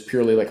was it just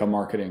purely like a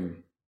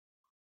marketing?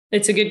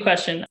 It's a good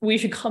question. We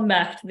should come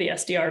back to the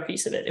SDR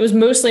piece of it. It was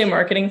mostly a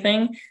marketing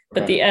thing,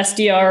 but the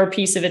SDR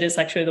piece of it is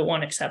actually the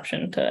one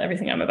exception to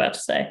everything I'm about to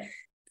say.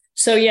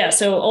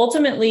 So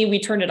ultimately we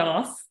turned it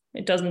off.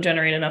 It doesn't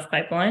generate enough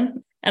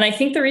pipeline. And I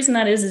think the reason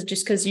that is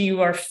just because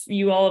you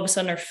all of a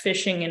sudden are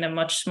fishing in a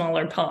much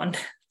smaller pond.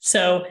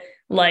 So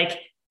like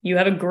you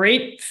have a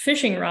great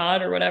fishing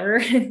rod or whatever.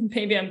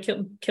 Maybe I'm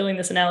killing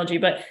this analogy,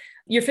 but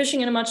you're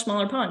fishing in a much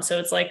smaller pond. So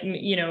it's like,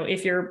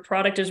 if your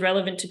product is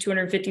relevant to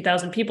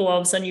 250,000 people, all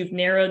of a sudden you've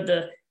narrowed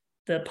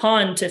the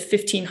pond to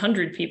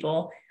 1,500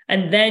 people.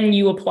 And then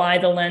you apply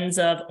the lens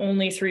of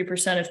only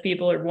 3% of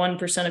people or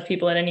 1% of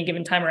people at any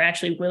given time are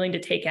actually willing to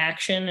take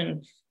action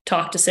and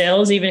talk to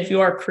sales, even if you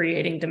are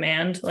creating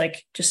demand.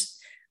 Like, just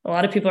a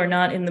lot of people are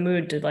not in the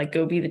mood to like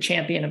go be the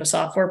champion of a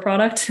software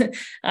product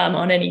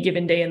on any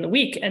given day in the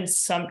week. And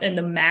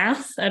the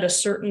math at a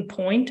certain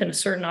point and a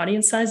certain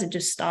audience size, it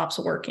just stops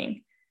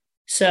working.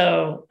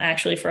 So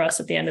actually for us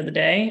at the end of the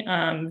day,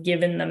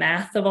 given the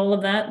math of all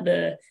of that,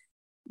 the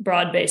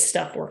broad-based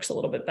stuff works a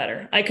little bit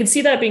better. I could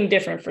see that being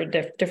different for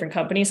different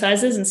company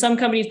sizes. And some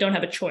companies don't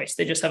have a choice.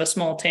 They just have a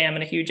small TAM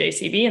and a huge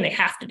ACV, and they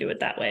have to do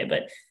it that way.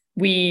 But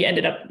we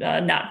ended up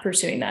not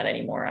pursuing that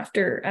anymore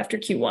after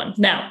Q1.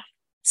 Now,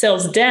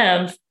 sales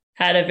dev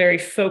had a very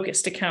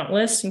focused account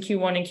list in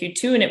Q1 and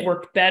Q2, and it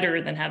worked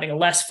better than having a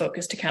less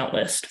focused account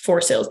list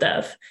for sales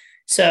dev.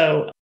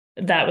 So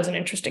that was an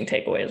interesting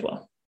takeaway as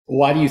well.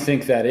 Why do you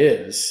think that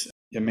is?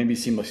 It maybe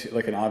seems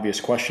like an obvious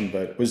question,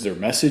 but was their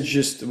message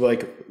just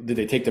like, did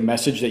they take the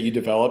message that you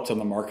developed on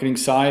the marketing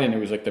side and it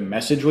was like the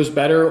message was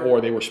better,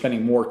 or they were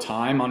spending more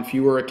time on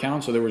fewer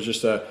accounts? So there was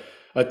just a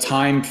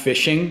time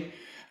fishing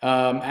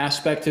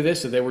aspect to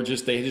this. So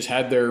they just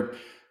had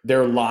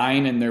their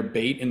line and their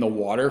bait in the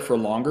water for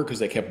longer because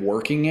they kept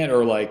working it,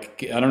 or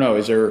like, I don't know,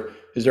 is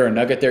there a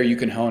nugget there you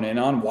can hone in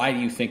on? Why do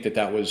you think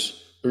that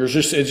was, or it's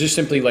just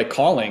simply like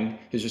calling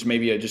is just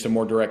maybe just a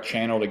more direct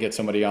channel to get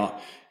somebody on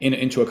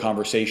into a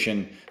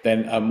conversation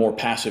than a more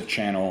passive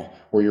channel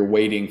where you're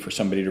waiting for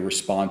somebody to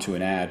respond to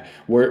an ad?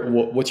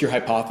 What's your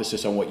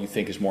hypothesis on what you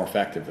think is more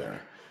effective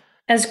there?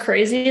 As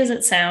crazy as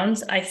it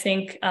sounds, I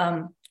think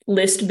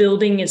list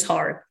building is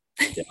hard.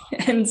 Yeah.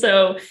 And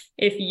so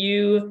if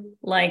you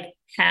like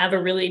have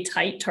a really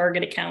tight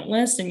target account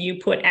list and you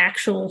put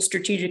actual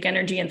strategic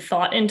energy and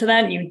thought into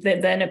that, and you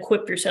then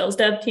equip your sales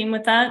dev team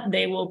with that,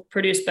 they will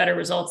produce better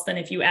results than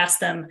if you ask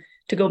them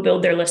to go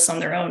build their lists on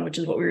their own, which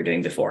is what we were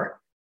doing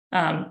before.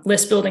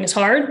 List building is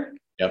hard.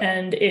 Yep.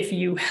 And if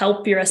you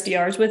help your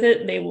SDRs with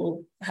it, they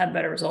will have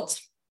better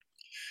results.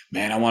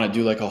 Man, I want to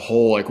do like a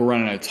whole, like we're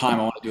running out of time.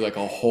 I want to do like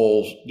a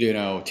whole,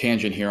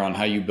 tangent here on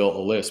how you built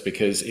a list,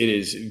 because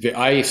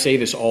I say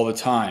this all the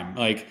time,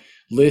 like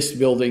list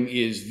building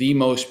is the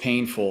most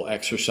painful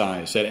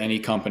exercise that any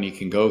company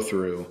can go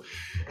through.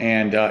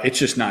 And it's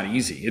just not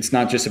easy. It's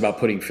not just about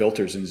putting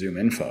filters in Zoom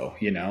info,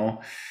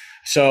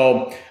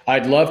 So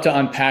I'd love to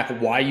unpack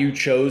why you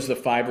chose the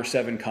 5 or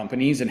 7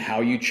 companies and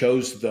how you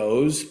chose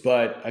those,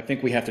 but I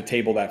think we have to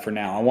table that for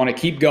now. I want to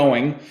keep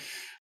going.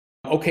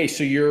 Okay,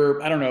 so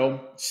you're, I don't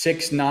know,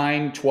 6,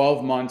 9,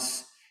 12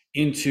 months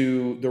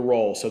into the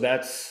role. So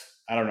that's,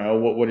 I don't know,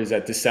 what is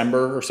that,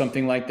 December or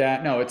something like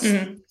that? No, it's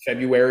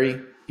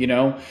February,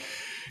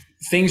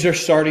 Things are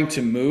starting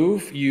to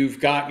move. You've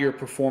got your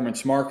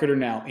performance marketer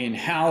now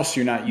in-house.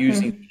 You're not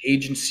using the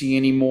agency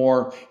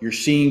anymore. You're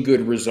seeing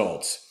good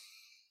results.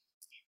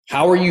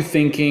 How are you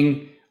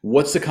thinking?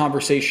 What's the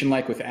conversation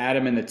like with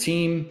Adam and the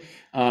team?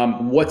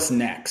 What's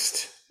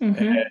next?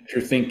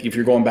 If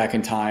you're going back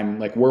in time,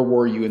 like where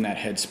were you in that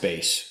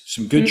headspace?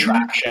 Some good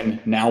traction.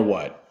 Now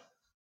what?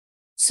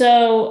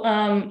 So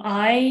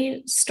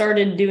I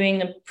started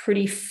doing a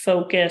pretty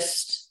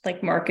focused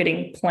like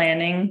marketing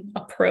planning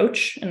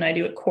approach, and I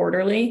do it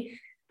quarterly.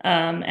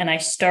 And I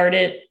start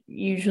it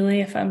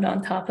usually, if I'm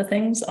on top of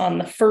things, on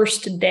the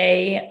first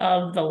day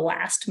of the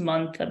last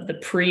month of the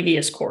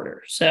previous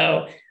quarter.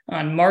 So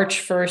on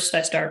March 1st,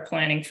 I start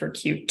planning for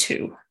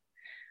Q2.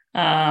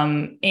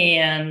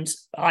 And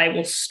I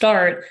will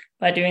start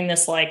by doing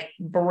this like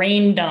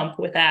brain dump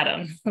with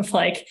Adam of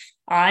like,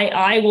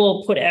 I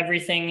will put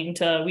everything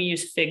into, we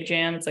use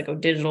FigJam. It's like a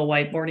digital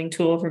whiteboarding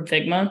tool from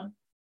Figma.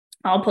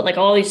 I'll put like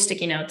all these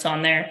sticky notes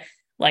on there.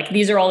 Like,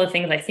 these are all the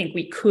things I think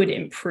we could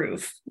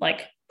improve,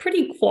 like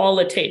pretty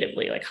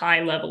qualitatively, like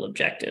high level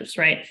objectives,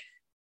 right?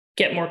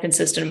 Get more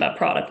consistent about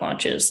product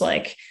launches,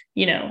 like,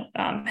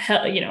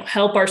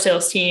 help our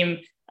sales team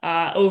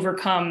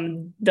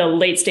overcome the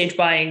late stage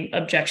buying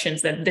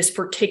objections that this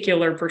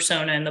particular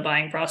persona in the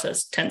buying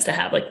process tends to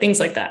have, like things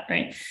like that,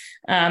 right?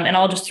 And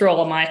I'll just throw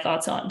all of my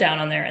thoughts down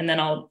on there, and then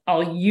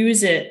I'll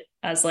use it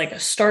as like a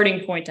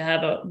starting point to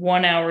have a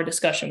 1 hour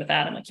discussion with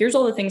Adam. Like, here's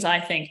all the things I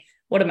think.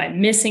 What am I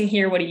missing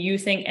here? What do you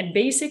think? And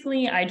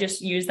basically, I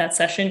just use that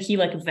session. He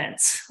like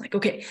vents, like,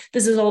 okay,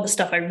 this is all the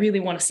stuff I really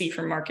want to see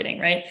from marketing,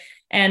 right?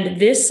 And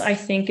this, I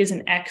think, is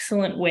an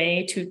excellent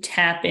way to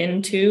tap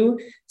into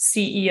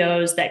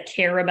CEOs that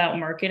care about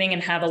marketing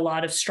and have a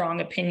lot of strong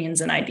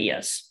opinions and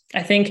ideas.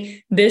 I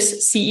think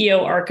this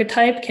CEO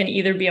archetype can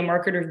either be a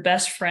marketer's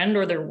best friend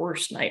or their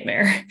worst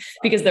nightmare,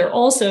 because they're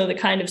also the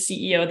kind of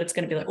CEO that's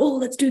going to be like, oh,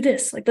 let's do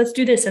this. Like, let's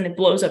do this. And it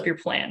blows up your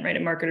plan, right?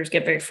 And marketers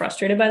get very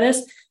frustrated by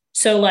this.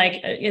 So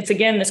like, it's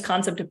again, this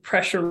concept of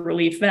pressure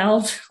relief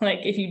valve. Like,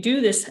 if you do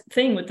this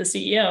thing with the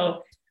CEO,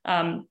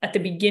 at the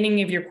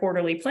beginning of your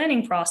quarterly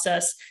planning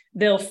process,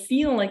 they'll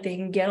feel like they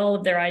can get all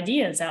of their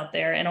ideas out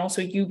there. And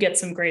also you get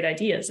some great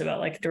ideas about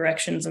like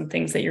directions and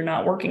things that you're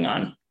not working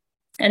on.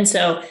 And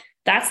so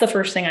that's the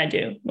first thing I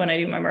do when I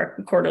do my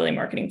quarterly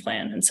marketing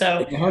plan. And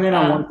so hone in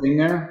on one thing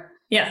there.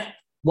 Yeah.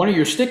 One of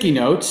your sticky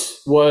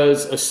notes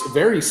was a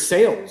very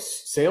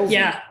sales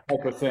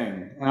type of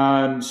thing.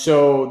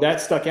 So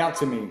that stuck out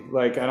to me.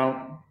 Like, I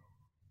don't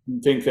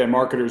think that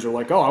marketers are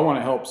like, oh, I want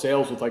to help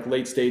sales with like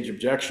late stage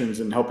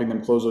objections and helping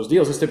them close those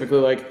deals. It's typically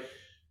like,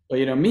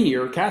 me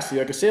or Cassie,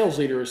 like a sales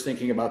leader, is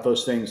thinking about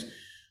those things.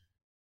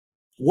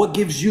 What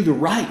gives you the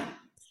right?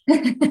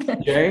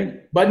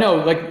 Okay. But no,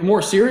 like,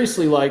 more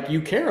seriously, like,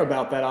 you care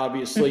about that,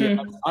 obviously.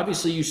 Mm-hmm.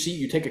 Obviously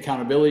you take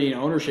accountability and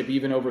ownership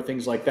even over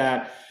things like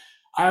that.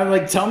 I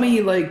like, tell me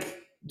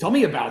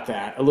about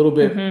that a little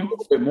bit, a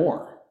little bit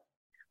more.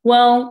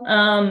 Well,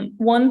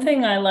 one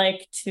thing I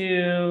like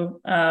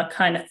to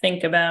kind of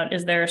think about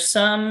is there are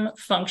some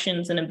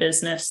functions in a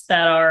business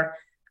that are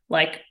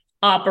like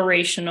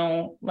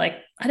operational, like,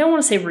 I don't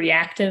want to say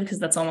reactive because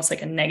that's almost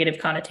like a negative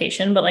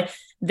connotation, but like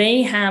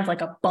they have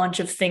like a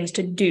bunch of things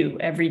to do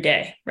every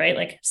day, right?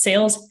 Like,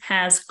 sales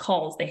has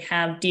calls, they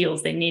have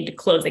deals, they need to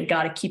close, they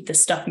got to keep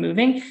this stuff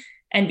moving.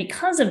 And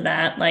because of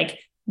that, like,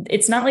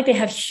 it's not like they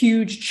have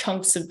huge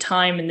chunks of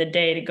time in the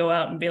day to go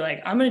out and be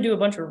like, I'm going to do a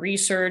bunch of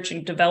research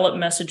and develop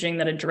messaging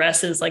that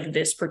addresses like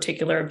this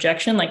particular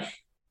objection. Like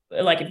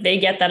if they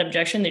get that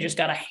objection, they just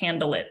got to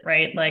handle it,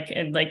 right? Like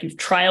you've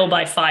trial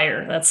by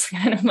fire. That's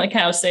kind of like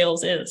how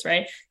sales is,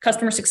 right?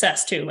 Customer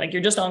success too. Like,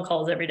 you're just on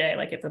calls every day.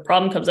 Like, if the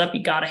problem comes up,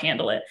 you got to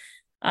handle it.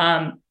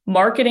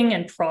 Marketing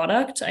and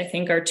product, I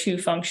think, are two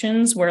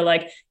functions where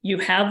like you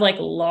have like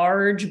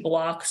large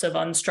blocks of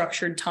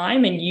unstructured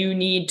time and you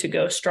need to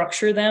go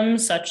structure them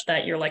such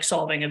that you're like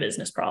solving a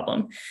business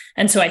problem.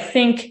 And so I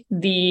think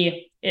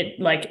the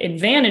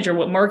advantage, or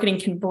what marketing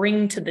can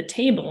bring to the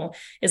table,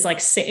 is like,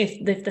 say,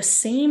 if the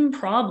same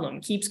problem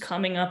keeps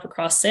coming up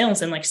across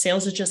sales and like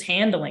sales is just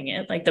handling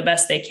it like the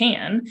best they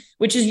can,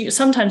 which is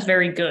sometimes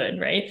very good,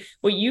 right?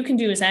 What you can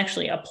do is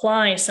actually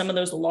apply some of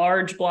those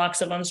large blocks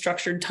of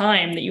unstructured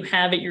time that you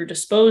have at your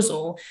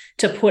disposal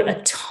to put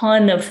a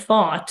ton of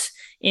thought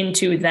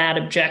into that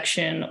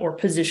objection or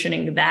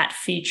positioning that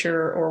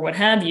feature or what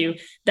have you,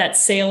 that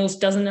sales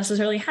doesn't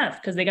necessarily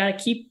have, because they got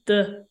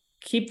to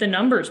keep the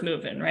numbers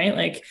moving, right?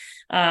 Like,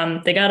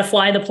 they got to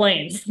fly the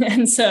plane.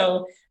 And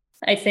so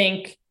I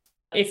think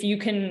if you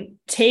can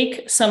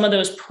take some of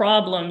those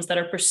problems that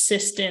are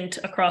persistent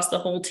across the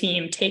whole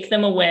team, take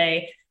them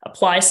away,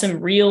 apply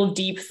some real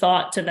deep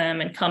thought to them,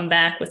 and come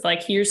back with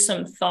like, here's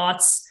some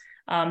thoughts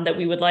that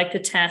we would like to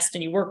test,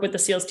 and you work with the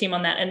sales team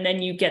on that, and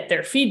then you get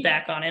their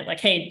feedback on it. Like,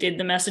 hey, did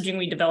the messaging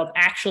we developed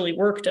actually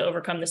work to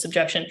overcome this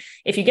objection?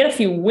 If you get a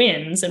few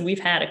wins, and we've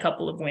had a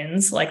couple of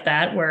wins like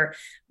that, where,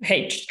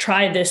 hey,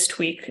 try this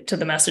tweak to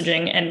the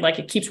messaging, and like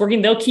it keeps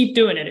working, they'll keep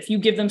doing it. If you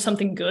give them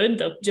something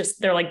good,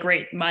 they're like,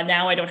 great,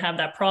 now I don't have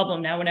that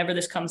problem. Now, whenever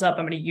this comes up,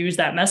 I'm going to use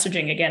that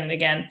messaging again and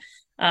again.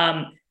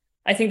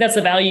 I think that's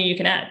the value you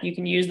can add. You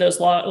can use those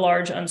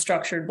large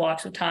unstructured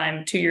blocks of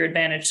time to your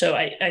advantage. So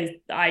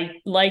I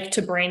like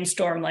to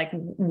brainstorm like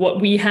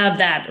what we have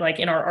that like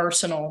in our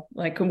arsenal,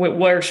 like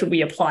where should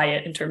we apply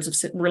it in terms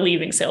of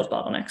relieving sales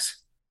bottlenecks?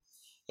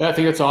 Yeah, I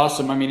think that's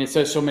awesome. I mean, it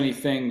says so many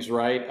things,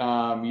 right?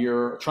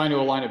 You're trying to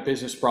align up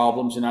business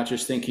problems and not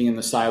just thinking in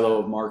the silo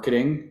of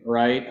marketing,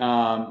 right?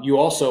 You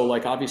also,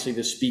 like, obviously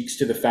this speaks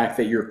to the fact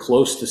that you're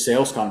close to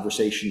sales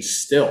conversations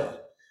still,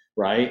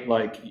 right?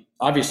 Like,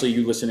 obviously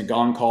you listen to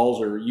gong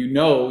calls, or you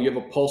have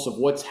a pulse of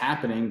what's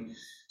happening.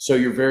 So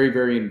you're very,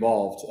 very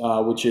involved,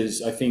 which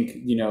is, I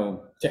think,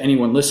 to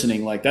anyone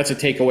listening, like, that's a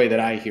takeaway that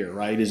I hear,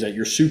 right? Is that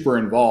you're super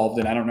involved.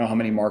 And I don't know how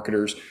many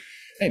marketers,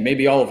 hey,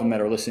 maybe all of them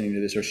that are listening to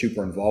this are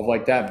super involved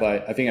like that,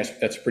 but I think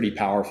that's pretty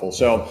powerful.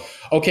 So,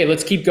 okay,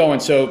 let's keep going.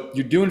 So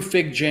you're doing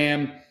Fig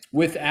Jam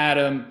with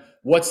Adam.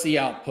 What's the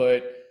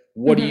output?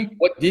 What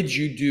did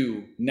you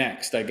do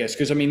next, I guess?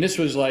 Because I mean, this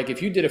was like,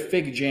 if you did a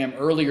Fig Jam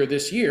earlier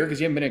this year,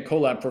 because you haven't been at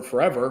CoLab for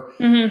forever,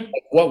 like,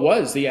 what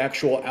was the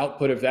actual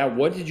output of that?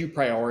 What did you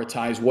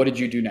prioritize? What did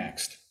you do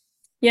next?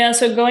 Yeah,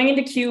 so going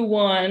into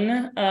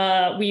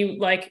Q1, we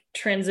like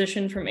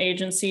transitioned from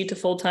agency to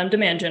full-time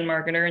demand gen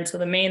marketer. And so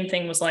the main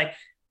thing was like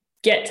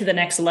get to the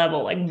next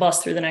level, like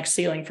bust through the next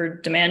ceiling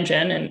for demand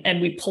gen.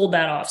 And we pulled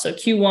that off. So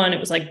Q1, it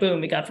was like, boom,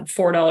 we got from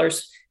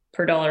 $4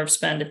 per dollar of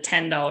spend to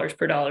 $10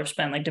 per dollar of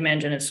spend. Like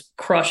demand gen is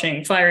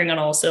crushing, firing on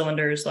all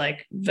cylinders.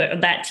 Like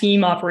that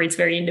team operates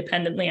very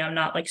independently. I'm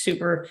not like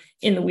super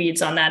in the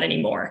weeds on that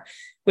anymore,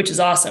 which is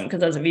awesome.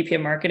 Because as a VP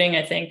of marketing,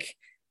 I think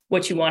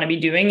what you want to be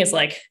doing is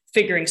like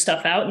figuring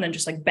stuff out and then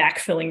just like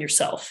backfilling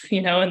yourself,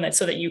 and that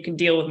so that you can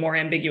deal with more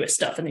ambiguous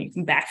stuff and then you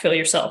can backfill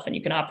yourself and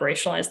you can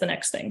operationalize the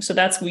next thing. So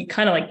we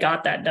kind of like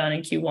got that done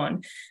in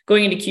Q1.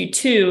 Going into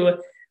Q2,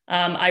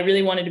 I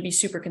really wanted to be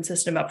super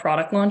consistent about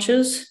product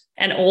launches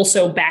and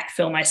also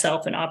backfill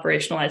myself and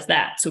operationalize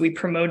that. So we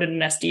promoted an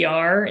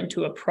SDR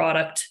into a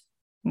product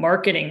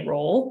marketing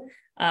role.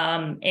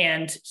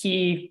 And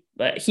he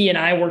and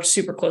I worked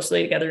super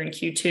closely together in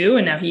Q2,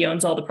 and now he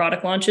owns all the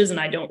product launches and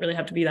I don't really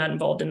have to be that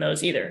involved in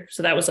those either.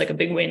 So that was like a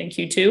big win in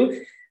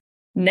Q2.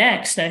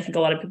 Next, and I think a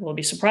lot of people will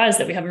be surprised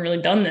that we haven't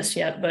really done this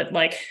yet, but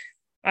like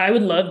I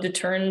would love to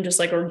turn just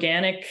like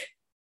organic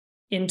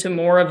into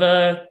more of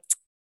a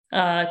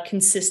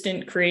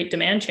consistent create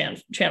demand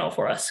channel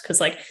for us.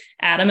 Cause like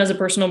Adam has a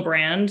personal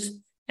brand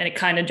and it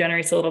kind of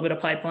generates a little bit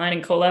of pipeline,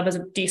 and CoLab has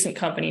a decent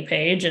company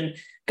page and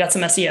got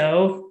some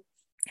SEO.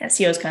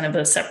 SEO is kind of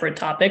a separate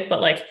topic,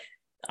 but like,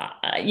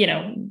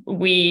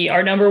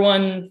 our number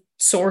one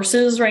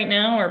sources right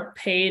now are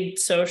paid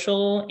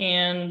social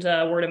and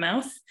word of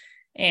mouth.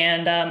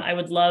 And I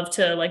would love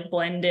to like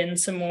blend in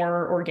some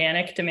more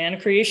organic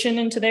demand creation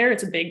into there.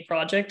 It's a big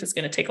project. It's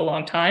going to take a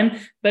long time,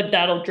 but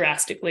that'll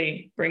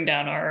drastically bring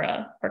down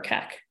our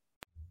CAC.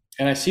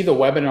 And I see the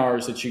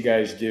webinars that you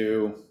guys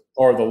do,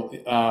 or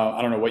the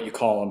I don't know what you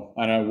call them.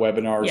 I know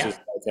webinars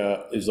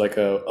is like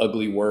a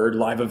ugly word.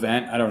 Live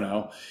event. I don't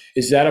know.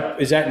 Is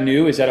that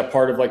new? Is that a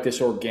part of like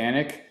this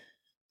organic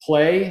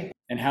play?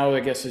 And how, I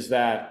guess, is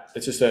that?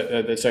 It's just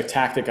it's a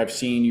tactic I've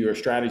seen you, or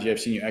strategy I've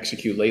seen you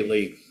execute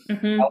lately.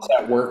 Mm-hmm. How's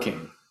that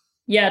working?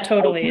 Yeah,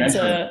 totally.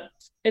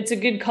 It's a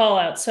good call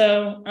out.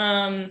 So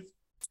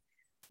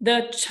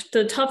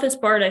the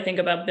toughest part I think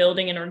about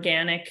building an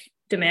organic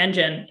demand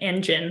gen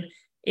engine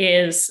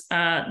is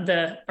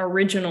the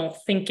original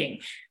thinking,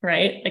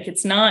 right? Like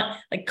it's not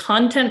like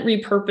content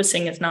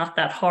repurposing is not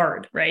that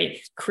hard, right?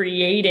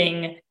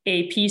 Creating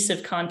a piece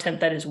of content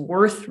that is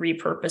worth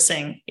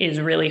repurposing is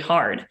really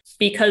hard,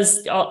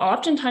 because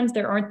oftentimes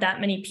there aren't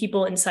that many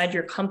people inside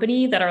your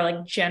company that are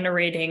like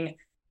generating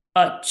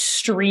a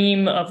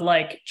stream of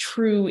like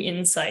true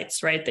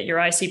insights, right? That your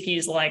ICP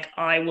is like,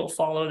 I will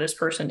follow this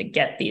person to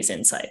get these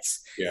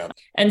insights. Yeah.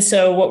 And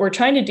so what we're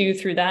trying to do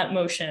through that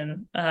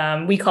motion,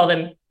 we call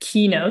them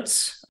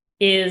keynotes,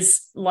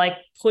 is like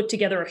put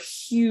together a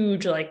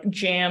huge, like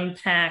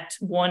jam-packed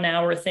 1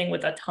 hour thing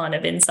with a ton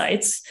of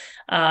insights.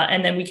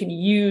 And then we can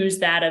use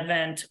that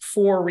event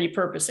for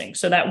repurposing.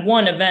 So that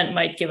one event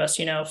might give us,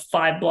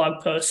 5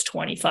 blog posts,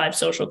 25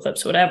 social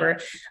clips, whatever.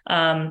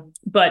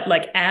 But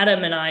like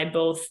Adam and I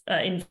both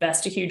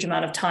invest a huge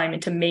amount of time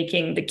into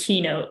making the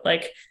keynote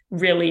like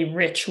really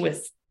rich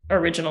with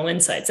original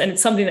insights. And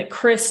it's something that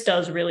Chris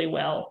does really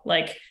well,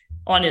 like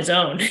on his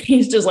own.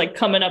 He's just like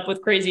coming up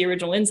with crazy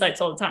original insights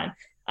all the time.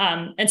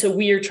 And so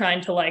we are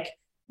trying to like,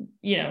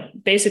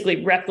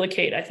 basically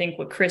replicate, I think,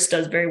 what Chris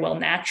does very well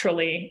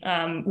naturally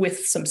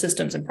with some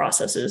systems and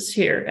processes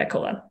here at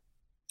CoLab.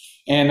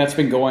 And that's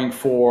been going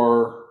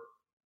for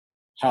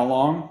how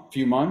long? A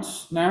few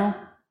months now?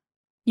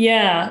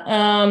 Yeah.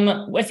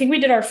 I think we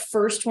did our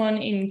first one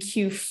in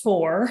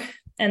Q4.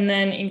 And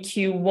then in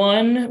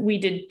Q1, we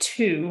did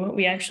 2.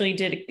 We actually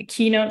did the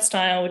keynote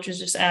style, which is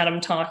just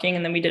Adam talking.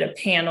 And then we did a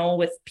panel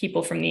with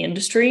people from the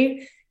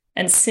industry.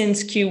 And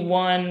since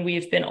Q1,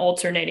 we've been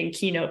alternating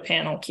keynote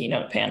panel,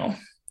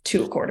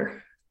 2 a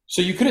quarter.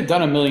 So you could have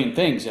done a million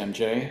things,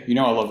 MJ.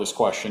 I love this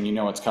question.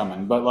 It's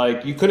coming. But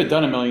like you could have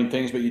done a million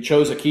things, but you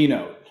chose a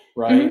keynote,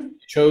 right? Mm-hmm.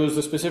 You chose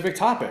the specific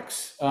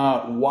topics.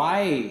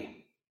 Why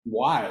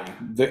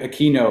a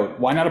keynote?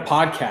 Why not a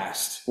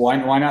podcast? Why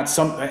not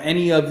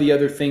any of the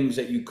other things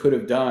that you could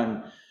have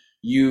done?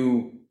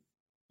 You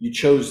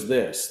chose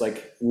this.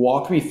 Like,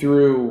 walk me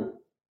through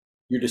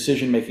your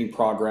decision-making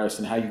progress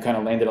and how you kind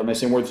of landed on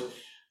this. And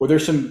were there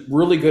some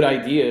really good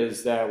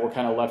ideas that were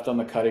kind of left on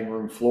the cutting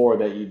room floor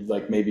that you'd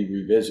like maybe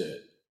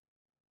revisit?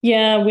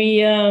 Yeah,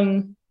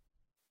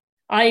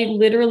 I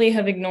literally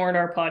have ignored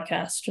our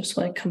podcast, just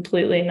like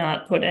completely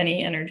not put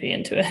any energy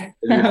into it.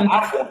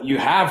 You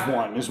have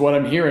one, is what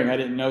I'm hearing. I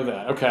didn't know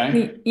that.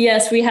 Okay.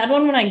 Yes, we had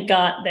one when I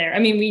got there. I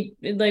mean,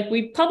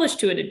 we published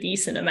to it a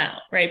decent amount,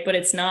 right? But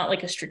it's not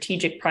like a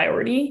strategic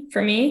priority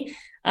for me.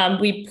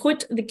 We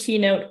put the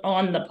keynote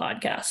on the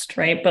podcast,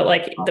 right? But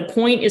like the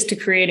point is to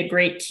create a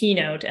great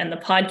keynote, and the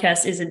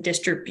podcast is a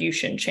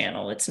distribution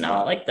channel. It's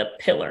not like the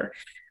pillar.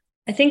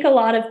 I think a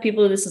lot of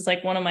people, this is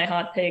like one of my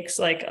hot takes,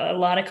 like a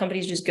lot of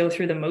companies just go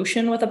through the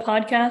motion with a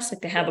podcast.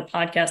 Like they have a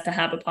podcast to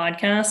have a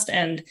podcast,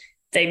 and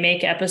they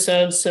make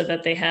episodes so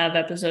that they have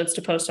episodes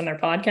to post on their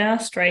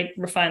podcast, right?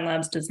 Refined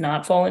Labs does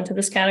not fall into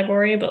this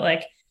category, but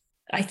like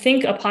I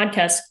think a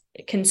podcast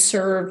can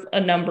serve a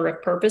number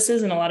of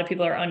purposes, and a lot of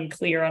people are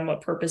unclear on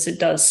what purpose it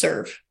does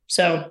serve.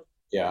 So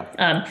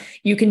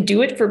you can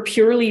do it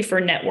purely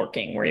for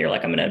networking, where you're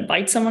like, I'm going to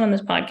invite someone on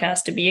this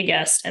podcast to be a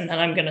guest, and then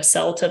I'm going to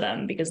sell to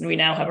them because we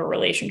now have a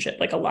relationship.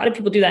 Like, a lot of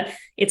people do that.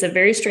 It's a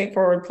very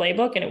straightforward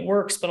playbook and it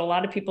works, but a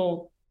lot of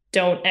people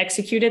don't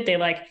execute it.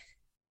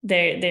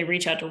 They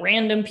reach out to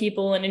random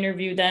people and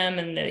interview them,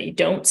 and they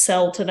don't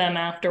sell to them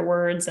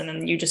afterwards. And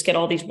then you just get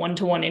all these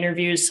one-to-one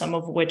interviews, some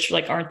of which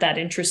like aren't that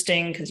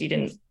interesting because you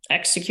didn't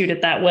execute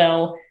it that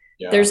well.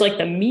 There's like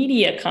the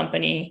media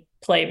company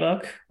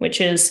playbook, which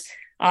is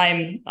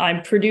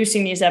I'm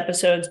producing these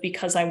episodes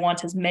because I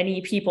want as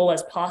many people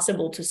as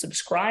possible to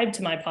subscribe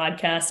to my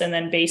podcast. And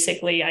then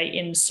basically I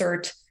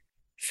insert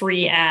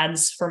free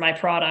ads for my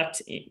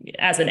product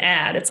as an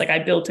ad. It's like I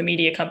built a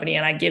media company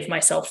and I give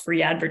myself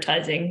free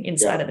advertising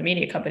inside of the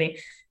media company.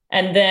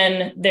 And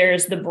then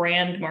there's the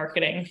brand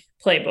marketing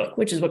playbook,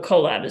 which is what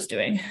CoLab is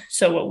doing.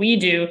 So what we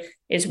do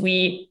is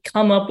we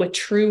come up with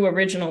true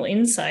original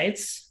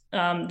insights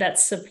that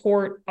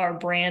support our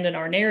brand and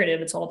our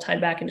narrative. It's all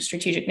tied back into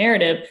strategic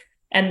narrative.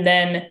 And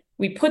then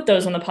we put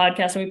those on the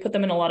podcast, and we put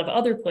them in a lot of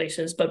other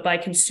places. But by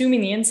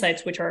consuming the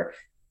insights, which are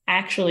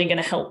actually going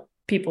to help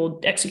people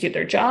execute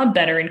their job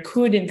better and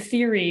could in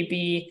theory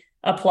be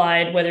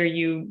applied whether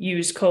you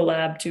use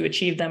CoLab to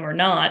achieve them or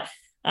not,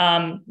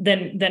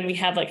 then we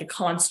have like a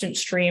constant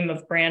stream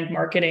of brand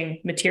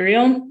marketing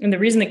material. And the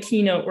reason the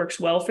keynote works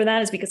well for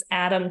that is because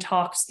Adam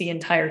talks the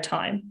entire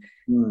time.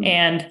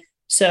 And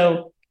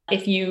so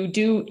if you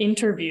do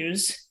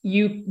interviews,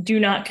 you do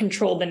not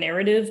control the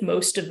narrative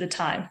most of the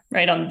time,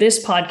 right? On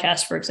this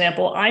podcast, for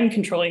example, I'm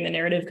controlling the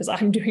narrative because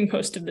I'm doing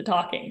most of the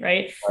talking,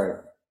 right?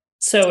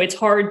 So it's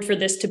hard for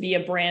this to be a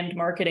brand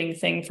marketing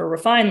thing for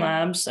Refine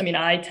Labs. I mean,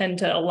 I tend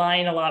to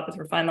align a lot with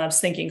Refine Labs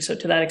thinking. So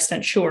to that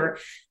extent, sure.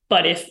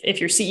 But if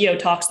your CEO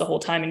talks the whole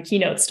time in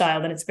keynote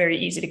style, then it's very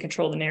easy to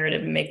control the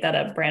narrative and make that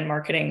a brand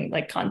marketing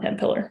like content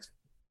pillar.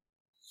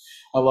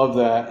 I love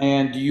that.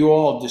 And do you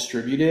all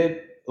distribute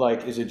it?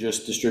 Like, is it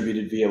just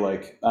distributed via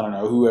like, I don't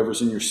know,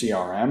 whoever's in your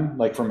CRM,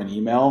 like from an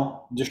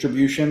email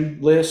distribution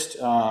list?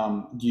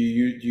 Do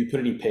you put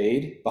any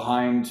paid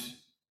behind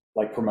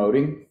like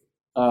promoting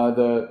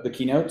the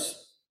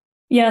keynotes?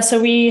 Yeah,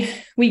 so we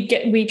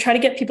try to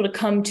get people to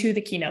come to the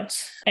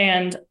keynotes,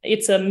 and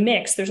it's a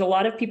mix. There's a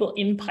lot of people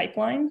in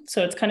pipeline,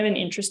 so it's kind of an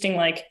interesting,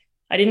 like,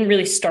 I didn't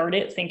really start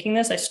it thinking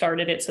this. I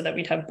started it so that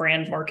we'd have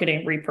brand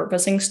marketing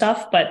repurposing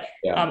stuff, but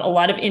a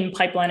lot of in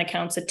pipeline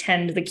accounts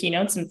attend the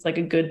keynotes, and it's like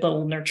a good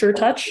little nurture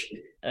touch.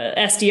 Our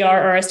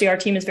SDR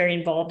team is very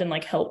involved in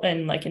like help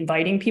and like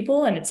inviting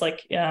people, and it's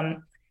like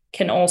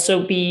can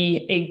also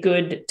be a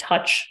good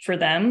touch for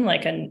them,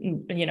 like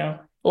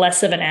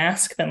less of an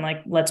ask than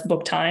like, let's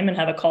book time and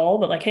have a call,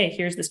 but like, hey,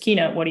 here's this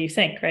keynote. What do you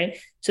think? Right.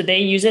 So they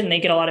use it and they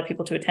get a lot of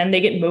people to attend.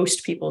 They get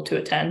most people to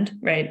attend.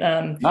 Right.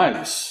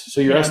 Nice. So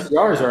your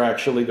SDRs are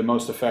actually the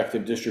most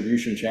effective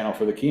distribution channel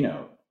for the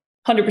keynote.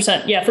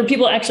 100%. Yeah. For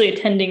people actually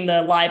attending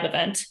the live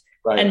event.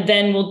 Right. And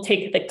then we'll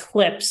take the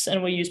clips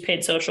and we'll use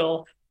paid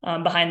social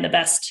behind the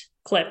best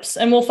clips.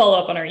 And we'll follow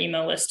up on our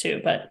email list too.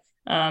 But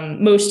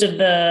most of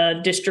the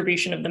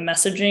distribution of the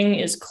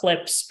messaging is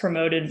clips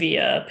promoted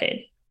via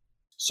paid.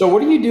 So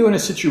what do you do in a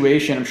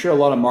situation? I'm sure a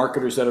lot of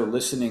marketers that are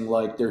listening,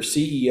 like their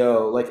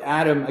CEO, like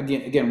Adam,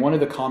 again, one of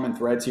the common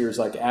threads here is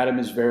like Adam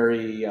is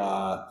very,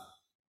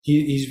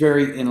 he's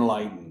very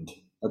enlightened.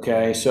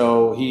 Okay.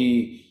 So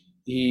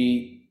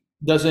he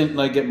doesn't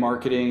like get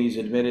marketing. He's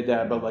admitted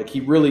that, but like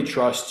he really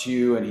trusts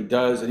you, and he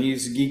does, and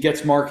he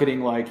gets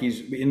marketing. Like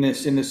he's in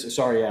this,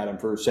 sorry, Adam,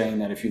 for saying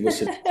that if you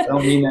listen, I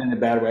don't mean that in a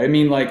bad way. I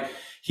mean, like,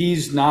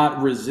 he's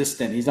not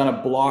resistant. He's not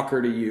a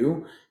blocker to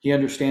you. He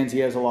understands he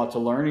has a lot to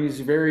learn, and he's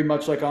very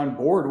much like on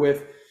board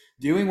with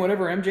doing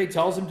whatever MJ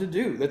tells him to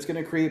do. That's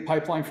going to create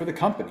pipeline for the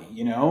company.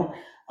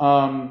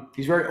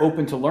 He's very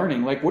open to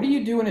learning. Like, what do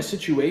you do in a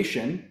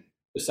situation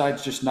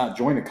besides just not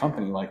join a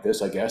company like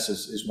this? I guess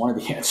is one of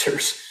the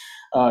answers.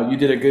 You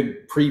did a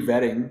good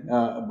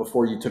pre-vetting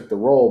before you took the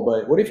role,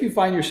 but what if you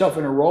find yourself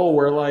in a role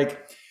where,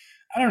 like,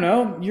 I don't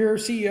know, your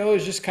CEO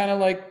is just kind of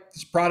like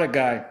this product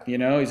guy.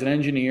 He's an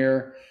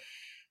engineer.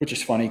 Which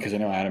is funny because I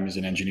know Adam is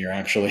an engineer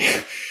actually,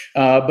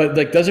 but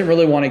like doesn't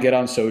really want to get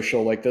on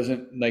social. Like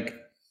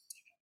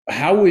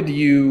what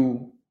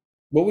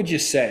would you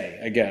say,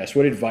 I guess?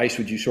 What advice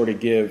would you sort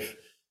of give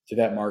to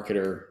that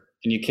marketer?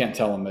 And you can't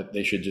tell them that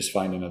they should just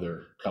find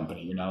another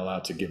company. You're not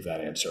allowed to give that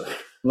answer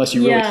unless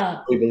you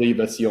really believe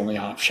that's the only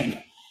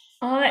option.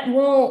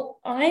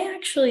 Well, I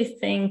actually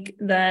think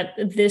that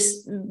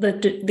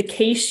the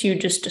case you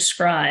just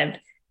described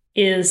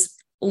is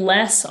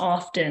less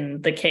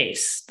often the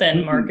case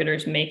than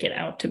marketers make it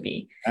out to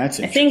be. That's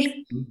interesting. I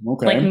think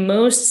like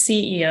most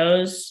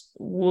CEOs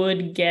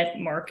would get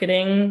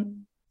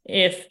marketing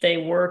if they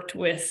worked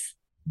with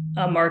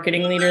a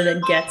marketing leader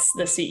that gets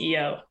the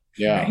CEO.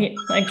 Yeah. Right?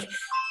 Like,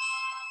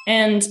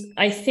 and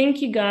I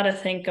think you got to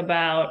think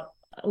about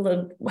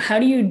how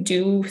do you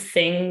do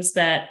things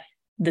that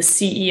the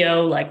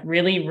CEO like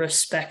really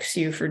respects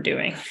you for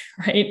doing,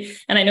 right?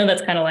 And I know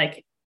that's kind of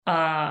like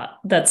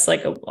that's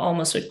like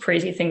almost a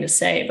crazy thing to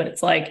say, but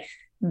it's like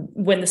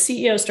when the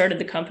CEO started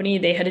the company,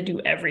 they had to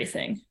do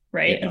everything,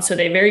 right? Yeah. And so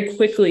they very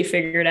quickly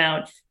figured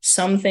out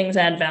some things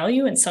add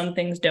value and some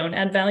things don't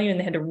add value. And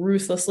they had to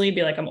ruthlessly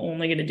be like, I'm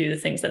only going to do the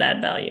things that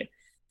add value.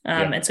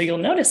 Yeah. And so you'll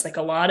notice like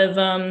a lot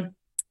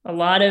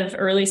of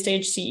early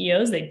stage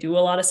CEOs, they do a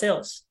lot of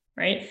sales,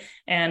 right?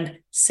 And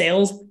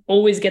sales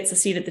always gets a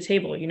seat at the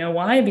table. You know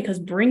why? Because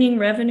bringing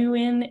revenue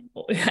in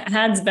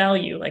adds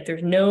value. Like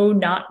there's no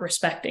not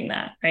respecting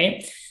that,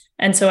 right?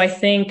 And so I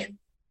think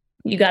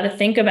you got to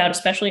think about,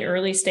 especially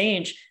early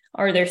stage,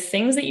 are there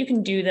things that you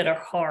can do that are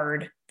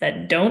hard,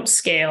 that don't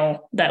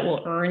scale, that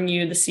will earn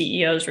you the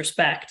CEO's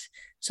respect?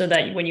 So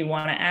that when you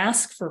want to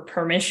ask for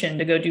permission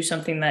to go do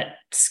something that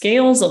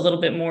scales a little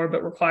bit more,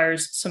 but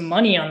requires some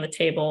money on the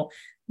table,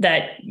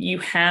 that you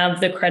have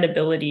the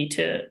credibility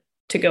to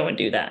go and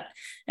do that.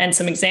 And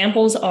some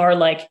examples are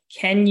like,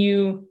 can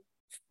you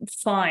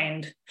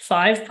find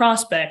 5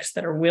 prospects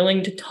that are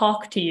willing to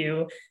talk to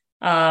you,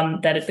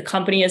 that if the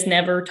company has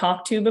never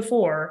talked to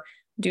before,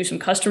 do some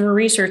customer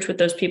research with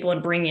those people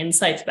and bring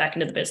insights back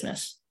into the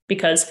business?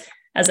 Because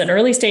as an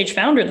early stage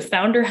founder, the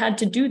founder had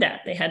to do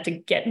that. They had to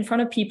get in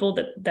front of people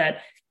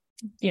that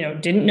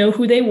didn't know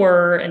who they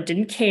were and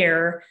didn't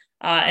care.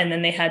 And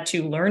then they had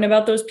to learn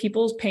about those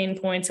people's pain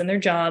points and their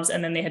jobs.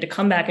 And then they had to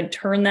come back and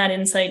turn that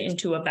insight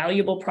into a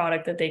valuable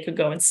product that they could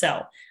go and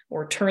sell,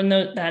 or turn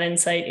that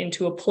insight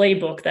into a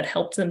playbook that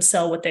helped them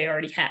sell what they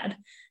already had.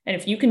 And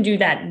if you can do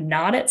that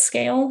not at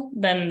scale,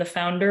 then the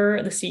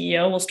founder, the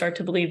CEO will start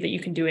to believe that you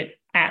can do it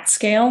at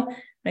scale.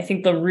 I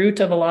think the root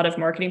of a lot of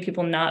marketing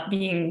people not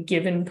being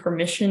given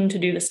permission to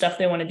do the stuff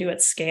they want to do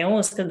at scale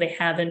is because they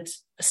haven't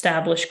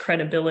established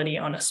credibility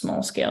on a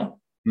small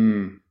scale.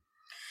 I'm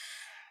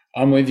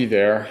with you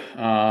there.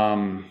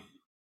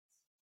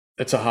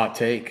 That's a hot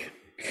take.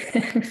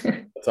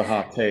 That's a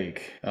hot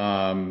take.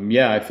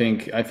 Yeah, I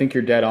think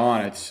you're dead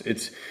on.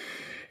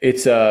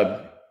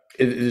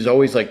 There's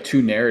always like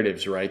 2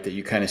 narratives, right, that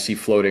you kind of see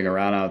floating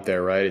around out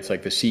there, right? It's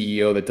like the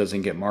CEO that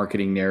doesn't get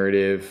marketing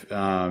narrative.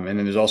 And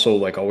then there's also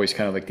like always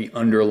kind of like the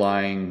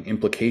underlying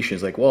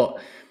implications, like, well,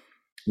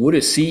 would a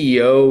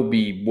CEO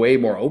be way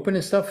more open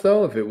to stuff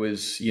though if it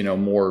was,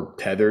 more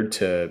tethered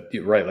to,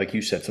 right, like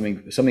you said,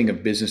 something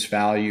of business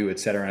value, et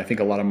cetera? And I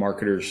think a lot of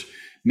marketers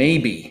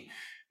maybe,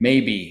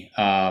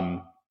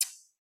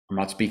 I'm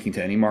not speaking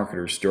to any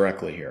marketers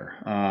directly here,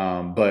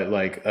 but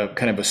like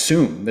kind of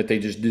assume that they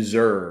just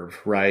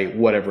deserve, right,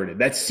 whatever it is,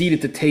 that seat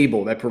at the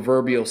table, that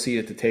proverbial seat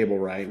at the table,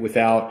 right,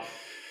 without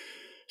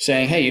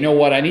saying, hey, you know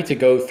what, I need to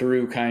go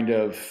through kind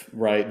of,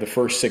 right, the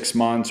first 6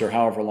 months or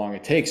however long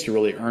it takes to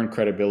really earn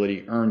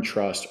credibility, earn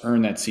trust,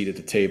 earn that seat at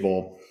the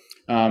table.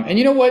 And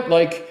you know what,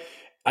 like,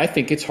 I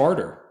think it's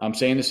harder. I'm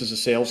saying this as a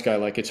sales guy,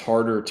 like it's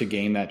harder to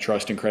gain that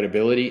trust and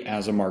credibility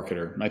as a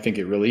marketer. I think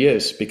it really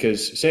is,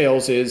 because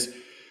sales is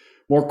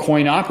more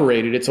coin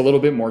operated. It's a little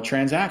bit more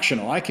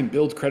transactional. I can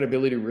build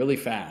credibility really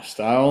fast.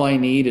 All I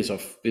need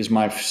is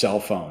my cell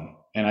phone,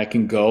 and I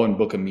can go and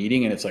book a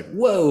meeting, and it's like,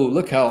 whoa,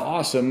 look how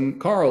awesome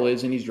Carl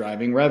is, and he's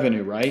driving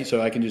revenue, right?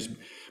 So I can just,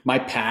 my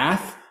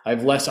path, I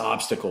have less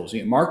obstacles.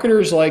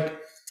 Marketers, like,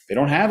 they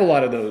don't have a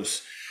lot of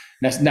those,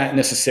 not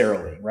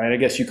necessarily, right? I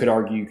guess you could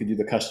argue you could do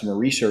the customer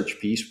research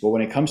piece, but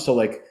when it comes to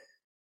like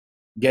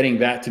getting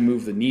that to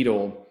move the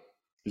needle,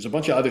 there's a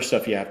bunch of other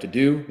stuff you have to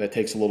do that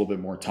takes a little bit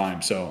more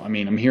time. So, I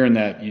mean, I'm hearing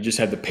that you just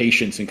had the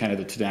patience and kind of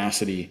the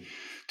tenacity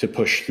to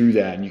push through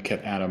that, and you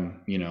kept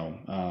Adam,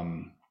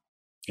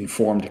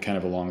 informed kind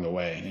of along the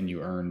way, and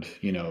you earned,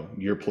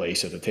 your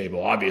place at the table.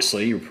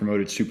 Obviously, you were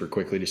promoted super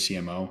quickly to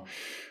CMO.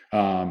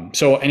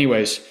 So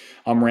anyways,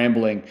 I'm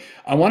rambling.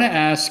 I want to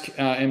ask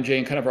MJ,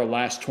 in kind of our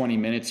last 20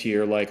 minutes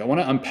here, like I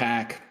want to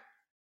unpack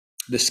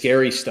the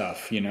scary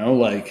stuff,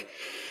 like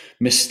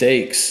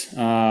mistakes,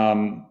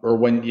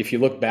 or if you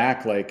look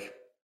back, like,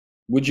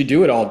 would you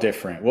do it all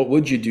different? What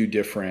would you do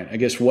different? I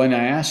guess when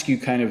I ask you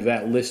kind of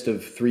that list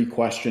of 3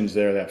 questions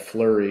there, that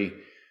flurry,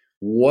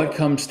 what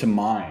comes to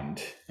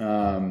mind,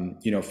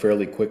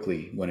 fairly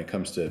quickly when it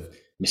comes to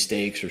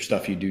mistakes or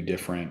stuff you do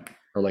different,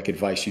 or like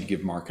advice you'd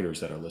give marketers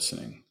that are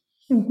listening?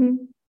 Mm-hmm.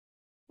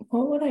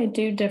 What would I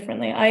do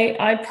differently?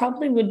 I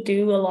probably would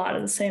do a lot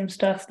of the same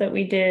stuff that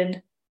we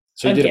did.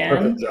 So you did a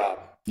perfect job.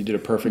 You did a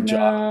perfect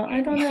job. No,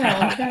 I don't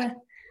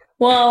know.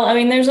 Well, I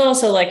mean, there's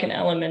also like an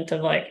element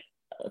of like,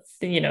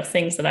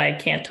 things that I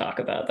can't talk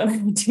about that I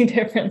would do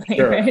differently,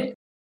 Sure. right?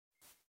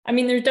 I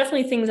mean, there's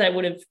definitely things I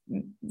would have,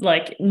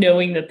 like,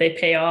 knowing that they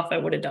pay off, I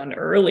would have done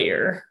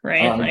earlier,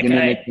 right? Like, give me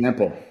an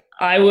example.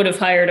 I would have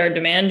hired our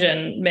demand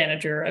gen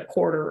manager a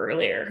quarter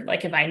earlier,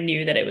 like if I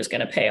knew that it was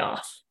going to pay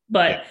off.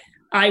 But yeah,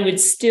 I would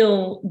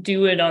still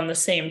do it on the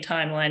same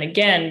timeline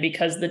again,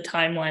 because the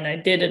timeline I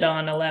did it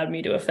on allowed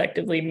me to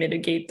effectively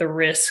mitigate the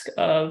risk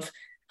of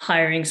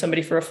hiring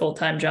somebody for a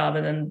full-time job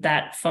and then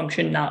that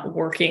function not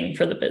working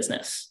for the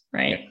business,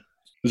 right? Yeah.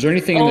 Was there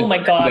anything? Oh my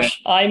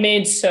gosh, I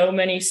made so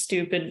many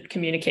stupid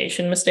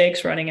communication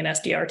mistakes running an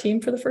SDR team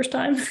for the first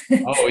time.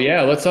 Oh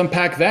yeah, let's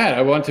unpack that.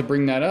 I want to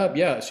bring that up.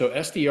 Yeah, so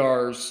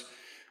SDRs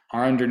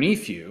are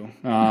underneath you.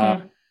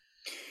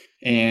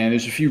 And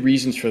there's a few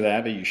reasons for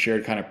that you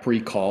shared kind of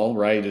pre-call,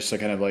 right? Just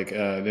kind of like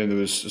there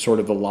was sort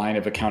of the line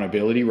of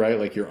accountability, right?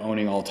 Like you're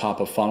owning all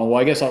top of funnel. Well,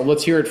 I guess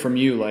let's hear it from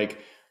you. Like,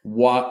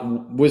 what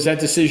was that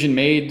decision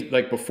made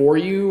like before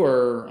you,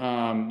 or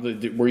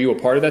were you a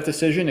part of that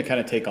decision to kind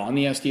of take on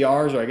the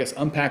SDRs, or I guess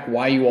unpack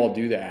why you all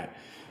do that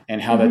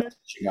and how that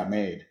decision got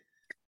made?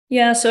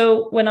 Yeah,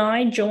 so when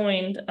I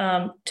joined,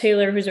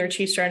 Taylor, who's our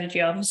chief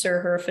strategy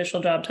officer, her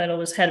official job title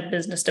was head of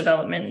business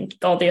development.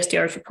 All the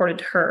SDRs reported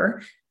to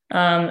her.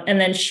 And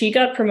then she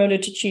got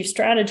promoted to chief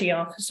strategy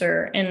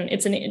officer,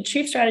 and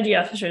chief strategy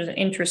officer is an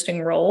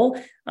interesting role.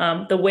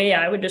 The way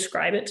I would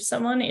describe it to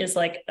someone is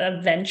like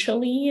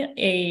eventually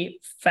a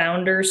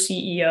founder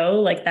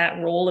CEO, like that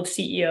role of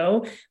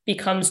CEO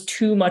becomes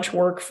too much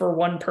work for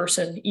one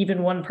person,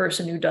 even one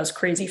person who does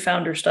crazy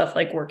founder stuff,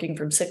 like working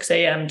from 6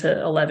 a.m.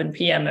 to 11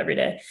 p.m. every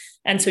day.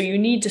 And so you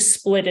need to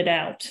split it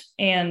out.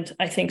 And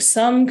I think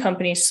some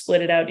companies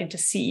split it out into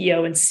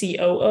CEO and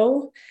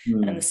COO.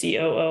 And the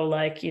COO,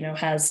 like,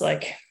 has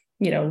like,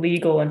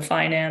 legal and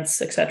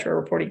finance, et cetera,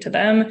 reporting to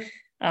them.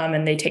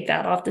 And they take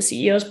that off the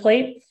CEO's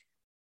plate.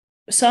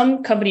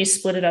 Some companies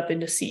split it up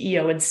into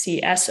CEO and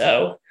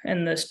CSO.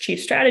 And this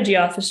chief strategy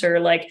officer,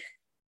 like,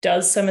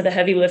 does some of the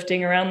heavy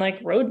lifting around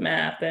like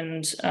roadmap.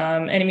 And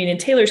I mean, in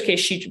Taylor's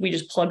case, we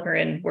just plug her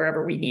in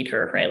wherever we need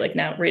her, right? Like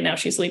right now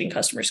she's leading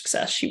customer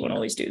success. She won't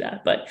always do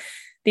that. But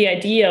the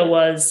idea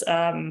was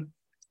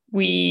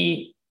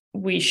we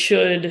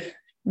should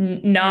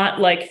not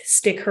like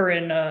stick her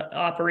in a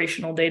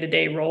operational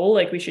day-to-day role.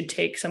 Like we should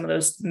take some of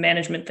those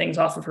management things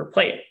off of her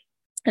plate.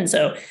 And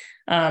so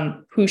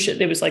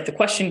it was like the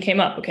question came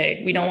up,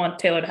 okay, we don't want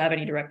Taylor to have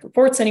any direct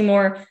reports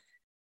anymore.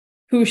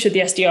 Who should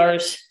the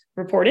SDRs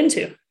report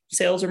into?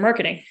 Sales or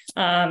marketing?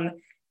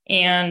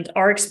 And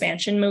our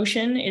expansion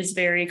motion is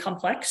very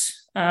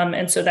complex.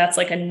 And so that's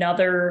like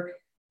another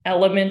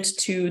element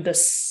to the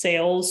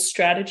sales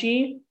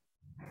strategy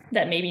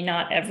that maybe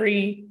not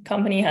every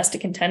company has to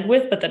contend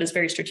with, but that is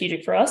very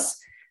strategic for us.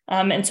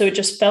 And so it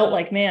just felt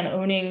like, man,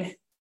 owning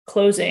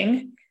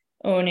closing,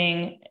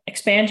 owning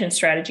expansion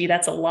strategy,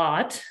 that's a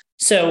lot.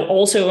 So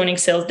also owning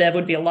sales dev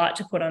would be a lot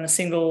to put on a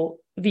single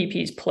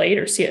VP's plate,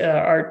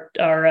 or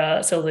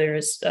our sales leader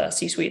is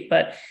C-suite,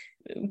 but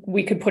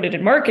we could put it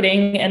in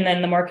marketing, and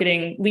then the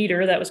marketing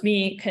leader, that was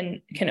me,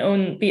 can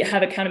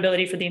have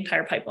accountability for the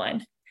entire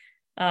pipeline.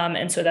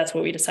 And so that's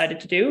what we decided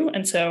to do.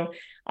 And so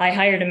I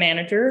hired a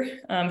manager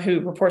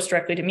who reports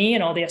directly to me,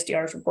 and all the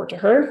SDRs report to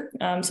her.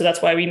 So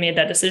that's why we made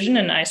that decision.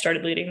 And I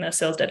started leading the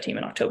sales dev team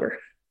in October.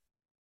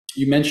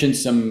 You mentioned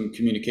some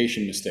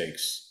communication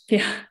mistakes.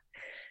 Yeah.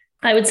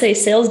 I would say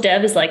sales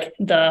dev is like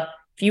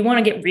if you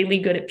want to get really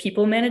good at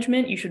people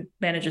management, you should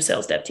manage a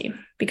sales dev team,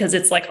 because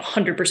it's like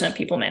 100%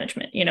 people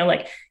management.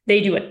 Like they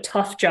do a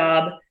tough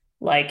job.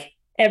 Like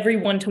every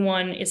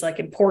one-to-one is like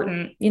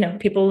important.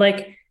 People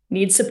like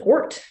need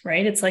support,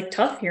 right? It's like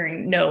tough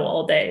hearing no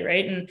all day,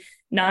 right? And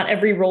not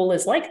every role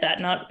is like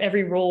that. Not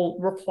every role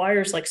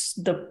requires like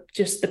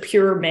the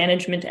pure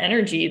management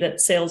energy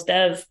that sales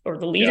dev, or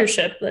the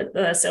leadership that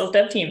the sales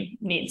dev team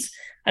needs.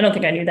 I don't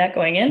think I knew that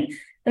going in.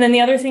 And then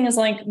the other thing is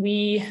like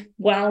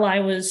while I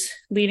was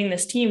leading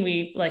this team,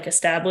 we like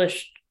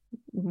established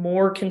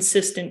more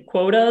consistent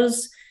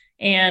quotas,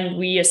 and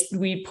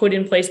we put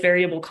in place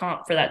variable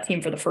comp for that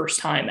team for the first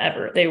time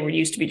ever. They were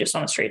used to be just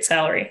on a straight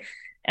salary.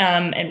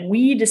 And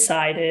we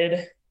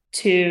decided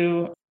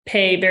to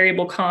pay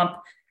variable comp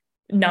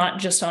not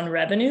just on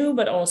revenue,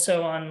 but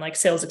also on like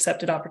sales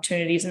accepted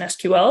opportunities and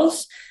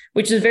SQLs,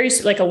 which is very,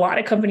 like, a lot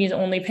of companies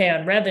only pay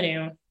on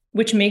revenue,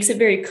 which makes it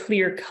very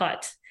clear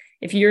cut.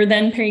 If you're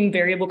then paying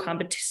variable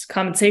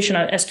compensation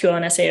on SQL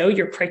and SAO,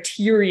 your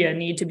criteria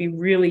need to be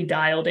really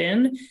dialed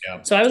in.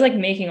 Yeah. So I was like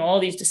making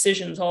all these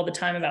decisions all the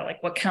time about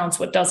like what counts,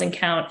 what doesn't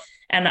count.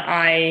 And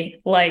I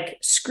like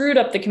screwed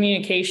up the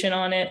communication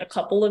on it a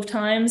couple of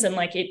times. And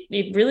like,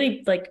 it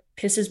really like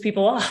pisses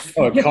people off.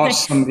 Oh, it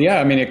costs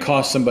it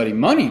costs somebody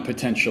money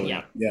potentially.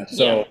 Yeah. Yeah.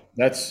 So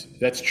that's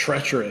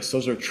treacherous.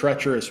 Those are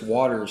treacherous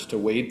waters to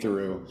wade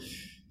through.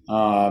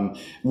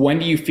 When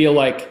do you feel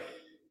like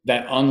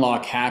that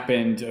unlock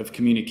happened of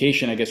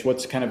communication? I guess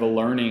what's kind of a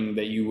learning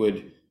that you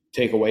would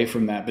take away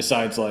from that,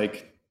 besides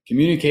like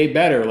communicate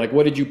better? Like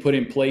what did you put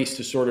in place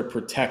to sort of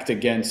protect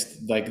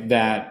against like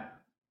that,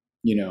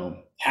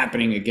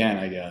 happening again,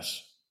 I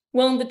guess?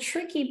 Well, the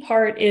tricky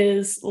part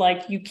is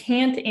like, you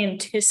can't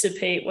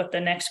anticipate what the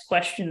next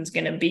question is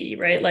going to be,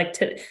 right? Like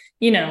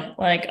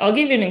like I'll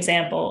give you an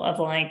example of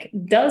like,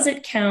 does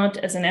it count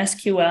as an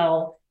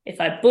SQL if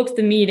I book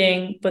the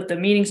meeting, but the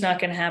meeting's not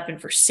going to happen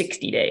for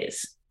 60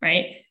 days?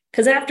 Right?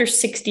 Because after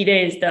 60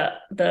 days,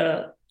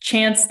 the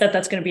chance that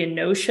that's going to be a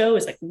no-show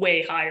is like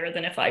way higher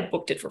than if I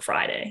booked it for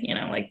Friday.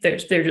 Like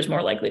they're just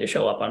more likely to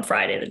show up on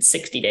Friday than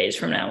 60 days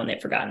from now when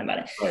they've forgotten about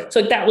it. Right.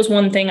 So that was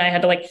one thing I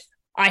had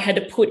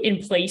to put in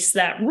place,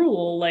 that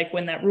rule, like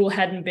when that rule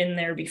hadn't been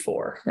there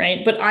before.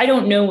 Right. But I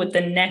don't know what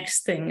the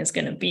next thing is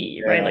going to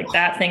be. Right. Like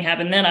that thing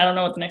happened then. I don't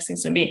know what the next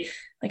thing's going to be.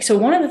 Like, so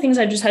one of the things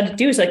I just had to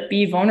do is like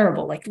be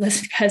vulnerable. Like,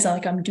 listen, guys,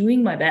 like I'm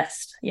doing my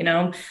best.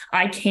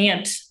 I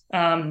can't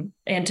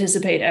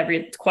anticipate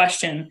every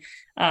question.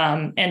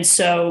 And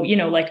so,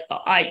 like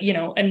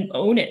and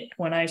own it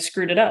when I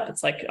screwed it up.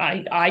 It's like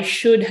I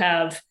should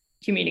have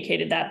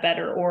communicated that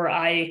better, or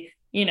I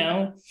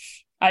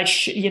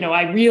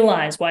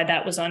realize why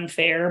that was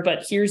unfair,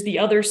 but here's the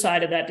other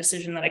side of that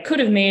decision that I could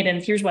have made.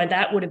 And here's why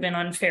that would have been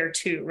unfair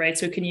too. Right.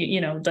 So can you,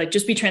 like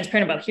just be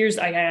transparent about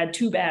I had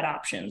two bad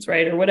options,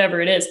 right. Or whatever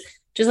it is,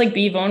 just like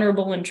be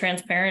vulnerable and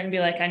transparent and be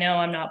like, I know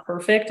I'm not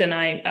perfect. And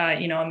I'm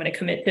going to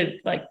commit to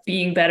like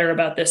being better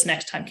about this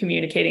next time,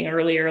 communicating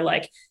earlier,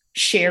 like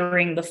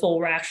sharing the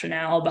full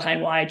rationale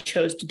behind why I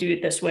chose to do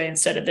it this way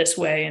instead of this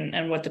way,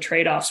 and what the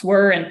trade-offs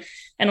were.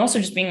 And also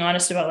just being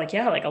honest about like,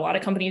 yeah, like a lot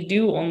of companies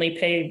do only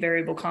pay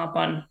variable comp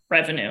on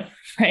revenue,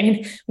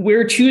 right?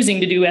 We're choosing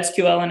to do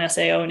SQL and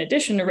SAO in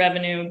addition to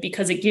revenue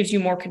because it gives you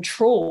more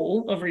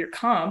control over your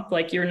comp.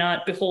 Like you're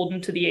not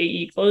beholden to the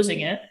AE closing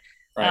it.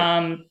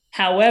 Right.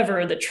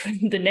 However,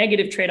 the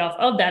negative trade-off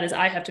of that is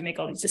I have to make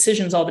all these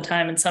decisions all the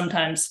time. And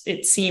sometimes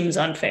it seems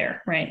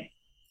unfair, right?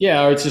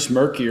 Yeah, or it's just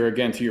murkier.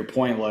 Again, to your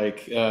point,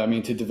 like,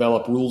 to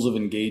develop rules of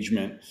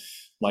engagement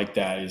like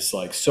that is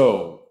like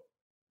so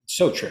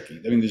tricky.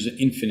 I mean, there's an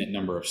infinite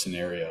number of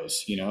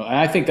scenarios, and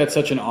I think that's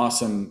such an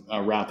awesome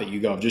route that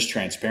you go of just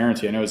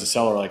transparency. I know as a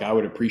seller, like I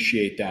would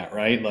appreciate that,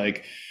 right?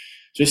 Like,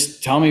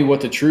 just tell me what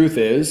the truth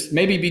is.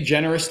 Maybe be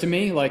generous to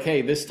me. Like,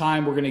 hey, this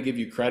time we're going to give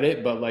you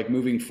credit, but like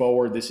moving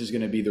forward, this is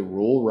going to be the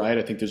rule, right?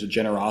 I think there's a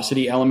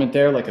generosity element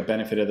there, like a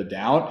benefit of the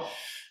doubt.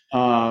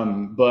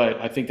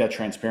 But I think that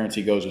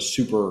transparency goes a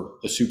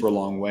super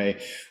long way.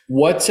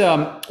 What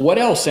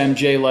else,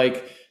 MJ,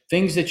 like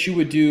things that you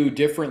would do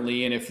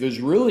differently? And if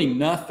there's really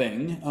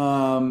nothing,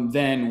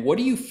 then what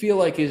do you feel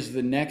like is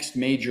the next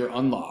major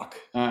unlock?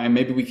 And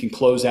maybe we can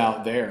close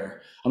out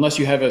there, unless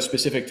you have a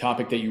specific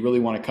topic that you really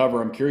want to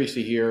cover. I'm curious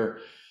to hear,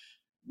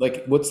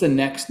 like, what's the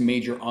next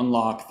major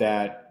unlock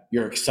that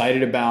you're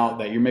excited about,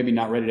 that you're maybe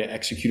not ready to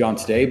execute on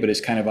today, but is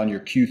kind of on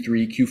your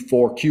Q3,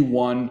 Q4,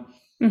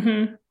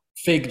 Q1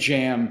 fig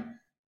jam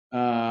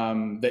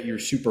that you're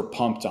super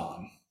pumped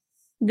on?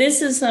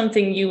 This is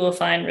something you will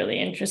find really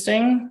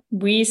interesting.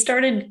 We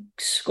started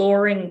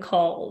scoring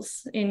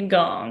calls in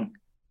Gong,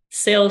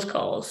 sales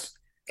calls.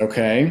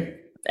 Okay.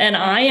 And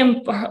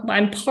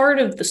I'm part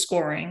of the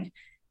scoring.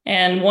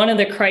 And one of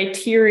the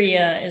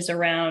criteria is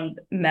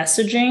around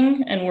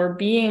messaging. And we're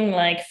being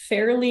like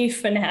fairly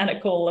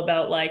fanatical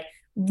about like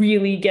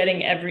really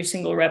getting every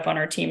single rep on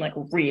our team like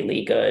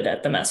really good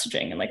at the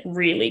messaging and like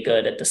really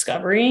good at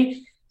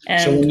discovery.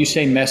 And so when you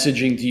say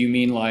messaging, do you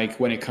mean like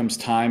when it comes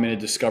time in a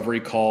discovery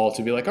call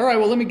to be like, all right,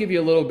 well, let me give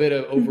you a little bit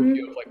of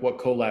overview of like what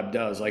CoLab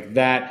does, like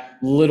that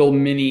little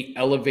mini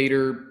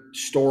elevator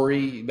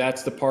story?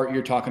 That's the part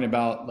you're talking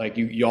about. Like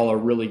y'all are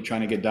really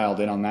trying to get dialed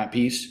in on that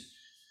piece.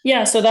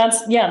 Yeah. So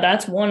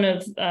that's one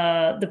of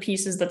the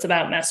pieces that's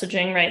about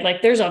messaging, right?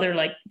 Like there's other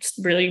like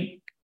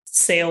really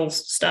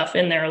sales stuff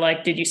in there.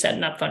 Like, did you set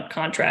an upfront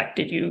contract?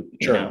 Did you,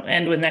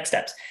 end with next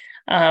steps?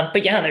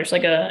 But yeah, there's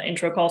like a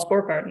intro call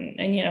scorecard.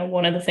 And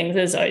one of the things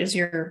is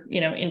your,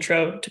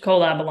 intro to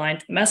CoLab aligned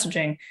to the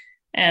messaging.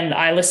 And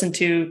I listen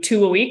to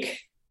 2 a week,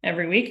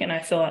 every week, and I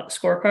fill out the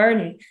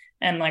scorecard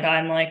and like,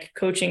 I'm like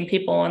coaching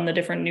people on the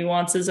different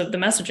nuances of the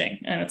messaging.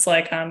 And it's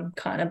like, I'm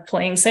kind of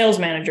playing sales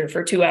manager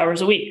for 2 hours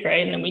a week.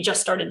 Right. And then we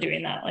just started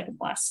doing that like the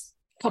last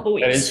couple of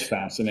weeks. That is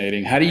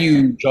fascinating. How do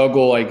you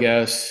juggle, I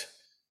guess,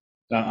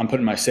 I'm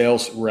putting my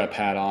sales rep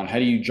hat on. How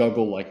do you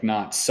juggle like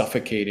not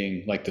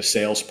suffocating like the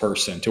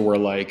salesperson to where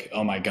like,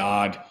 oh my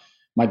God,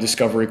 my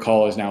discovery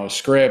call is now a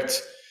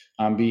script.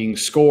 I'm being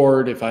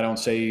scored. If I don't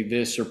say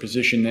this or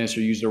position this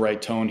or use the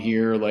right tone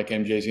here, like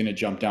MJ's going to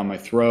jump down my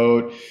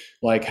throat.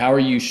 Like, how are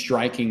you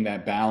striking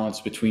that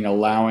balance between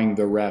allowing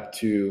the rep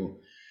to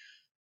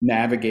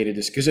navigate it?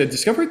 Because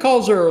discovery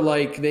calls are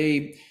like,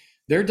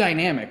 they're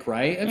dynamic,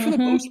 right? And for the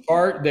most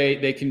part,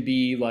 they can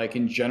be like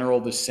in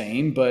general the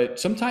same, but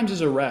sometimes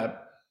as a rep,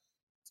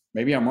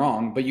 maybe I'm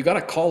wrong, but you got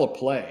to call a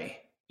play,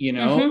 like you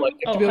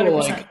have to be able to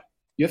like,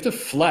 you have to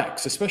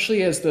flex,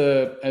 especially as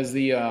the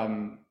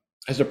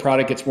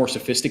product gets more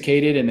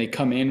sophisticated and they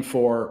come in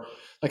for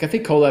like, I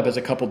think CoLab has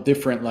a couple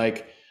different,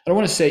 like, I don't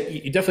want to say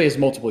it definitely has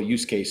multiple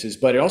use cases,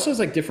 but it also has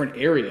like different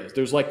areas.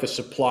 There's like the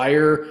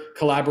supplier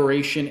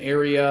collaboration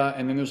area,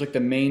 and then there's like the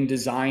main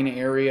design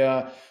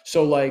area.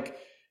 So like,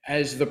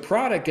 as the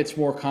product gets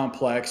more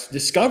complex,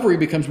 discovery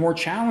becomes more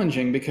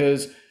challenging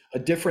because a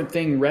different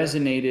thing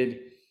resonated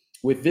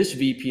with this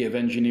VP of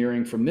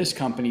engineering from this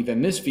company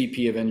than this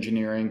VP of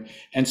engineering.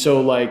 And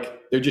so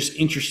like, they're just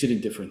interested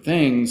in different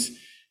things,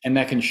 and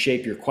that can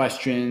shape your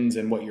questions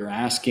and what you're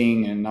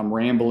asking. And I'm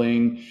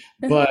rambling,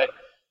 but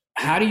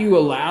how do you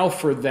allow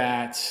for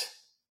that?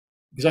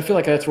 Because I feel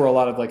like that's where a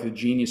lot of like the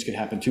genius could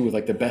happen too, with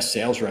like the best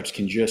sales reps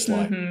can just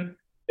like,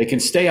 they can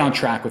stay on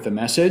track with the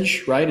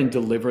message, right? And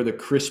deliver the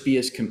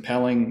crispiest,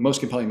 most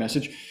compelling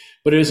message,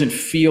 but it doesn't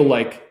feel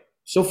like,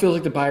 still feels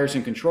like the buyer's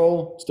in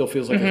control, still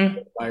feels like a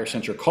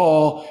buyer-centric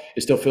call.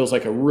 It still feels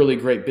like a really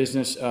great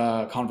business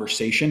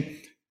conversation.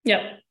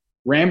 Yep.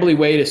 rambly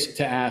way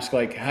to ask,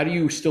 like, how do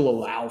you still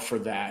allow for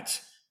that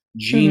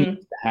genius Mhm.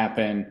 to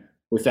happen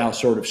without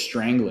sort of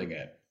strangling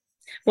it?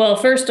 Well,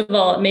 first of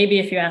all, maybe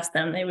if you ask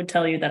them, they would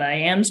tell you that I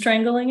am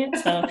strangling it.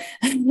 So,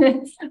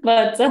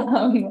 but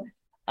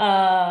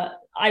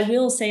I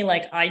will say,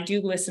 like, I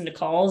do listen to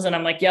calls, and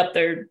I'm like, yep,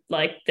 they're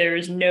like,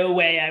 there's no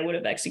way I would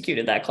have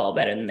executed that call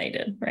better than they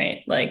did,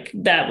 right? Like,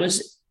 that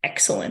was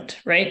excellent,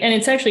 right? And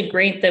it's actually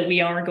great that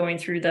we are going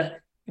through the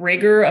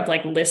rigor of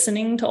like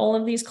listening to all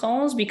of these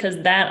calls, because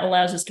that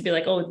allows us to be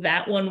like, oh,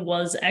 that one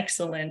was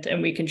excellent,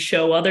 and we can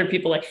show other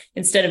people, like,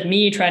 instead of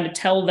me trying to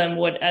tell them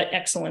what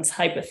excellence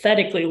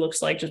hypothetically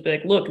looks like, just be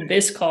like, look,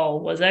 this call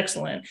was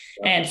excellent,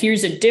 and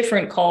here's a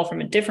different call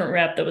from a different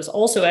rep that was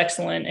also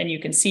excellent, and you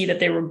can see that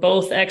they were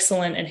both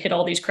excellent and hit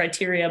all these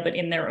criteria, but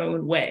in their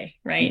own way,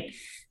 right?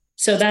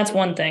 So that's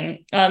one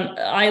thing.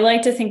 I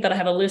like to think that I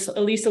have at least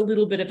a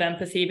little bit of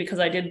empathy, because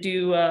I did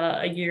do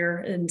a year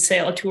in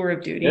a tour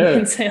of duty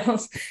in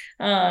sales.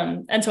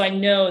 And so I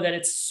know that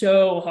it's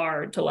so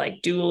hard to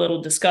like do a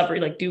little discovery,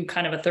 like do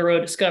kind of a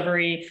thorough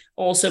discovery,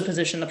 also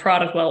position the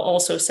product well,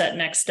 also set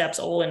next steps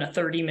all in a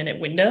 30-minute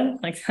window.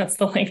 Like, that's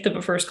the length of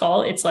a first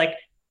call. It's like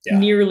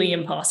nearly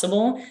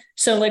impossible.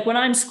 So like when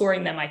I'm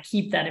scoring them, I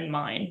keep that in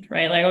mind,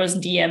 right? Like I was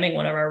DMing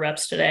one of our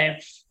reps today.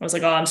 I was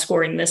like, oh, I'm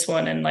scoring this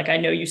one. And like, I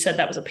know you said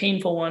that was a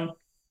painful one.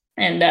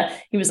 And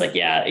he was like,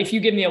 yeah, if you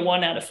give me a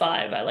 1 out of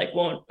 5, I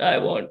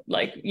won't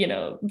like,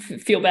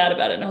 feel bad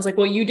about it. And I was like,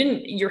 well,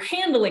 your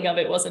handling of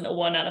it wasn't a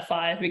 1 out of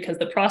 5, because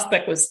the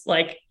prospect was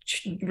like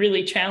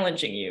really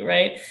challenging you,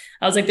 right?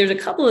 I was like, there's a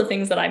couple of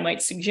things that I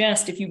might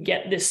suggest if you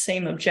get this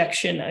same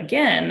objection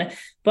again,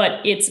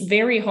 but it's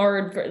very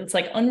hard. It's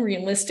like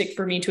unrealistic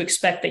for me to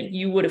expect that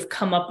you would have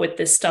come up with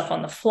this stuff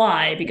on the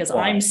fly, because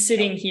I'm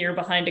sitting here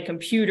behind a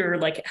computer,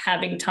 like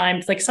having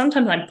time, like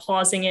sometimes I'm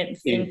pausing it and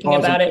thinking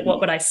about it.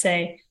 What would I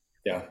say?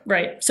 Yeah.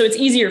 Right. So it's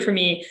easier for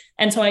me.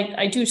 And so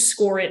I do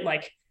score it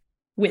like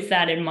with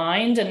that in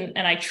mind. And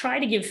I try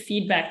to give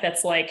feedback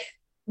that's like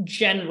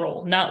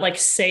general, not like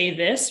say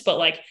this, but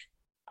like,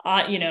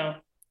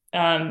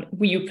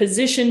 you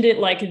positioned it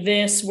like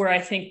this, where I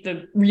think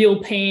the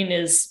real pain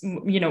is,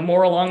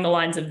 more along the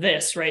lines of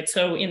this, right?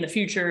 So in the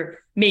future,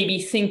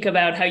 maybe think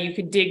about how you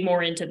could dig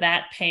more into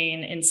that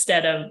pain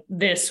instead of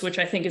this, which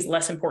I think is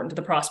less important to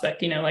the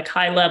prospect, like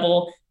high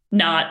level,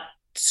 not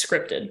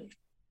scripted.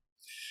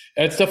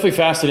 It's definitely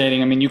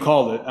fascinating. I mean, you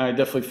called it. I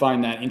definitely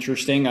find that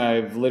interesting.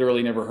 I've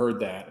literally never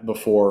heard that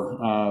before,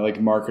 like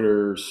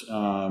marketers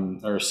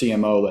or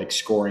CMO like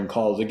scoring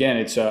calls. Again,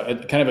 it's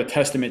a kind of a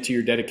testament to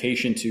your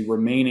dedication to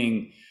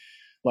remaining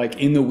like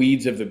in the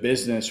weeds of the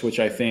business,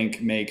 which I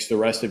think makes the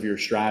rest of your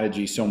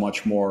strategy so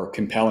much more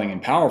compelling and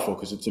powerful,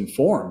 because it's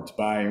informed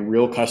by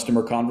real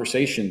customer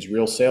conversations,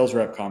 real sales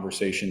rep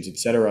conversations, et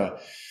cetera.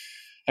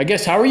 I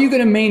guess, how are you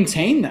going to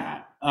maintain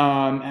that?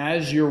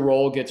 As your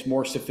role gets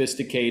more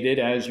sophisticated,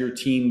 as your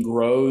team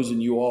grows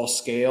and you all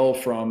scale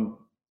from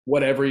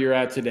whatever you're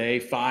at today,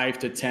 5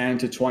 to 10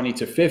 to 20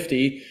 to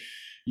 50,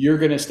 you're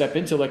going to step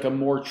into like a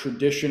more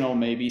traditional,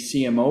 maybe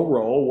CMO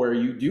role, where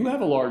you do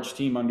have a large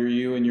team under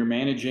you and you're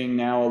managing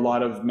now a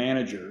lot of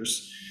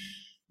managers.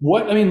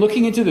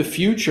 Looking into the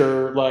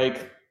future,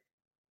 like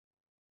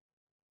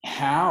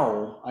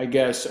how, I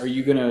guess, are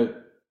you going to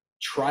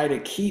try to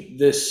keep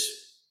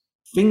this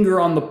finger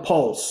on the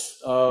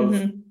pulse of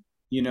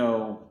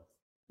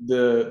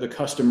the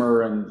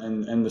customer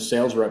and the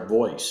sales rep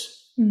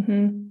voice?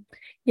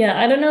 Yeah,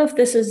 I don't know if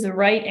this is the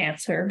right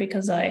answer,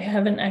 because I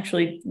haven't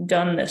actually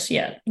done this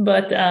yet.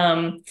 But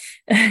the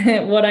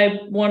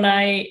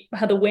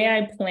way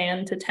I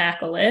plan to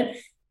tackle it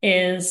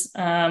is,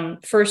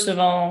 first of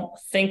all,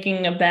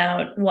 thinking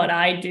about what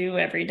I do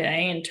every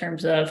day in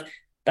terms of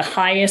the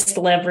highest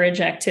leverage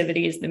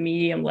activities, the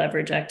medium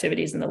leverage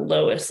activities, and the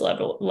lowest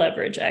level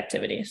leverage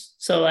activities.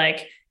 So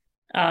like,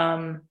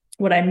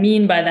 what I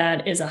mean by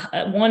that is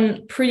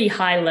one pretty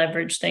high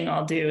leverage thing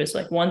I'll do is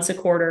like once a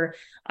quarter,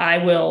 I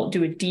will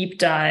do a deep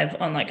dive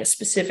on like a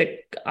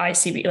specific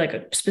ICB, like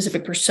a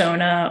specific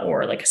persona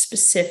or like a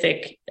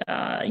specific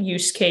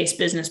use case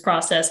business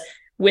process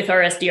with our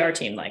SDR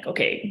team. Like,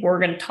 okay, we're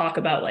going to talk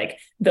about like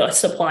the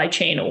supply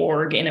chain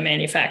org in a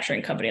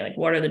manufacturing company. Like,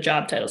 what are the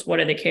job titles? What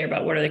do they care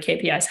about? What are the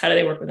KPIs? How do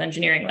they work with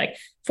engineering? Like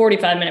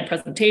 45-minute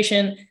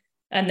presentation.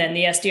 And then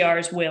the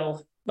SDRs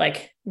will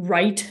like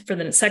write for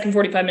the second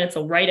 45 minutes,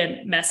 they'll write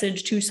a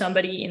message to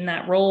somebody in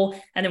that role,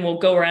 and then we'll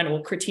go around and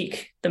we'll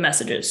critique the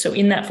messages. So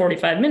in that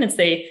 45 minutes,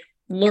 they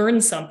learn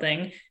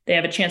something, they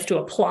have a chance to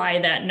apply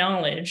that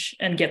knowledge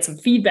and get some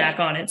feedback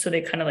on it. So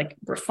they kind of like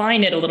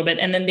refine it a little bit,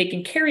 and then they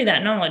can carry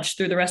that knowledge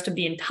through the rest of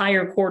the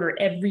entire quarter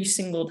every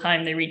single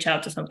time they reach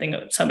out to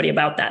somebody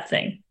about that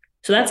thing.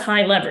 So that's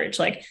high leverage.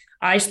 Like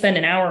I spend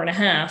an hour and a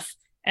half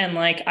and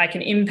like I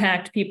can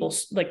impact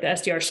people's like the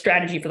SDR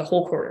strategy for the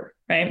whole quarter,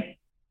 right?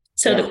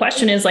 So the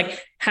question is like,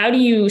 how do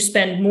you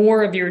spend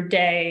more of your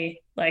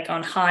day like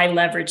on high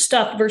leverage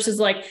stuff versus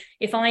like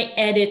if I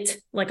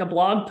edit like a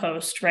blog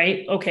post,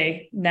 right?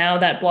 Okay, now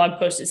that blog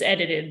post is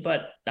edited,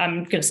 but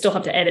I'm going to still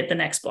have to edit the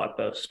next blog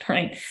post,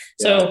 right? Yeah.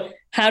 So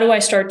how do I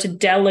start to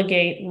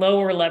delegate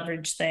lower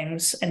leverage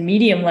things and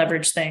medium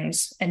leverage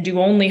things and do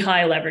only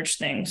high leverage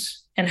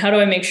things? And how do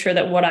I make sure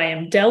that what I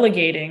am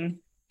delegating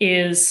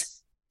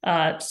is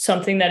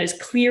something that is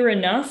clear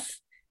enough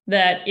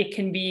that it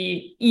can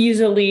be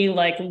easily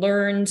like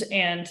learned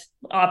and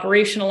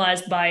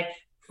operationalized by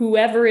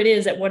whoever it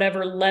is at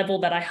whatever level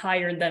that I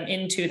hired them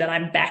into that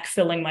I'm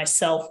backfilling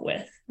myself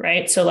with,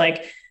 right? So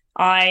like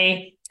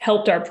I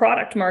helped our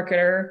product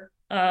marketer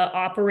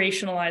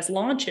operationalize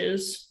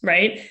launches,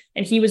 right?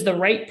 And he was the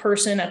right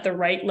person at the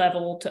right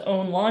level to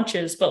own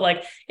launches. But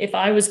like if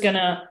I was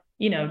gonna,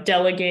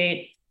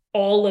 delegate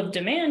all of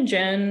demand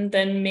gen,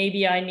 then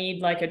maybe I need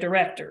like a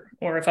director.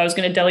 Or if I was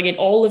going to delegate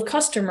all of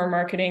customer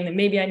marketing, then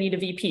maybe I need a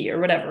VP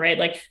or whatever, right?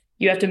 Like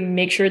you have to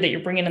make sure that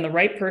you're bringing in the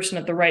right person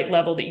at the right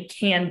level that you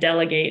can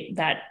delegate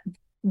that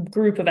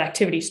group of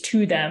activities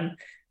to them,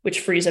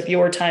 which frees up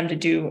your time to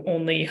do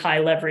only high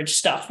leverage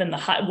stuff. And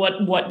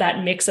what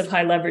that mix of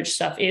high leverage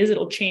stuff is,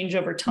 it'll change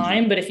over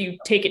time. But if you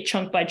take it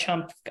chunk by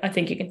chunk, I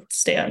think you can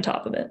stay on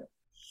top of it.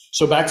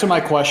 So back to my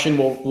question,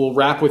 we'll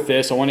wrap with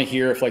this. I want to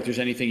hear if like there's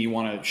anything you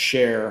want to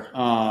share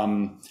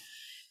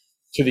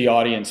to the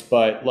audience,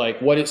 but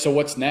like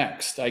what's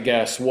next? I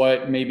guess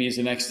what maybe is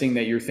the next thing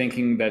that you're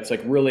thinking that's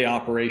like really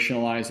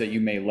operationalized that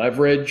you may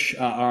leverage?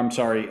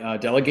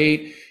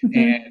 Delegate. Mm-hmm.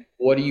 And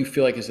what do you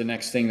feel like is the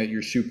next thing that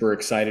you're super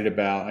excited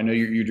about? I know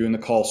you're doing the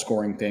call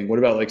scoring thing. What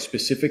about like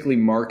specifically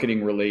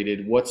marketing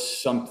related?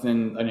 What's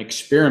something, an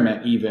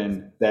experiment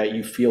even that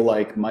you feel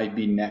like might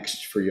be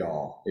next for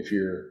y'all if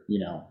you're,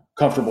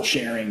 comfortable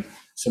sharing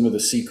some of the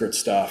secret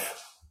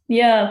stuff?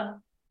 Yeah.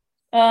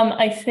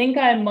 I think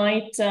I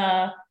might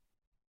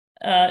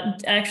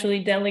actually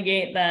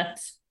delegate that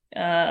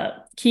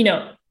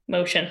keynote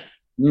motion.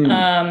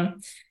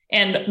 And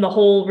the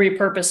whole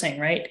repurposing,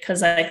 right?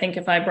 Because I think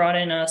if I brought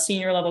in a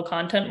senior level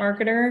content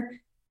marketer,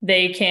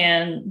 they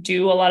can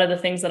do a lot of the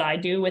things that I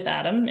do with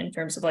Adam in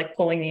terms of like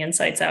pulling the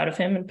insights out of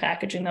him and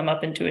packaging them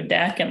up into a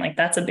deck. And like,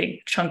 that's a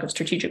big chunk of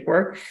strategic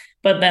work,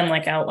 but then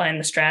like outline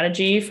the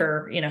strategy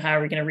for, how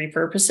are we going to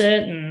repurpose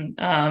it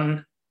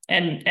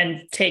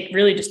and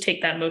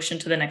take that motion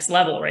to the next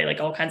level, right?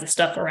 Like all kinds of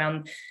stuff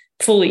around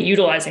fully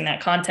utilizing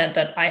that content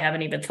that I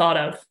haven't even thought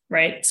of.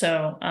 Right.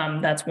 So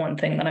that's one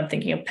thing that I'm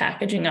thinking of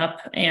packaging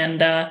up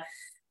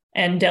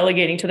and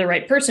delegating to the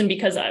right person,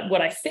 because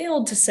what I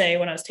failed to say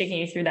when I was taking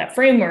you through that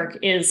framework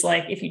is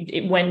like,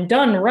 when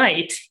done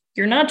right,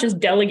 you're not just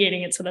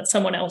delegating it so that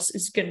someone else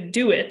is going to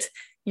do it.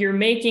 You're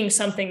making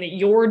something that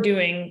you're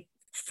doing,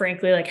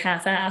 frankly, like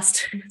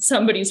half-assed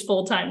somebody's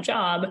full-time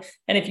job.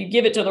 And if you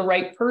give it to the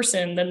right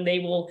person, then they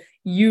will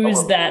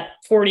use that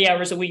 40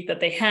 hours a week that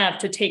they have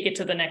to take it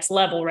to the next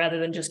level rather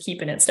than just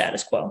keeping it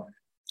status quo.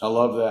 I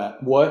love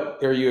that.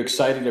 What are you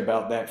excited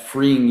about that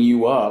freeing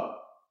you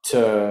up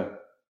to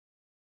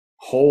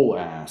whole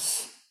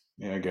ass,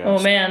 I guess?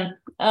 Oh man.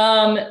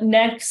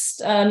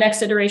 Next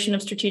iteration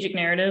of strategic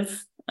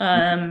narrative.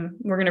 We're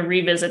going to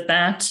revisit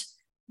that.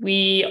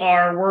 We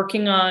are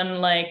working on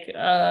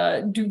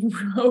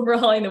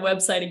overhauling the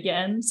website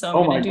again. So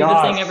I'm going to do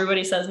the thing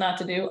everybody says not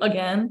to do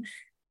again.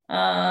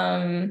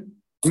 I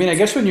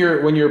guess when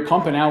you're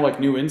pumping out like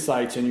new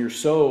insights and you're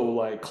so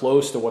like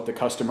close to what the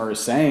customer is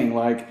saying,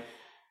 like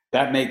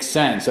that makes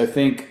sense. I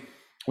think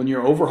when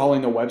you're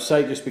overhauling the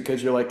website just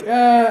because you're like,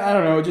 I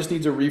don't know, it just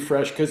needs a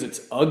refresh because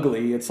it's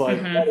ugly. It's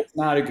like, that's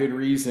not a good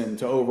reason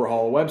to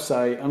overhaul a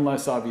website,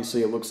 unless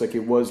obviously it looks like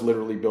it was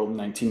literally built in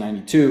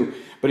 1992.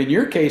 But in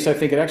your case, I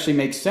think it actually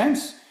makes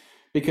sense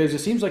because it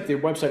seems like the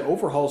website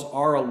overhauls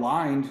are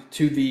aligned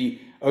to the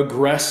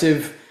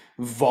aggressive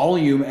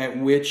volume at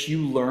which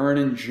you learn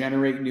and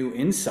generate new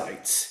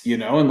insights,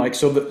 and like,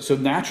 so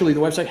naturally the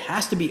website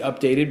has to be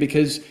updated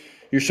because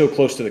you're so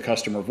close to the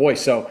customer voice.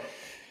 So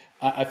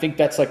I think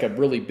that's like a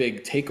really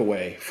big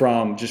takeaway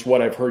from just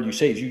what I've heard you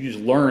say is you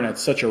just learn at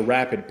such a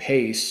rapid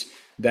pace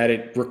that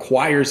it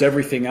requires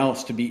everything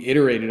else to be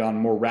iterated on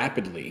more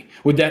rapidly.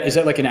 Is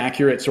that like an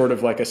accurate sort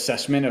of like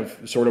assessment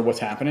of sort of what's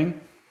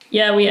happening?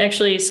 Yeah,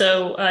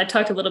 so I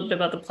talked a little bit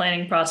about the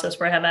planning process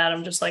where I have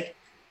Adam just like,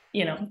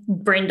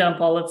 brain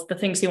dump all of the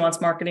things he wants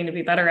marketing to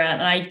be better at.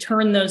 And I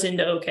turn those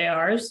into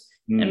OKRs.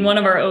 And one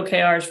of our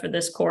OKRs for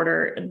this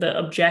quarter, the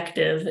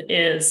objective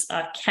is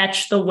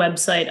catch the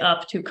website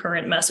up to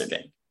current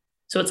messaging.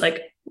 So it's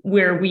like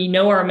where we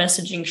know our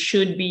messaging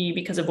should be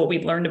because of what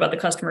we've learned about the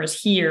customers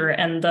here.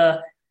 And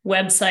the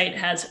website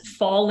has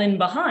fallen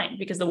behind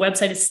because the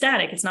website is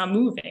static. It's not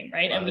moving,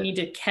 right? And we need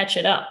to catch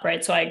it up,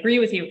 right? So I agree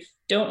with you.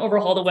 Don't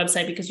overhaul the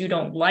website because you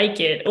don't like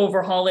it.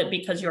 Overhaul it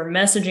because your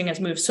messaging has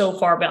moved so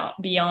far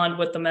beyond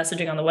what the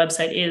messaging on the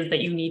website is that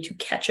you need to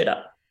catch it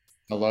up.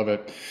 I love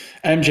it.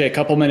 MJ, a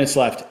couple minutes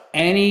left.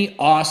 Any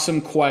awesome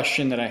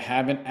question that I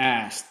haven't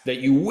asked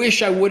that you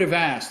wish I would have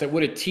asked that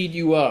would have teed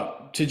you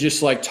up to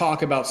just like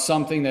talk about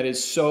something that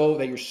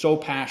you're so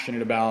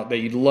passionate about that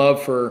you'd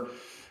love for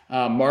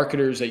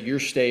marketers at your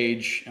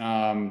stage,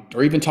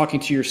 or even talking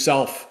to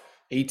yourself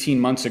 18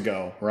 months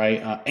ago,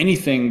 right?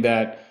 Anything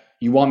that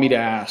you want me to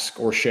ask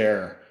or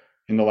share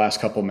in the last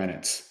couple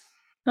minutes?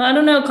 I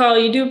don't know, Carl,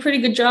 you do a pretty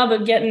good job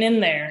of getting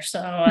in there. So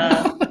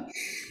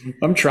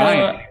I'm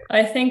trying. So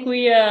I think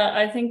we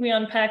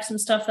unpacked some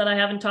stuff that I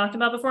haven't talked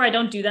about before. I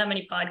don't do that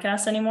many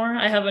podcasts anymore.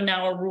 I have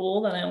now a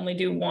rule that I only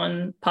do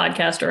one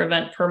podcast or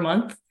event per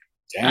month.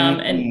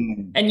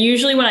 And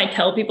usually when I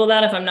tell people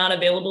that, if I'm not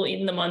available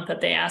in the month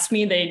that they ask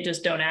me, they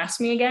just don't ask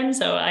me again.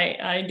 So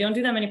I don't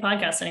do that many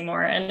podcasts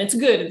anymore, and it's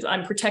good.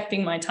 I'm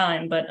protecting my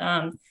time, but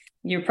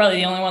you're probably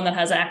the only one that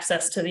has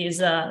access to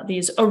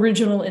these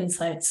original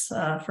insights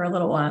for a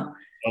little while.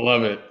 I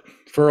love it.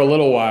 For a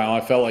little while, I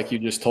felt like you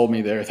just told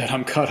me there that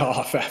I'm cut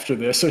off after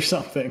this or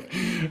something.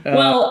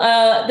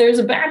 There's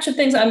a batch of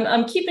things.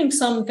 I'm keeping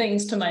some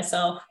things to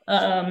myself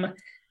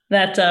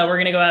that we're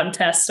going to go out and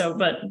test. So,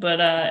 but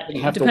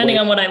depending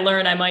on what I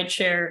learn, I might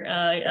share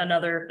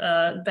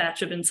another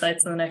batch of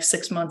insights in the next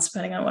 6 months,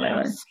 depending on what I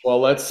learn. Well,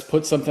 let's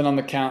put something on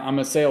the count. I'm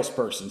a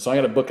salesperson, so I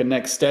got to book a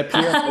next step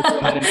here. Let's go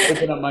ahead and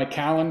open up my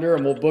calendar,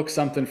 and we'll book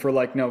something for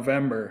like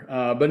November.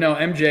 But no,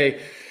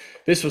 MJ,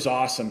 this was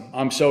awesome.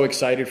 I'm so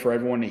excited for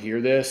everyone to hear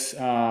this.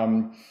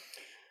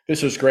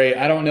 This was great.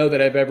 I don't know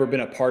that I've ever been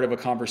a part of a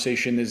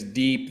conversation this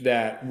deep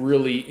that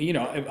really, you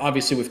know,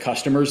 obviously with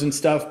customers and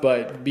stuff,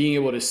 but being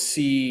able to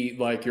see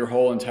like your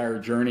whole entire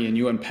journey and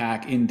you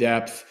unpack in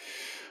depth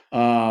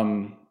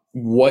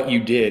what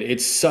you did.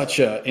 It's such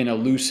an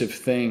elusive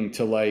thing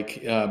to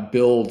like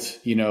build,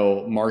 you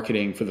know,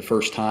 marketing for the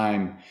first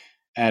time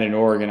at an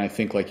org. And I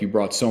think like you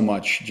brought so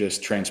much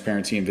just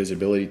transparency and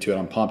visibility to it.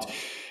 I'm pumped.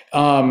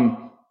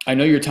 I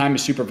know your time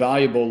is super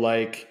valuable.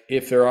 Like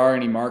if there are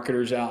any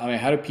marketers out, I mean,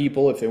 how do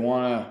people, if they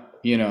want to,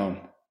 you know,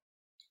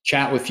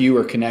 chat with you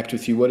or connect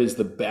with you, what is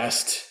the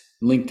best?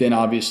 LinkedIn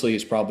obviously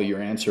is probably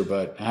your answer,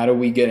 but how do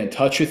we get in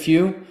touch with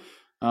you?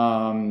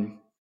 And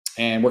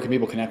where can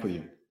people connect with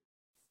you?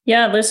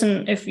 Yeah,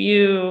 listen, if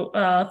you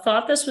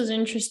thought this was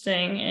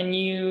interesting and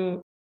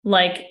you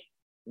like,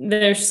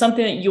 there's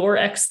something that you're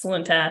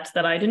excellent at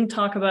that I didn't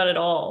talk about at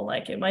all.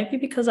 Like it might be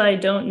because I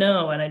don't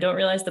know and I don't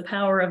realize the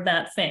power of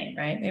that thing,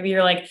 right? Maybe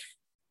you're like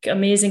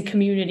amazing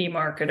community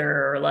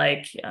marketer or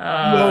like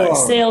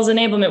sales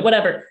enablement,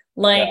 whatever.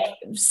 Like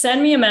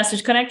send me a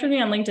message, connect with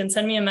me on LinkedIn,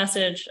 send me a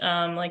message,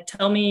 like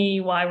tell me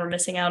why we're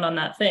missing out on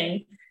that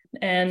thing.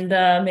 And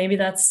maybe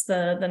that's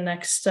the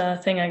next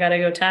thing I got to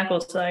go tackle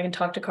so I can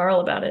talk to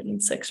Carl about it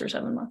in 6 or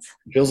 7 months.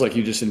 It feels like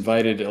you just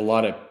invited a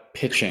lot of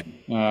pitching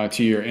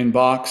to your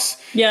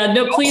inbox. Yeah,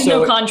 no, please,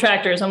 no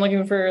contractors. I'm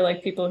looking for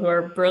like people who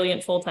are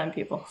brilliant full-time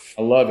people.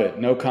 I love it.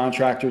 No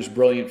contractors,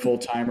 brilliant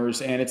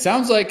full-timers. And it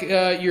sounds like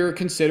you're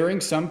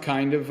considering some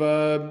kind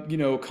of, you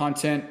know,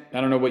 content,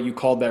 I don't know what you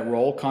called that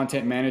role,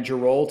 content manager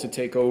role to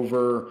take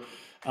over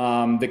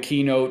the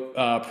keynote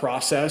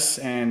process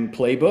and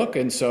playbook.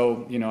 And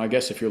so, you know, I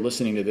guess if you're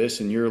listening to this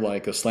and you're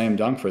like a slam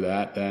dunk for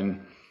that,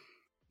 then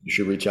you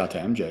should reach out to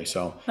MJ.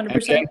 So 100%.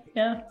 MJ,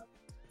 yeah.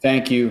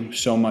 Thank you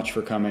so much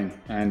for coming.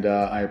 And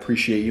I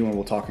appreciate you, and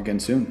we'll talk again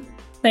soon.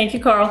 Thank you,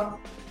 Carl.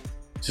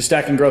 So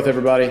Stacking Growth,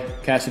 everybody.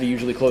 Cassidy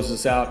usually closes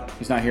us out.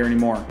 He's not here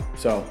anymore.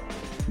 So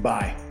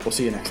bye. We'll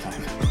see you next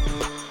time.